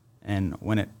 And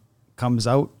when it comes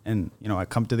out and, I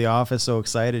come to the office so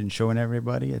excited and showing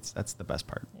everybody, that's the best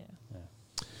part.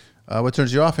 Yeah. What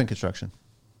turns you off in construction?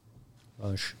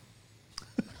 Rush.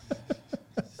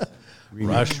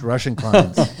 Russian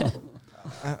clients.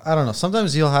 I don't know.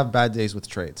 Sometimes you'll have bad days with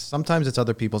trades. Sometimes it's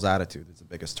other people's attitude that's the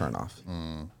biggest turnoff.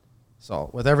 So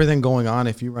with everything going on,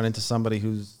 if you run into somebody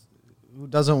who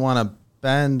doesn't want to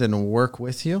bend and work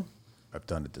with you, I've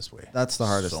done it this way. that's the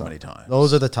hardest. So many times.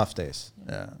 Those are the tough days.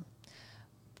 Yeah.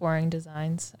 Boring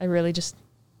designs. I really just,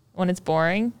 when it's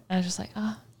boring, I was just like,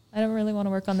 I don't really want to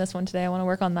work on this one today. I want to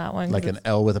work on that one. Like an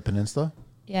L with a peninsula?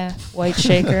 Yeah, white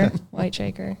shaker, white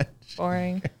shaker.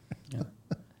 Boring. Yeah.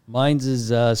 Mine's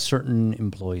is certain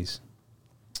employees.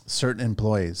 Certain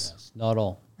employees. Yes, not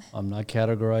all. I'm not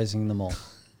categorizing them all.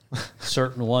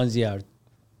 Certain ones, yeah, are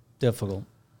difficult.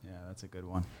 Yeah, that's a good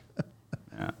one.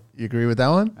 Yeah, You agree with that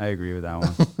one? I agree with that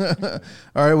one.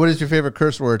 All right. What is your favorite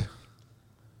curse word?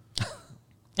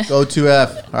 Go to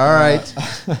F. All right.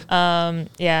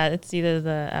 Yeah, it's either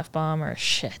the F-bomb or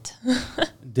shit.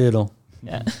 Ditto.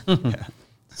 Yeah.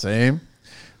 Same.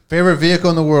 Favorite vehicle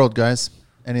in the world, guys?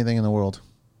 Anything in the world?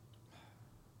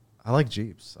 I like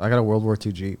Jeeps. I got a World War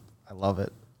II Jeep. I love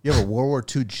it. You have a World War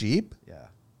II Jeep? Yeah.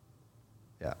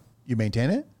 Yeah. You maintain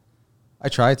it? I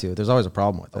try to. There's always a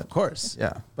problem with it. Of course.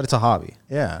 Yeah. But it's a hobby.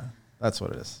 Yeah. That's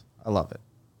what it is. I love it.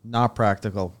 Not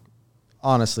practical.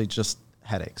 Honestly, just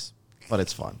headaches. But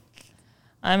it's fun.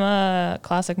 I'm a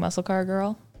classic muscle car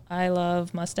girl. I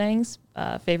love Mustangs.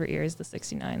 Favorite year is the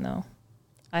 69, though.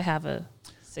 I have a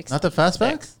 66. Not the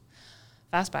fastbacks?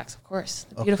 Fastbacks, of course.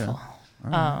 They're Okay. beautiful.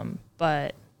 Right.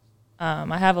 But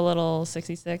I have a little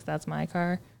 66. That's my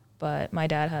car. But my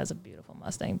dad has a beautiful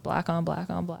Mustang. Black on black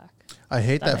on black. I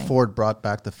hate that Stunning. Ford brought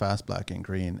back the fast black and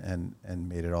green and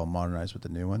made it all modernized with the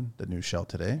new one, the new shell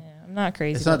today. Yeah, I'm not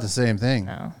crazy. It's not about the same thing.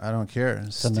 No. I don't care.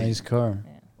 It's a nice car.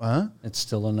 Huh? It's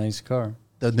still a nice car.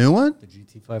 The new one? The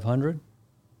GT500,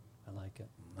 I like it.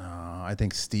 No, I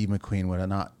think Steve McQueen would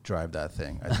not drive that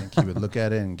thing. I think he would look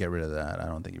at it and get rid of that. I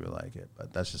don't think he would like it,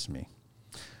 but that's just me.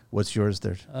 What's yours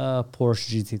there?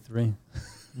 Porsche GT3.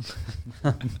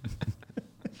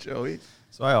 Joey?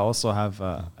 So I also have,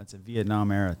 it's a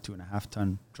Vietnam era 2.5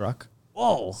 ton truck.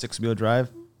 Whoa. 6-wheel drive.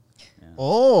 Yeah.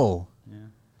 Oh. Yeah.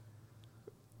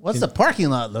 What's the parking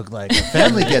lot look like? A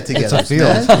family get together. It's a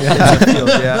field.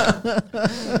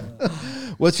 Yeah.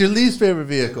 What's your least favorite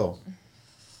vehicle?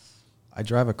 I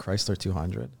drive a Chrysler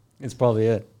 200. It's probably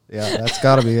it. Yeah, that's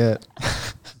got to be it.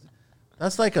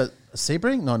 That's like a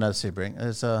Sebring? No, not a Sebring.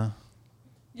 It's a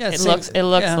Yeah, It looks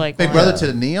like big one. brother to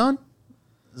the Neon?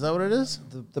 Is that what it is?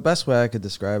 The best way I could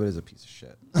describe it is a piece of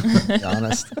shit. To be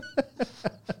honest.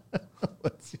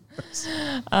 What's yours?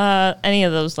 Any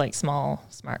of those like small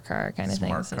smart car kind of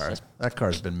Smart things. It's car. just- That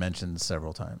car's been mentioned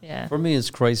several times. yeah. For me, it's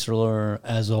Chrysler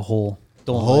as a whole.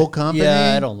 The whole company?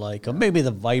 Yeah, I don't like them. Maybe the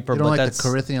Viper, You don't but like that's the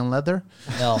Corinthian leather?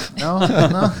 no. No?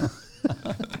 No?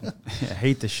 I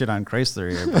hate to shit on Chrysler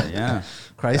here, but yeah.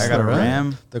 Chrysler, I got a right?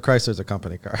 Ram. The Chrysler's a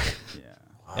company car. Yeah.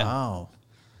 Wow.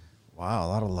 Wow, a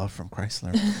lot of love from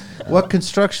Chrysler. What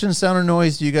construction sound or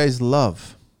noise do you guys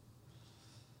love?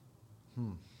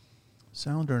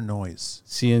 Sound or noise?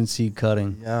 CNC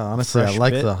cutting. Yeah, honestly, I Fresh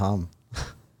like bit. the hum.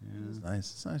 It's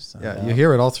nice. It's nice sound. Yeah, you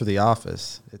hear it all through the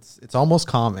office. It's almost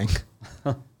calming.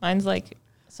 Mine's like,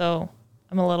 so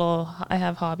I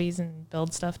have hobbies and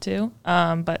build stuff too.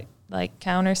 But like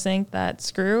countersink that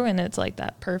screw and it's like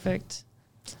that perfect.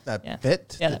 That Yeah.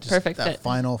 fit? Yeah, that perfect that fit.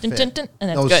 final Dun, fit. dun, dun,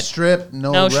 and it's no good. strip,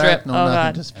 no No wrap, strip. no Oh, nothing.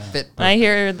 God. Just fit. When I perfect.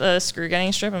 hear the screw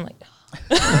getting stripped, I'm like,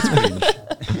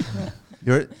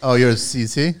 Yours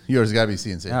CNC? Yours got to be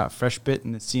CNC. Yeah, fresh bit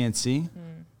in the CNC.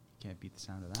 Can't beat the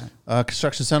sound of that.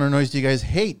 Construction sound or noise do you guys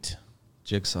hate?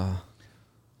 Jigsaw.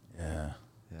 Yeah.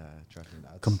 Yeah, drive me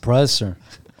nuts. Compressor.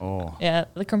 Oh. yeah,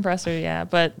 the compressor, yeah,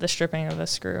 but the stripping of the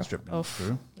screw. Stripping Oof.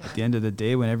 screw. At the end of the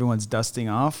day, when everyone's dusting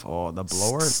off, the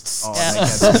blower. Oh, Yeah.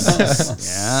 that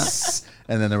gets yeah.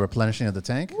 And then the replenishing of the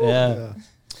tank. Yeah.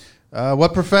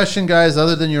 What profession, guys,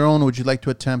 other than your own, would you like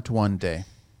to attempt one day?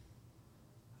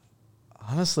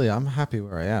 Honestly, I'm happy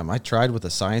where I am. I tried with the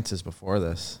sciences before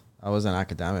this. I was an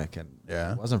academic, and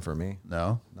Yeah. it wasn't for me.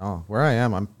 No? No, where I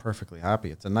am, I'm perfectly happy.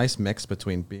 It's a nice mix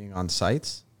between being on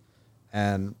sites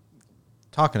and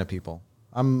talking to people.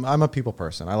 I'm a people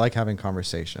person. I like having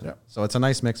conversation. Yeah. So it's a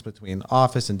nice mix between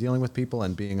office and dealing with people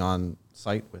and being on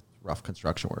site with rough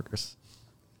construction workers.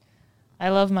 I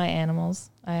love my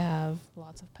animals. I have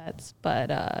lots of pets,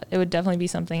 but it would definitely be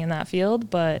something in that field,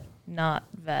 but not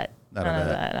vet. Not None a of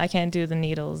vet. that. I can't do the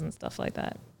needles and stuff like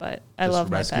that, but I Just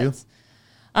love rescue? my pets.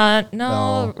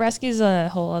 No, No. rescue's a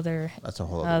whole other That's a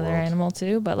whole other world. animal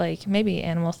too, but like maybe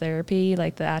animal therapy,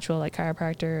 like the actual like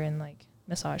chiropractor and like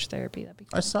massage therapy. That'd be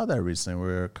cool. I saw that recently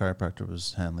where a chiropractor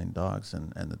was handling dogs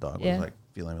and the dog Yeah. was like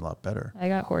feeling a lot better. I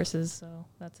got horses, so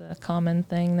that's a common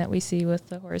thing that we see with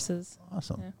the horses.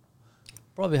 Awesome. Yeah.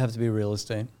 Probably have to be real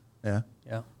estate. Yeah.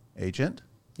 Yeah. Agent?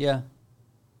 Yeah.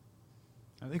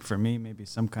 I think for me, maybe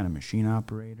some kind of machine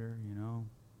operator,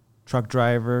 truck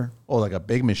driver, Oh, like a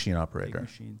big machine big operator.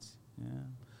 machines.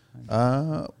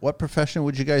 Yeah. What profession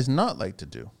would you guys not like to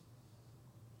do?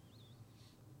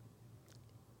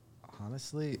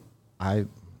 Honestly, I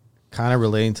kind of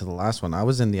relating to the last one. I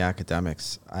was in the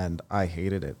academics and I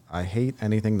hated it. I hate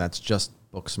anything that's just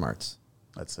book smarts.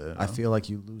 That's it. I feel like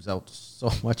you lose out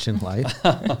so much in life,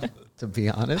 to be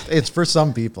honest. It's for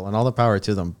some people and all the power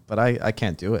to them, but I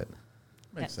can't do it.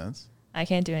 Makes sense. I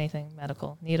can't do anything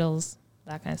medical, needles,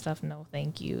 that kind of stuff. No,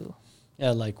 thank you.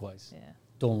 Yeah, likewise. Yeah.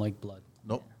 Don't like blood.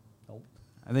 Nope. Nope.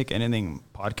 I think anything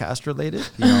podcast related,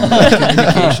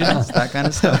 communications, that kind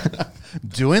of stuff.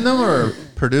 Doing them or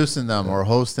producing them or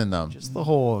hosting them? Just the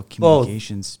whole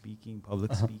communication, speaking,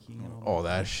 public speaking. And all Oh,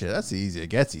 that shit. That's easy. It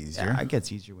gets easier. Yeah, it gets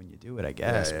easier when you do it, I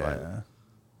guess. Yeah, But yeah.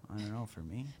 I don't know, for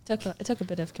me. It took a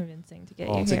bit of convincing to get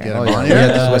Oh, you to here. Get him Oh, yeah. on You here?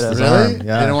 had to twist his Really? arm,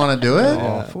 yeah. Didn't want to do it?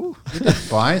 Oh, phew.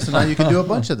 Fine. So now you can do a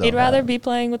bunch of them. He'd rather be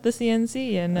playing with the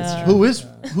CNC and Who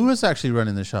is actually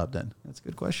running the shop then? That's a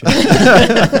good question.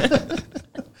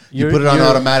 You put it on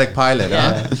automatic pilot,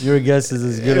 huh? Your guess is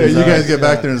as good Yeah, as you guys ours. get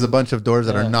back there and there's a bunch of doors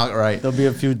that are Yeah. not right. There'll be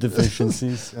a few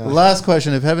deficiencies. Last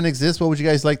question. If heaven exists, what would you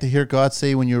guys like to hear God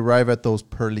say when you arrive at those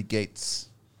pearly gates?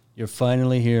 You're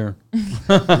finally here.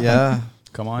 Yeah.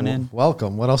 Come on in.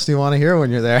 Welcome. What else do you want to hear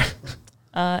when you're there?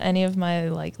 any of my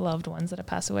like loved ones that have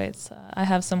passed away. It's I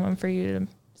have someone for you to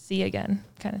see again,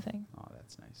 kind of thing. Oh,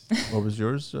 that's nice. What was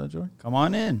yours, Joy? Come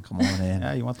on in. Come on in.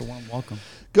 Yeah, you want the warm welcome.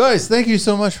 Guys, thank you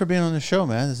so much for being on the show,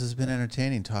 man. This has been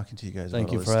entertaining talking to you guys. Thank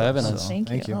about you all for this having stuff, us. so.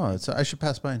 Thank you. No, I should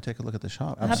pass by and take a look at the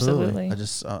shop. Absolutely. I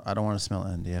just I don't want to smell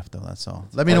NDF though. That's all.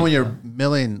 Let me know when you're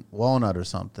milling walnut or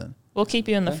something. We'll keep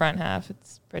you in the front half.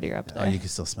 It's prettier up Oh, there. you can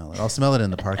still smell it. I'll smell it in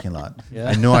the parking lot. Yeah.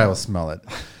 I know I will smell it.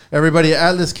 Everybody,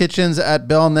 Atlas Kitchens at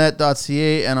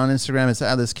bellnet.ca, and on Instagram it's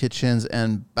Atlas Kitchens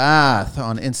and Bath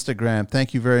on Instagram.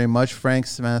 Thank you very much, Frank,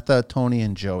 Samantha, Tony,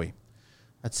 and Joey.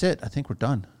 That's it. I think we're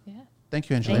done. Yeah. Thank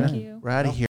you, Angelina. Thank you. We're out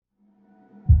of here.